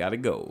One's Gotta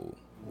Go.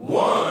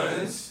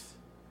 One's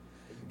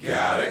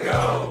Gotta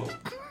Go.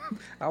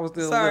 I was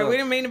still sorry. We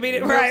didn't mean to beat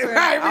it. Right.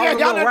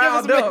 Y'all done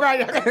round up. Right.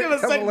 Y'all give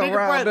us a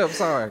round up.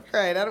 Sorry.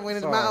 Right. I done went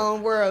into my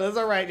own world. That's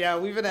all right,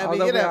 y'all. We've been having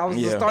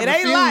it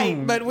ain't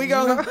light, but we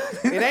gonna.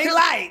 It ain't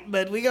light,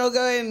 but we gonna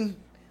go and.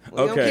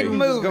 We're gonna keep it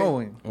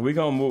moving. We're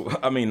gonna move.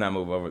 I mean, not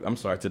move over. I'm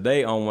sorry.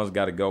 Today on One's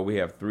Gotta Go, we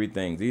have three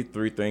things. These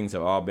three things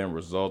have all been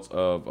results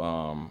of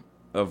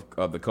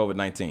the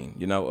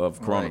COVID-19.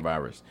 Of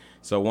coronavirus. Right.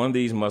 So one of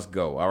these must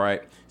go. All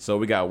right. So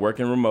we got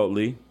working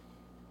remotely.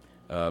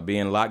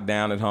 Being locked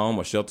down at home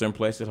or shelter in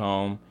place at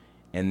home,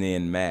 and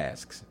then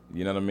masks.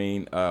 You know what I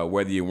mean?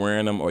 Whether you're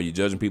wearing them or you're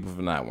judging people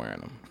for not wearing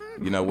them.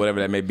 Whatever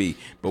that may be.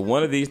 But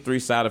one of these three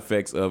side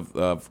effects of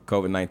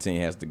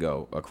COVID-19 has to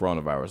go, a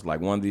coronavirus.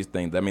 Like one of these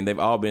things. I mean, they've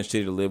all been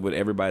shitty to live with.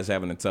 Everybody's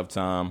having a tough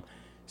time.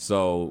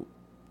 So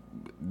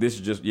this is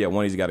just,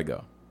 one of these got to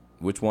go.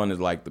 Which one is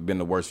been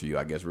the worst for you,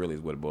 I guess, really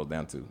is what it boils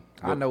down to.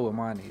 I know what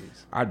mine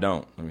is. I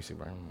don't. Let me see.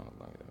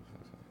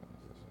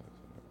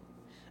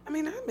 I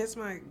mean, I miss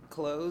my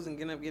clothes and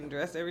getting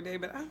dressed every day,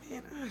 but I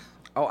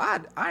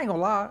ain't gonna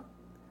lie.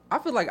 I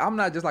feel like I'm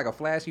not just like a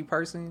flashy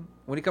person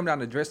when it comes down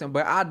to dressing,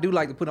 but I do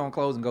like to put on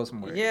clothes and go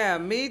somewhere. Yeah,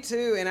 me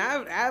too. And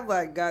I've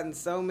like gotten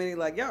so many,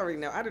 like y'all already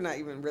know, I do not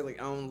even really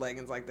own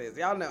leggings like this.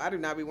 Y'all know I do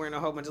not be wearing a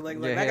whole bunch of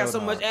leggings. I got so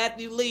much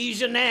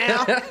athleisure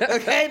now.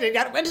 Okay, they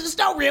got to run to the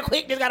store real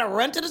quick. They got to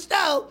run to the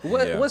store.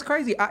 What's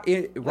crazy?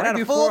 Right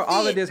before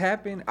all of this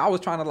happened, I was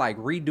trying to like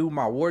redo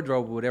my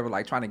wardrobe or whatever,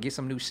 like trying to get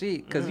some new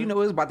shit because it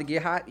was about to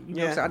get hot. You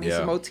know, so I need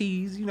some more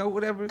tees.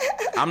 Whatever.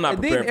 I'm not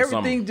prepared for then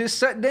everything just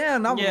shut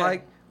down. I'm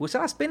like. Well,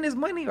 should I spend this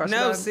money or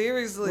no?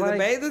 Seriously, the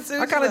bathing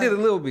suit. I kind of did a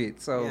little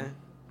bit, so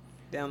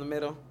down the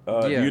middle.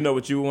 Do you know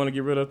what you want to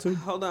get rid of too?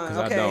 Hold on,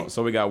 okay. I don't.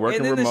 So we got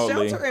working and then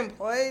remotely. The shelter in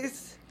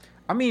place.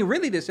 I mean,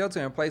 really, the shelter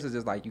in place is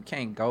just like you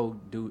can't go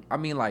do. I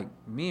mean, like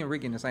me and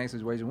Rick in the same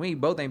situation. We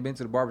both ain't been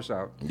to the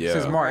barbershop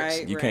since March.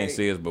 Right. You can't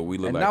see us, but we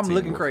look And like I'm Teen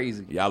looking Wolf.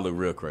 crazy. Y'all look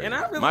real crazy. And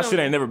I really my shit don't-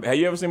 ain't never. Have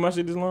you ever seen my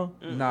shit this long?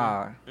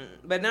 Nah.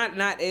 But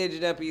not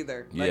edged up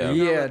either. Like, Yeah.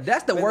 you know, Yeah, like-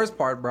 that's the but- worst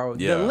part, bro.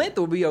 Yeah. The length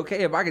will be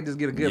okay if I could just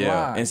get a good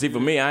line. And see, for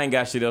me, I ain't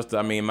got shit else to.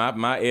 I mean,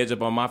 my edge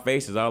up on my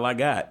face is all I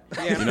got.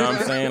 Yeah. You know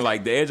what I'm saying?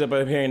 Like the edge up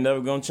here ain't never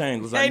gonna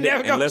change unless, Ain't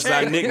never gonna I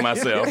change. nick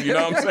myself. You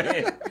know what I'm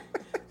saying?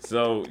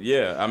 So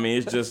yeah, I mean,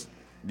 it's just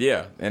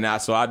and I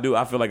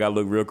feel like I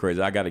look real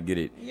crazy. I got to get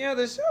it. Yeah,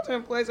 the shelter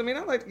in place. I mean,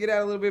 I like to get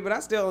out a little bit, but I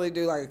still only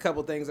do like a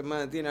couple things a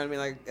month. You know what I mean?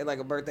 Like at like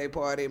a birthday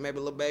party, maybe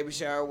a little baby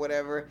shower, or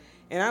whatever.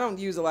 And I don't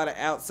use a lot of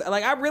outside.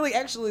 Like I really,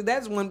 actually,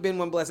 that's been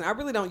one blessing. I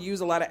really don't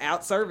use a lot of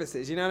out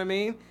services. You know what I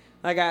mean?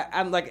 Like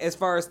I'm like, as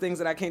far as things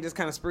that I can't just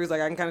kind of spruce.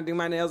 Like I can kind of do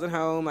my nails at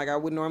home. Like I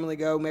would normally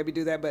go maybe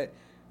do that, but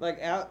like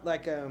out,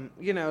 like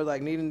you know,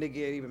 like needing to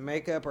get even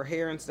makeup or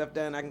hair and stuff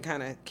done, I can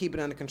kind of keep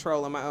it under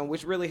control on my own,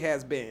 which really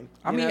has been.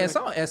 I You mean, know and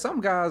what some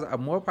guys are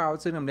more power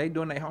to them. They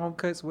doing their home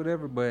cuts,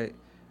 whatever. But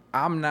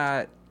I'm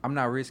not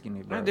risking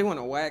it, bro. I do want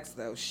to wax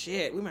though.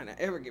 Shit, we might not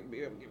ever be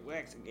able to get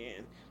wax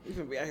again. We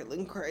finna be out here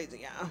looking crazy,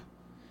 y'all.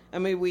 I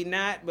mean, we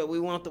not, but we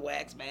want the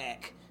wax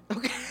back.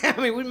 Okay, I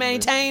mean, we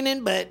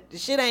maintaining, but the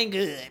shit ain't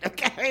good.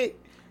 Okay,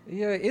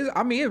 Yeah,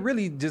 it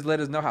really just let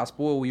us know how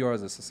spoiled we are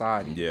as a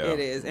society. Yeah, it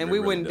is, and it we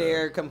really wouldn't does.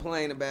 dare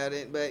complain about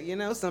it. But you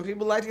know, some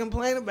people like to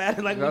complain about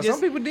it. Like we Now, just,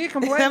 some people did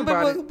complain some about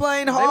people it.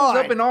 complain They hard.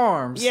 was up in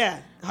arms. Yeah,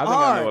 I think I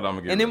hard. know what I'm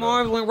gonna get And them rid of.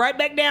 arms went right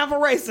back down for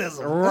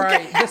racism.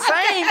 Right. Okay? The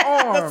same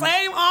arms. the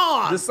same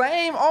arm. The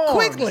same arms.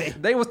 Quickly.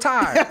 They was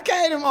tired.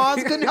 Okay, them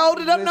arms couldn't hold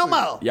it up no Listen.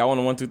 more. Y'all want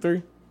a 1, 2,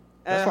 3?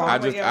 That's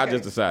fine. I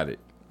just decided.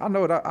 I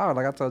know what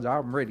like I told you,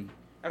 I'm ready.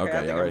 Okay, I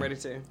think y'all I'm ready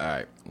too. All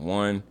right,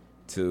 1,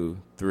 2,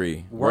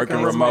 3. Working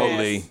Working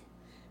remotely. Yes.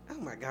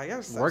 Oh my God,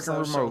 y'all so Working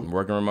social. remote.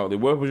 Working remotely.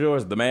 What was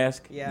yours? The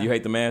mask? Yeah. You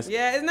hate the mask?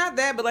 Yeah, it's not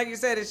that, but like you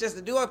said, it's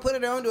just do I put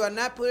it on? Do I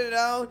not put it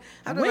on?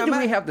 I don't When know, do my-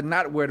 we have to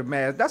not wear the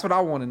mask? That's what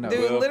I want to know.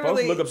 Dude, Well,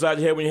 literally- folks look upside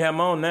your head when you have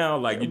them on now,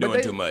 like you're doing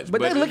they, too much.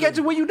 But they look at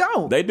you when you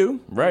don't. They do,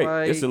 right?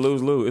 Like- It's a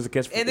lose-lose. It's a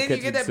catch. And then catch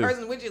you get that 22.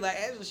 person with you, like,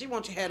 Angela, she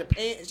wants you to have the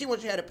pants. She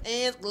wants you to have the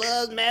pants,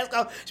 gloves, mask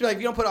on. She's like,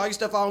 if you don't put all your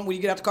stuff on when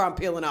you get out the car, I'm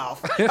peeling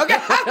off. Okay,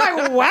 I'm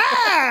like,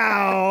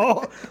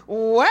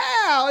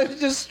 wow, it's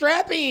just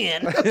strap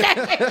in.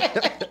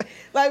 Okay,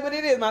 like, but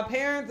it is. My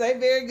parents, they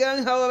very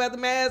gung ho about the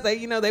mask. They,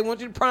 you know, they want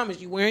you to promise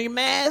you wearing your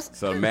mask.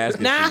 So the mask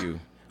is Nah. for you.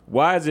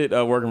 Why is it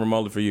working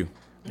remotely for you?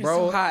 It's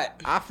Bro, so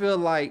hot. I feel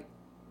like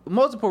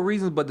multiple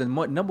reasons, but the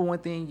number one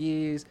thing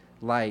is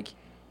like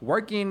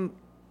working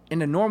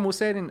in a normal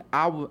setting.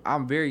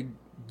 I'm very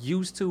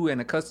used to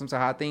and accustomed to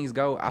how things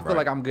go. I feel Right.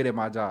 like I'm good at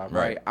my job.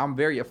 Right. Right. I'm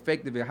very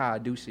effective at how I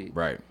do shit.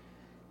 Right.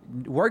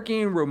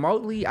 Working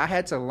remotely, I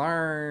had to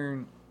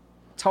learn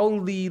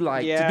totally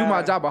like to Yeah. do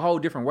my job a whole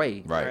different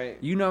way. Right.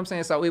 You know what I'm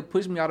saying? So it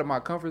pushed me out of my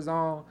comfort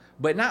zone.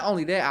 But not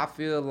only that, I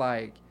feel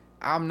like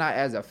I'm not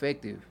as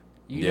effective.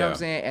 You know what Yeah. I'm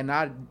saying? And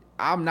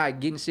I'm not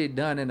getting shit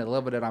done in the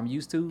level that I'm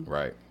used to.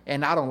 Right.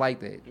 And I don't like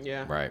that.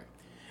 Yeah. Right.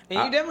 And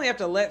you definitely have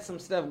to let some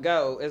stuff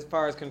go as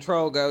far as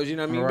control goes. You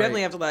know what I mean? You Right.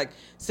 definitely have to like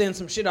send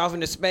some shit off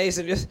into space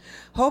and just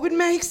hope it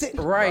makes it.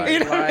 Right, You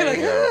know what I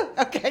mean? like-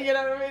 Like, okay, you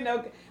know what I mean?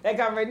 No, that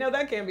conversation, no,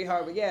 that can't be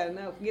hard. But yeah,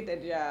 no, forget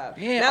that job.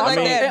 Yeah, Not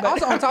also, like that, and but-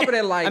 also on top of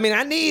that, like I mean,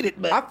 I need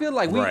it, but I feel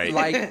like we Right.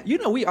 like you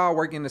know we all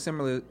work in a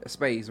similar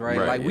space, right?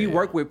 Right, Like we yeah.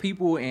 work with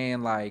people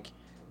and like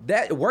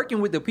that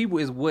working with the people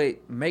is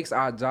what makes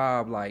our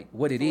job like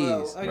what it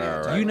Flow. is. Oh, yeah.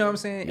 Right, right. You know what I'm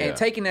saying? Yeah. And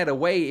taking that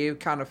away, it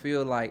kind of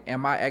feel like,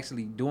 am I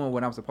actually doing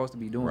what I'm supposed to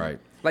be doing? Right.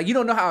 Like you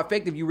don't know how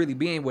effective you really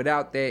being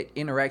without that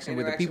interaction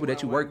with the Interaction people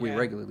that you work with one-on-one,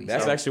 yeah. regularly.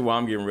 That's So- actually why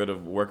I'm getting rid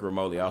of working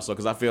remotely also,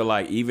 because I feel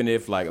like even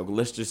if like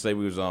let's just say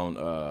we was on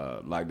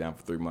lockdown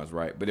for 3 months,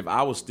 right? But if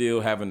I was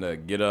still having to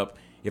get up,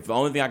 if the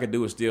only thing I could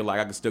do is still like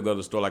I could still go to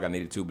the store like I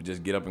needed to, but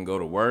just get up and go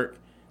to work,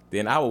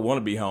 then I would want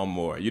to be home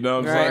more. You know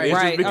what I'm Right, saying? It's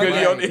right, just because okay.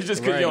 you don't, it's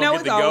just because Right. you No, don't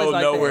it's get to always go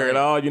like nowhere that. at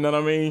all. You know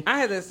what I mean? I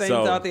had the same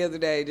So- thought the other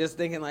day, just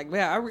thinking like,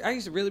 man, I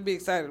used to really be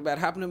excited about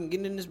hopping up and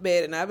getting in this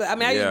bed, and I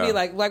mean, I used to be Yeah.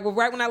 like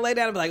right when I lay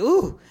down, I'd be like,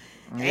 ooh.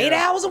 8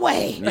 hours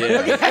away. Yeah.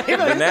 Okay, you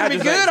know, But this now gonna be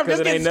just good. like, I'm 'cause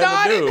just it ain't getting nothing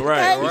started. to do.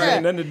 Right. Okay, Right. yeah.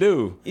 Ain't nothing to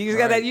do. You just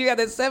got that. You got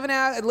that 7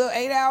 hour, a little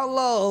 8 hour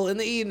lull in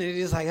the evening. It's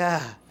just like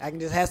I can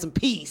just have some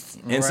peace.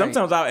 And Right.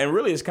 sometimes and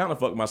really it's kind of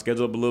fucked my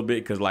schedule up a little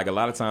bit because like a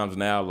lot of times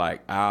now like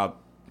I'll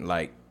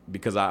like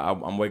because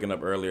I'm waking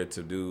up earlier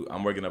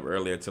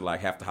to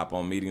like have to hop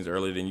on meetings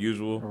earlier than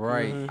usual.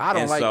 Right. I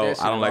don't And like so that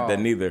shit I don't at like that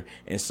all. neither.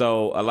 And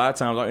so a lot of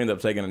times I end up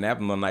taking a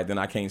nap in the night, then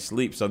I can't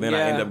sleep. So then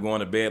I end Yeah. up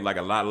going to bed like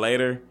a lot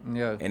later.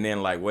 Yeah. And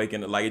then like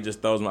waking like it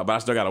just throws my but I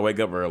still gotta wake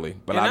up early.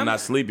 But And I'm I'm- not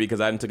sleepy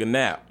because I didn't took a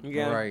nap.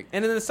 Yeah. Right.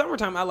 And in the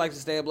summertime, I like to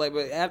stay up late,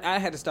 but I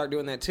had to start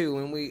doing that too.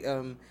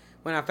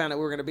 When I found out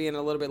we were going to be in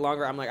a little bit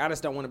longer, I'm like, I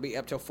just don't want to be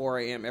up till 4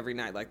 a.m. every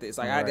night like this.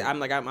 Like Right. I'm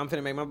like, I'm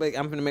finna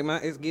make my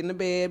it's getting to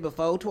bed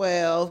before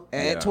 12 Yeah.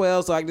 at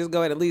 12, so I can just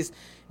go ahead and at least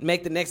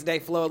make the next day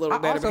flow a little I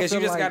better also because you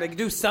feel just got like to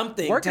do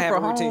something to Working have a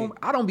from routine. home,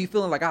 I don't be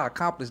feeling like I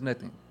accomplished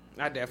nothing.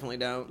 I definitely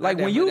don't. Like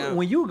I when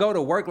definitely don't. you go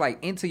to work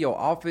like into your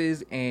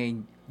office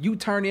and you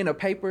turn in a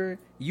paper,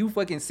 you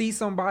fucking see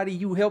somebody,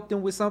 you help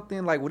them with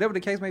something, like whatever the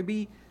case may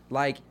be.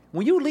 Like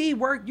when you leave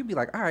work, you be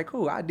like, all right,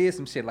 cool, I did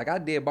some shit. Like I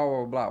did blah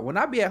blah blah. When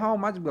I be at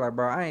home, I just be like,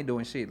 bro, I ain't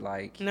doing shit.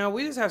 Like No,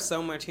 we just have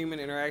so much human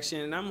interaction,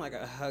 and I'm like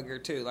a hugger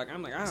too. Like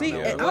I'm like, I don't see, know.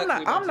 and what we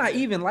I'm about not to do.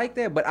 even like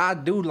that, but I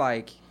do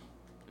like.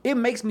 It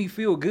makes me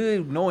feel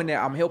good knowing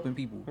that I'm helping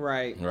people.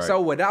 Right. Right.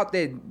 So without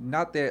that,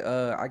 not that,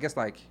 I guess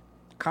like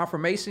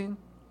confirmation,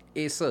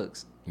 it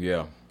sucks.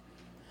 Yeah.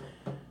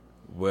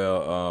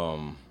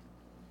 Well,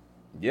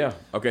 yeah.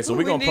 Okay, so Ooh, we're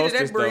we going to needed post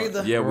that this, breather.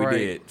 though. Yeah, we Right.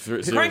 did.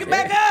 Seriously. Crank it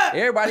back up.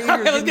 Everybody All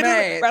here right, is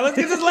mad. let's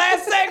get this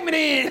last segment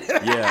in.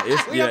 Yeah,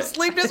 it's, We gotta yeah.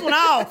 sleep this one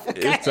off.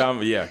 Okay? It's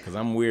time, yeah, because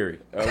I'm weary.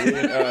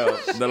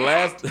 The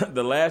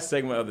last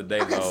segment of the day,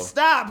 though,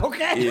 Stop,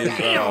 okay? is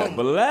Damn.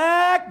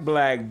 black.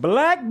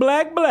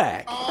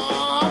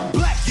 I'm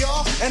black,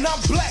 y'all, and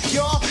I'm black,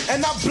 y'all,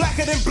 and I'm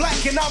blacker than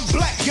black, and I'm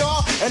black,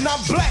 y'all, and I'm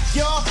black,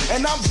 y'all,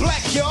 and I'm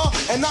black, y'all,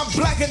 and I'm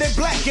blacker than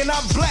black, and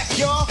I'm black,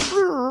 y'all.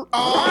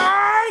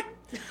 Alright.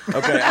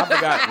 Okay, I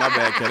forgot. My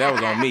bad, Ken. That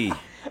was on me.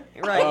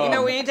 Right, you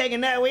know we ain't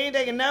taking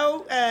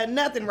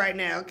nothing right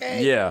now,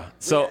 okay? Yeah.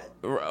 So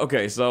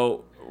okay.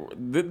 So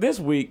this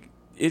week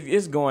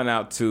it's going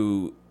out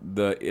to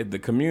the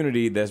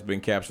community that's been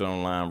captured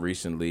online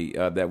recently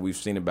that we've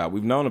seen about,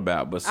 we've known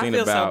about, but I seen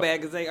feel about. so bad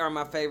because they are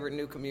my favorite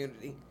new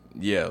community.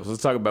 Yeah. So we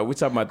talking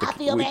about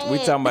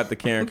the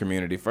Karen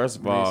community. First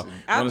of all,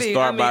 I want to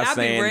start by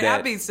saying I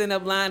that be sitting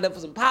up lined up for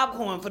some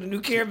popcorn for the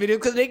new Karen video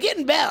because they're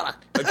getting better.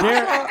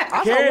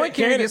 I saw one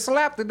kid get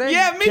slapped today.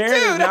 Yeah, me Karen too.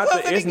 is That's not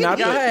what the- I'm it's saying. not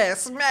They the- get Your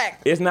ass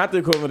smacked. it's not the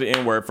equivalent to the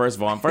N-word. First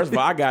of all,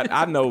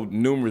 I know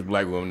numerous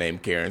black women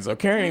named Karen. So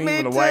Karen ain't Me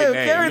even a too. white name.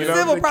 Karen you know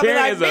Civil what I'm probably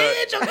saying? like, Karen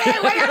is a- bitch, okay,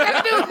 what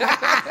y'all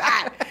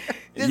gotta do?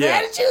 Just Yeah.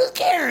 had to choose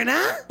Karen,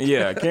 huh?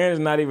 Yeah, Karen is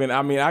not even.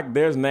 I mean,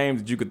 there's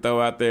names that you could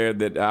throw out there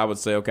that I would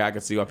say, okay, I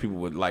can see why people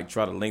would like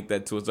try to link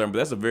that to a certain, but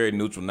that's a very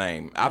neutral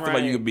name. I feel like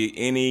Right. you could be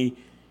any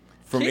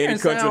from Karen any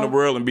country in the sound-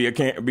 world and be a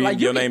Karen, Like,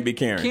 your name be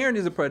Karen. Karen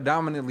is a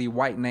predominantly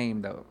white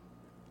name though.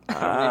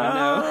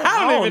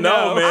 I don't even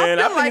know, know. man.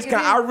 I I, feel think like it's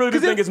kind, it I is- really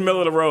 'cause think if- it's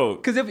middle of the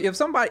road. Because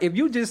if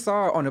you just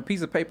saw on a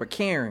piece of paper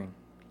Karen,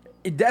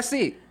 that's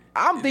it.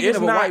 I'm thinking It's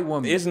of a not, white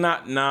woman. It's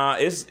not. Nah,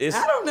 it's. I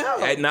don't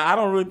know. Nah, I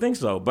don't really think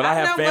so. But I, I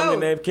have don't family know.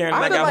 named Karen.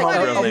 And I I feel got like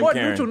homegirls a named more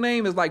Karen. neutral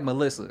name is like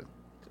Melissa.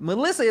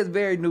 Melissa is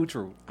very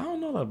neutral. I don't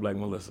know a lot of black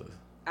Melissas.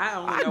 I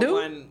only I know do.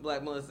 one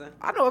Black Melissa.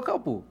 I know a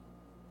couple.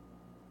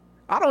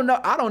 I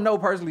don't know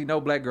personally no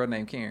black girl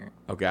named Karen.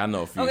 Okay, I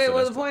know a few. Okay, so well,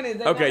 that's- the point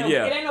is, Okay,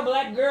 yeah. it ain't no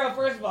black girl,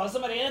 first of all.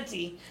 Somebody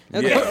auntie.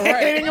 Okay? Yeah.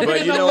 Right. It ain't gonna But be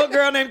you no know- little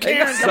girl named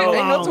Karen. So- coming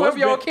Ain't no along.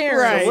 12-year-old What's Karen. been-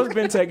 Right. So what's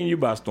been taking you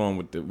by storm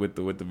with the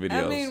videos?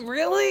 I mean,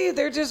 really?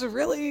 They're just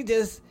really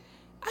just.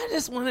 I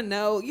just want to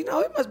know. You know,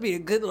 it must be a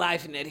good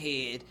life in that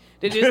head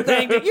to just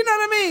think. That, you know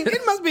what I mean?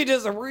 It must be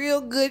just a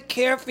real good,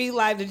 carefree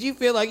life that you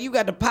feel like you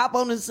got to pop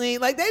on the scene.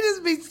 Like they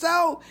just be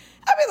so.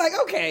 I be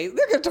like, okay,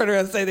 they're gonna turn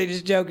around and say they're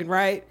just joking,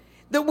 right?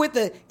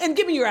 And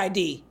give me your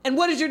ID. And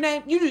what is your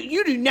name?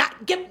 You do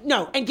not give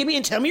no. And give me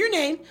and tell me your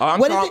name. Oh, I'm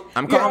What is call- it?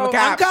 I'm calling the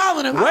I'm cops.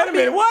 calling him. Wait a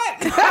minute, what?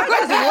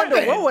 I just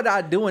wonder what would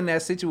I do in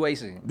that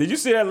situation? Did you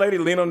see that lady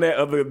lean on that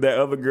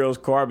other girl's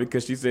car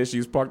because she said she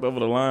was parked over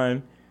the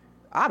line?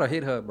 I'd have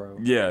hit her, bro.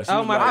 Yeah. She Oh,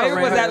 was my like,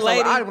 favorite was that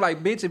lady. I'd be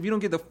like, bitch, if you don't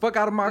get the fuck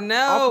out of my No,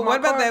 off of my what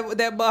about car,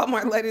 that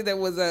Walmart lady that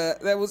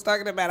was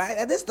talking about?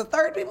 This is the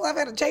third people I've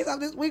had to chase off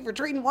this week for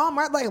treating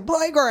Walmart like a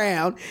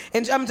playground.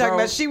 And I'm talking Bro,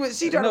 about she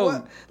tried no.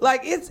 to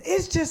like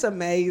it's just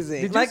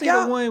amazing. Did you like see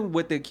the one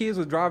with the kids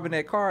was driving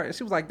that car? And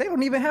she was like, they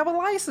don't even have a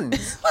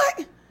license.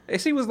 Like, And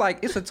she was like,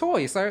 it's a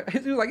toy, sir. She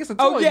was like, it's a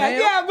toy, oh yeah, man.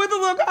 yeah, with the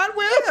little Hot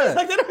Wheels. Yeah. She's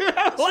like they don't even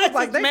have a She was license,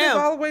 like, they just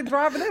all ma'am. the way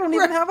driving. They don't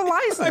even have a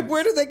license. Like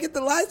where do they get the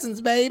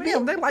license, baby?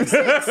 Damn, they like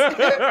 6. They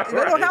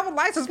don't have a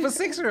license for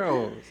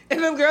 6-year-olds.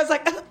 And them girls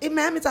like,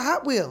 ma'am, it's a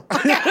Hot Wheel.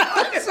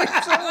 It's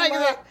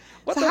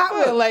What a the Hot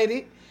fuck? Wheel,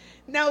 lady.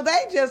 No, they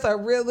just are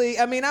really.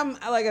 I mean, I'm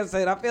like I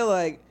said, I feel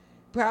like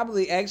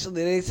probably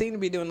actually they seem to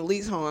be doing the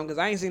least harm because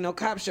I ain't seen no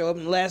cops show up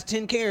in the last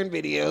 10 Karen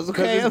videos.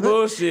 Okay, it's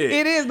bullshit.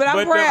 It is, but I'm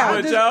But the-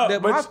 proud. but y'all-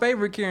 My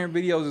favorite Karen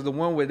videos is the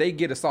one where they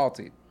get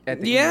assaulted at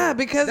the Yeah, end.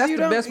 because that's you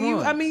the don't. best You,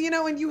 one. I mean, you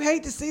know, and you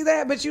hate to see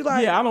that, but you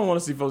like. Yeah, I don't want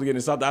to see folks getting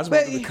assaulted. I just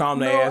want But- them to calm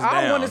no, their ass down.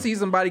 I want to see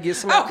somebody get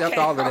slapped Okay. after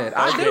all of that.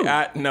 I Okay, do.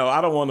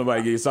 I don't want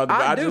nobody to get assaulted.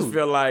 But I I just do.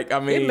 feel like, I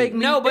mean, It make me.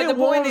 No, but it the point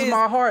warms is-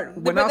 my heart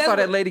when but I that's saw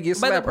that what- lady get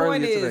but the slapped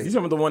point earlier is- today. you talking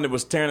about the one that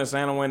was tearing the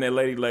Santa when that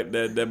lady, like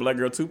that black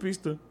girl two-piece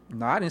to?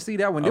 No, I didn't see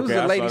that one. There was Okay,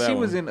 a I lady. saw She that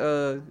was one.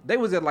 in. They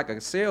was at like a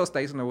sales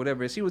station or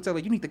whatever. And she was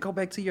telling her, you need to go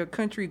back to your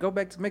country, go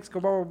back to Mexico,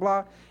 blah blah blah.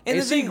 And And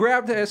the she thing-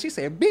 grabbed her. and She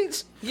said,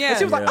 "Bitch." Yeah. And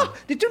she was like, Yeah. "Oh,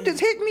 did you just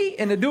hit me?"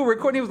 And the dude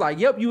recording, he was like,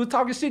 "Yep, you was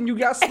talking shit and you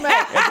got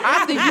smacked.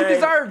 I think you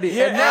deserved it."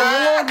 And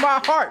that warmed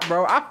my heart,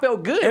 bro. I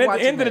felt good. And at the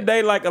watching end of the that.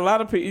 day, like a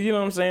lot of people, you know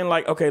what I'm saying?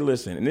 Like, okay,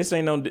 listen, and this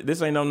ain't no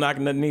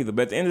knocking nothing either.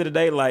 But at the end of the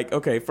day, like,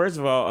 okay, first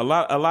of all, a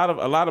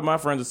lot of my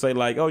friends would say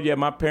like, oh yeah,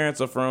 my parents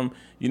are from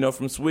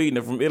Sweden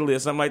or from Italy or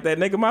something like that.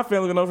 Nigga, my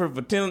family been over here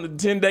for 10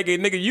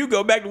 decades. Nigga, you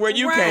go back to where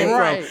you Right. came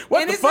Right. from.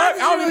 What And the it's fuck?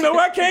 not I don't even really- know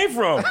where I came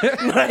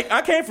from. Like,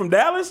 I came from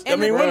Dallas.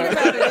 And I mean, the thing what?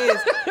 about it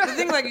is, the the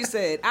thing, like you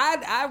said,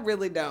 I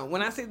really don't.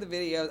 When I see the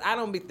videos, I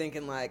don't be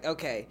thinking like,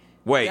 okay.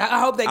 Wait, I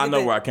hope they. I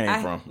know where I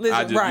came from. Listen,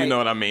 I just, right. you know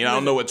what I mean. I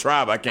don't know what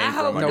tribe I came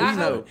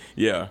from.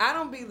 Yeah. I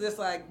don't be just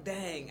like,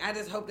 dang. I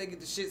just hope they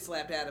get the shit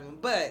slapped out of them.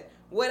 But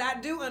what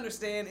I do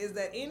understand is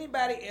that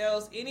anybody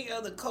else, any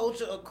other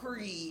culture or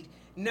creed,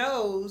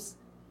 knows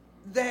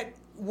that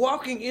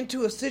walking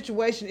into a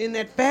situation in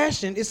that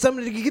fashion is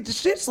something to get the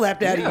shit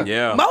slapped out of you.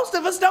 Yeah. Most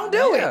of us don't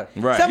do it.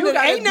 Right. Something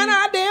that ain't none of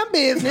our damn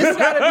business. You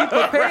gotta be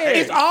prepared.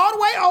 It's all the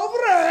way over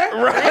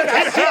there. Right. Ain't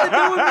got shit to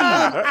do with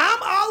me. I'm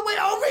all the way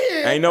over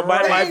here. Ain't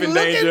nobody They life ain't in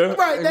looking- danger.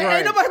 Right. They Right.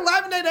 ain't nobody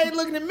life in danger. They ain't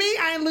looking at me.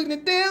 I ain't looking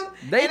at them.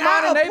 They And I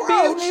minding their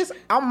approach- business.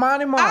 I'm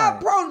minding mine. I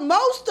approach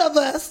most of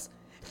us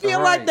feel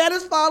Right. like that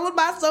is followed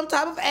by some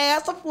type of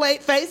ass or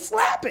face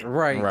slapping.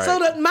 Right. Right. So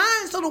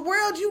the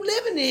world you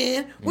living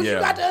in, what you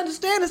Yeah. got to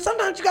understand is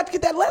sometimes you got to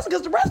get that lesson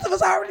because the rest of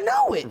us already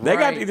know it. They got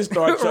Right. to either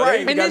start.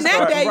 Right. And then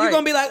that day you're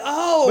gonna be like,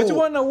 oh, But you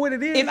want to know what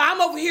it is? if I'm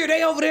over here,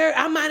 they over there,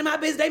 I'm minding my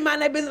business, they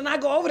mind their business, and I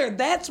go over there.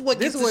 That's what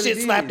This gets is the what shit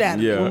it slapped is. out of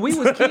me. Yeah. When we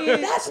was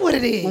kids, That's what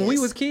it is. when we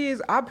was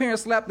kids, our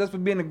parents slapped us for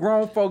being the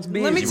grown folks'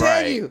 business. Let me tell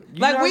Right. you, You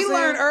like know we what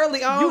I'm learned saying? early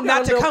You on got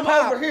not a to little come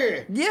pop. over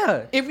here.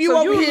 Yeah. If you so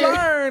over you here-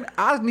 learn,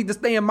 I need to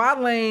stay in my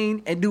lane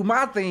and do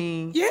my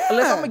thing. Yeah.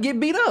 Unless I'm gonna get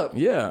beat up.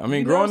 Yeah, I mean, You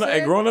know growing what up, I'm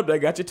saying? growing up, they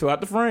got you two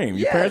out the frame.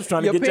 Your Yeah. parents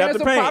trying to Your get you out the parents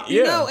will paint. pop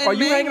you. Yeah, No, and Or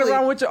you hanging mainly-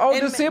 around with your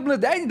older and-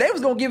 siblings, they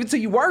was gonna give it to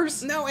you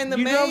worse. No, and the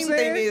You know what I'm main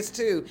thing saying? is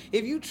too,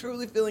 if you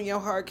truly feel in your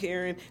heart,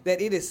 Karen,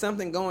 that it is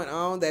something going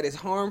on that is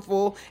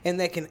harmful and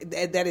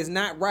that is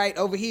not right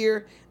over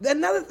here.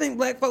 Another thing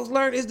black folks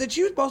learn is that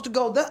you're supposed to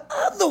go the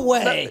other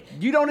way.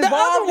 You don't the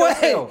involve other way.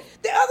 yourself.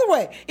 The other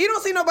way. You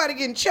don't see nobody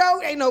getting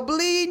choked. Ain't no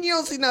bleeding. You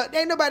don't see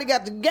ain't nobody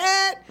got the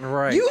gat.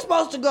 Right. You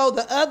supposed to go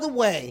the other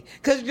way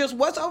because just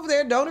what's over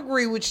there don't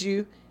agree with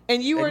you,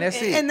 and you And are,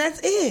 that's it. and that's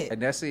it.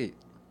 And that's it.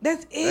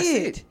 That's That's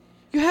it. it.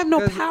 You have no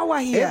 'Cause power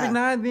here. Every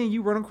now and then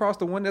you run across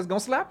the one that's gonna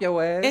slap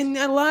your ass. And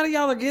a lot of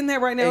y'all are getting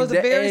that right now. And It's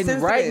a very and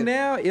sensitive. right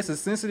now it's a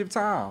sensitive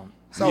time.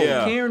 So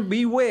Yeah. Karen,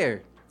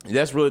 beware.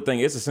 that's really the thing.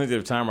 It's a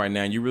sensitive time right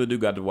now, and you really do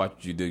got to watch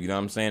what you do. You know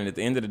what I'm saying? And at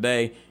the end of the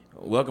day,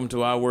 welcome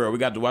to our world. We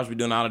got to watch what we're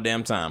doing all the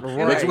damn time. Right.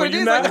 And that's But what when it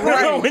you're is. not, Like,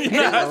 right. when And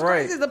you're that's not, what's Right.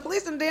 crazy is the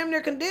police and damn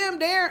near condemned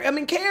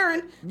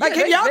Karen. Like,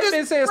 Yeah, can y'all they just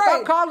been saying,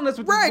 "Stop calling us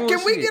with this right? Can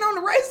we bullshit." get on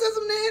the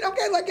racism then?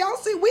 Okay, like y'all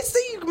see, we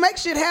see you can make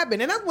shit happen,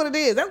 and that's what it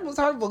is. That's what's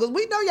hurtful because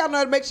we know y'all know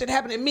how to make shit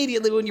happen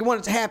immediately when you want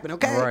it to happen.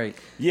 Okay, Right.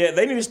 yeah,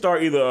 they need to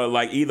start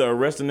either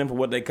arresting them for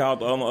what they called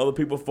the other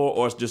people for,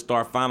 or just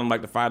start fining them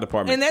like the fire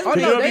department. And that's-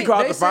 Because Oh, you no, know, if you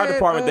call they the fire said,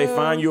 department, they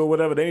fine you or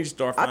whatever. They need to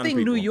start fining I think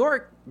people. New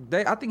York,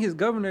 I think his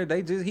governor,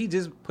 he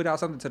just put out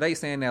something today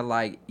saying that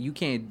like you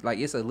can't, like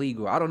it's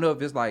illegal. I don't know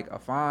if it's like a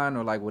fine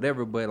or like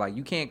whatever, but like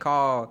you can't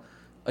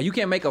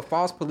make a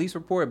false police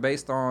report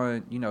based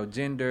on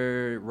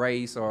gender,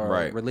 race, or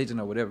Right. religion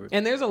or whatever.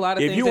 And there's a lot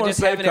of If things you that want to just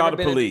safe haven't call ever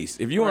the been police,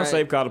 if you want to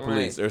safe call the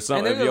police, or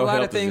something, and if there's your a lot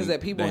health of things is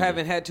that people danger.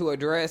 haven't had to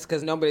address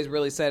because nobody's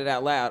really said it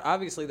out loud.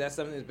 Obviously, that's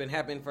something that's been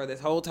happening for this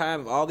whole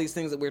time of all these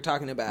things that we're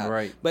talking about.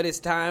 Right. But it's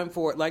time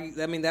for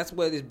that's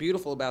what is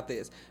beautiful about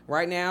this.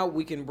 Right now,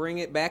 we can bring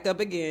it back up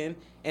again.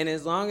 And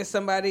as long as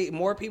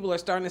more people are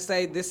starting to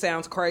say this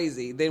sounds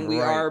crazy, then we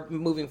Right. are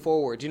moving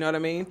forward. You know what I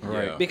mean?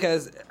 Right. Yeah.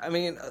 Because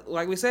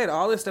like we said,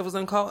 all this stuff was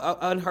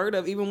unheard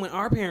of even when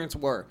our parents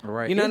were.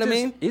 Right. You know what I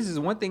mean? It's just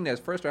one thing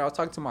that's frustrating. I was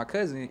talking to my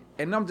cousin,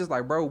 and I'm just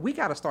like, bro, we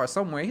got to start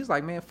somewhere. He's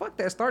like, man, fuck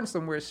that starting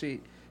somewhere shit.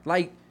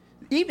 Like,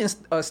 even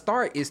a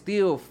start is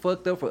still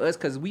fucked up for us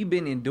because we've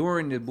been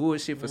enduring the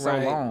bullshit for so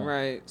Right, long.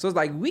 right. So it's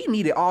like we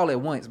need it all at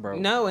once, bro.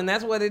 No, and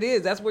that's what it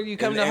is. That's where you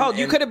come And- to hold.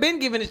 You and- could have been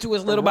giving it to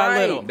us little by Right.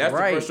 little. That's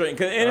Right. the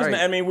frustrating. And it's Right.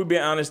 not, I mean, we're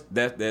being honest.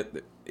 That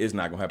it's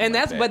not gonna happen. And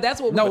like that's that. but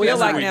that's what we No, feel it's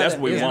like not. now. That's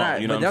that- what we It's want.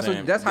 not, You know but what I'm that's what-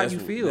 saying? that's how you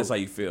feel. That's how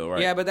you feel,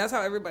 right? Yeah, but that's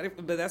how everybody.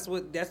 But that's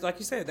like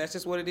you said. That's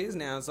just what it is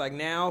now. It's like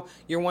now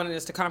you're wanting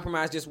us to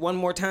compromise just one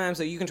more time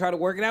so you can try to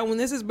work it out. When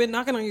this has been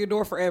knocking on your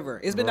door forever,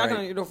 it's been knocking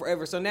Right. on your door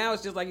forever. So now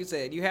it's just like you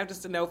said. You have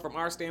to know from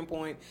our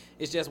standpoint,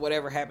 it's just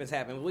whatever happens,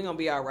 happens. We're gonna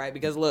be all right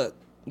because look.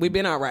 We've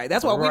been all right.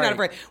 That's why we're not Right.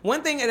 afraid.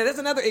 One thing, and that's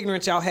another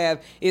ignorance y'all have,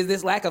 is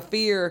this lack of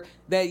fear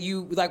that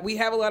we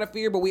have a lot of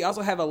fear, but we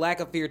also have a lack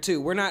of fear too.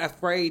 We're not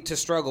afraid to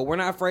struggle. We're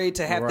not afraid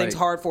to have Right. things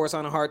hard for us for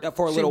a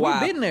Shit, little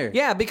while. we've been there.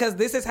 Yeah, because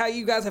this is how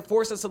you guys have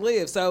forced us to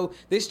live. So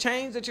this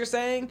change that you're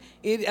saying,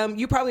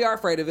 you probably are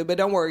afraid of it, but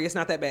don't worry, it's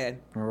not that bad.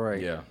 All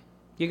right. Yeah.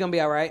 You're gonna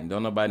be all right.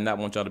 Don't nobody not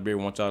want y'all to be.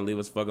 Want y'all to leave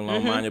us fucking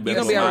alone. Mind your You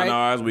business. gonna be all Mind right.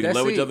 ours. We can That's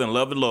love each it. other and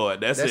love the Lord.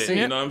 That's That's it. it.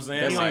 You know what I'm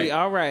saying? You're gonna be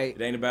all right.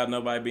 It ain't about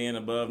nobody being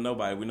above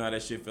nobody. We know how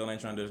that shit feel. Ain't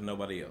trying to do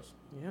nobody else.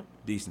 Yep.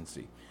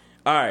 Decency.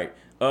 All right.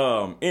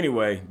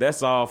 Anyway,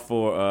 that's all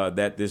for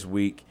that this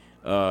week.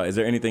 Is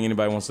there anything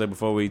anybody wants to say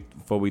before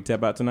we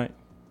tap out tonight?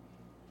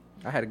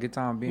 I had a good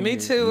time being Me here.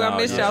 too. No, I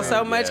miss yeah, y'all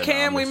so yeah, much. no,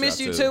 Cam, I we miss miss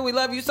you y'all too. too. We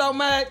love you so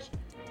much.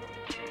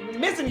 We're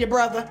missing you,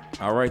 brother.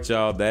 All right,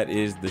 y'all. That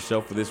is the show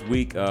for this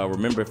week.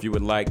 Remember, if you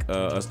would like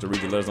us to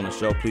read your letters on the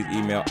show, please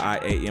email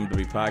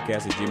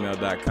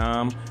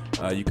iamwpodcast@gmail.com.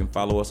 You can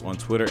follow us on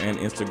Twitter and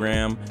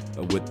Instagram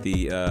with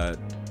the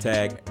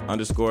tag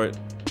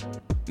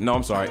No,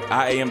 I'm sorry.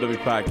 IAMW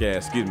Podcast.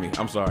 Excuse me.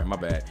 I'm sorry. My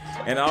bad.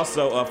 And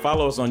also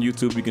follow us on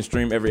YouTube. You can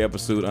stream every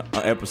episode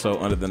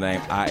under the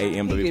name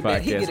IAMW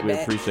Podcast. We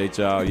appreciate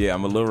y'all. Yeah,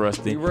 I'm a little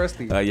rusty.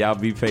 Y'all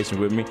be patient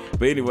with me.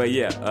 But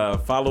anyway,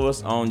 follow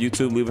us on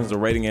YouTube. Leave us a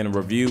rating and a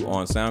review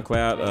on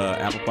SoundCloud,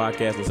 Apple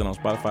Podcasts. Listen on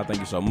Spotify. Thank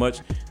you so much.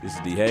 This is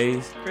D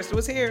Hayes. Crystal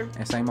was here.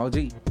 And same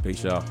OG.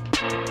 Peace, y'all.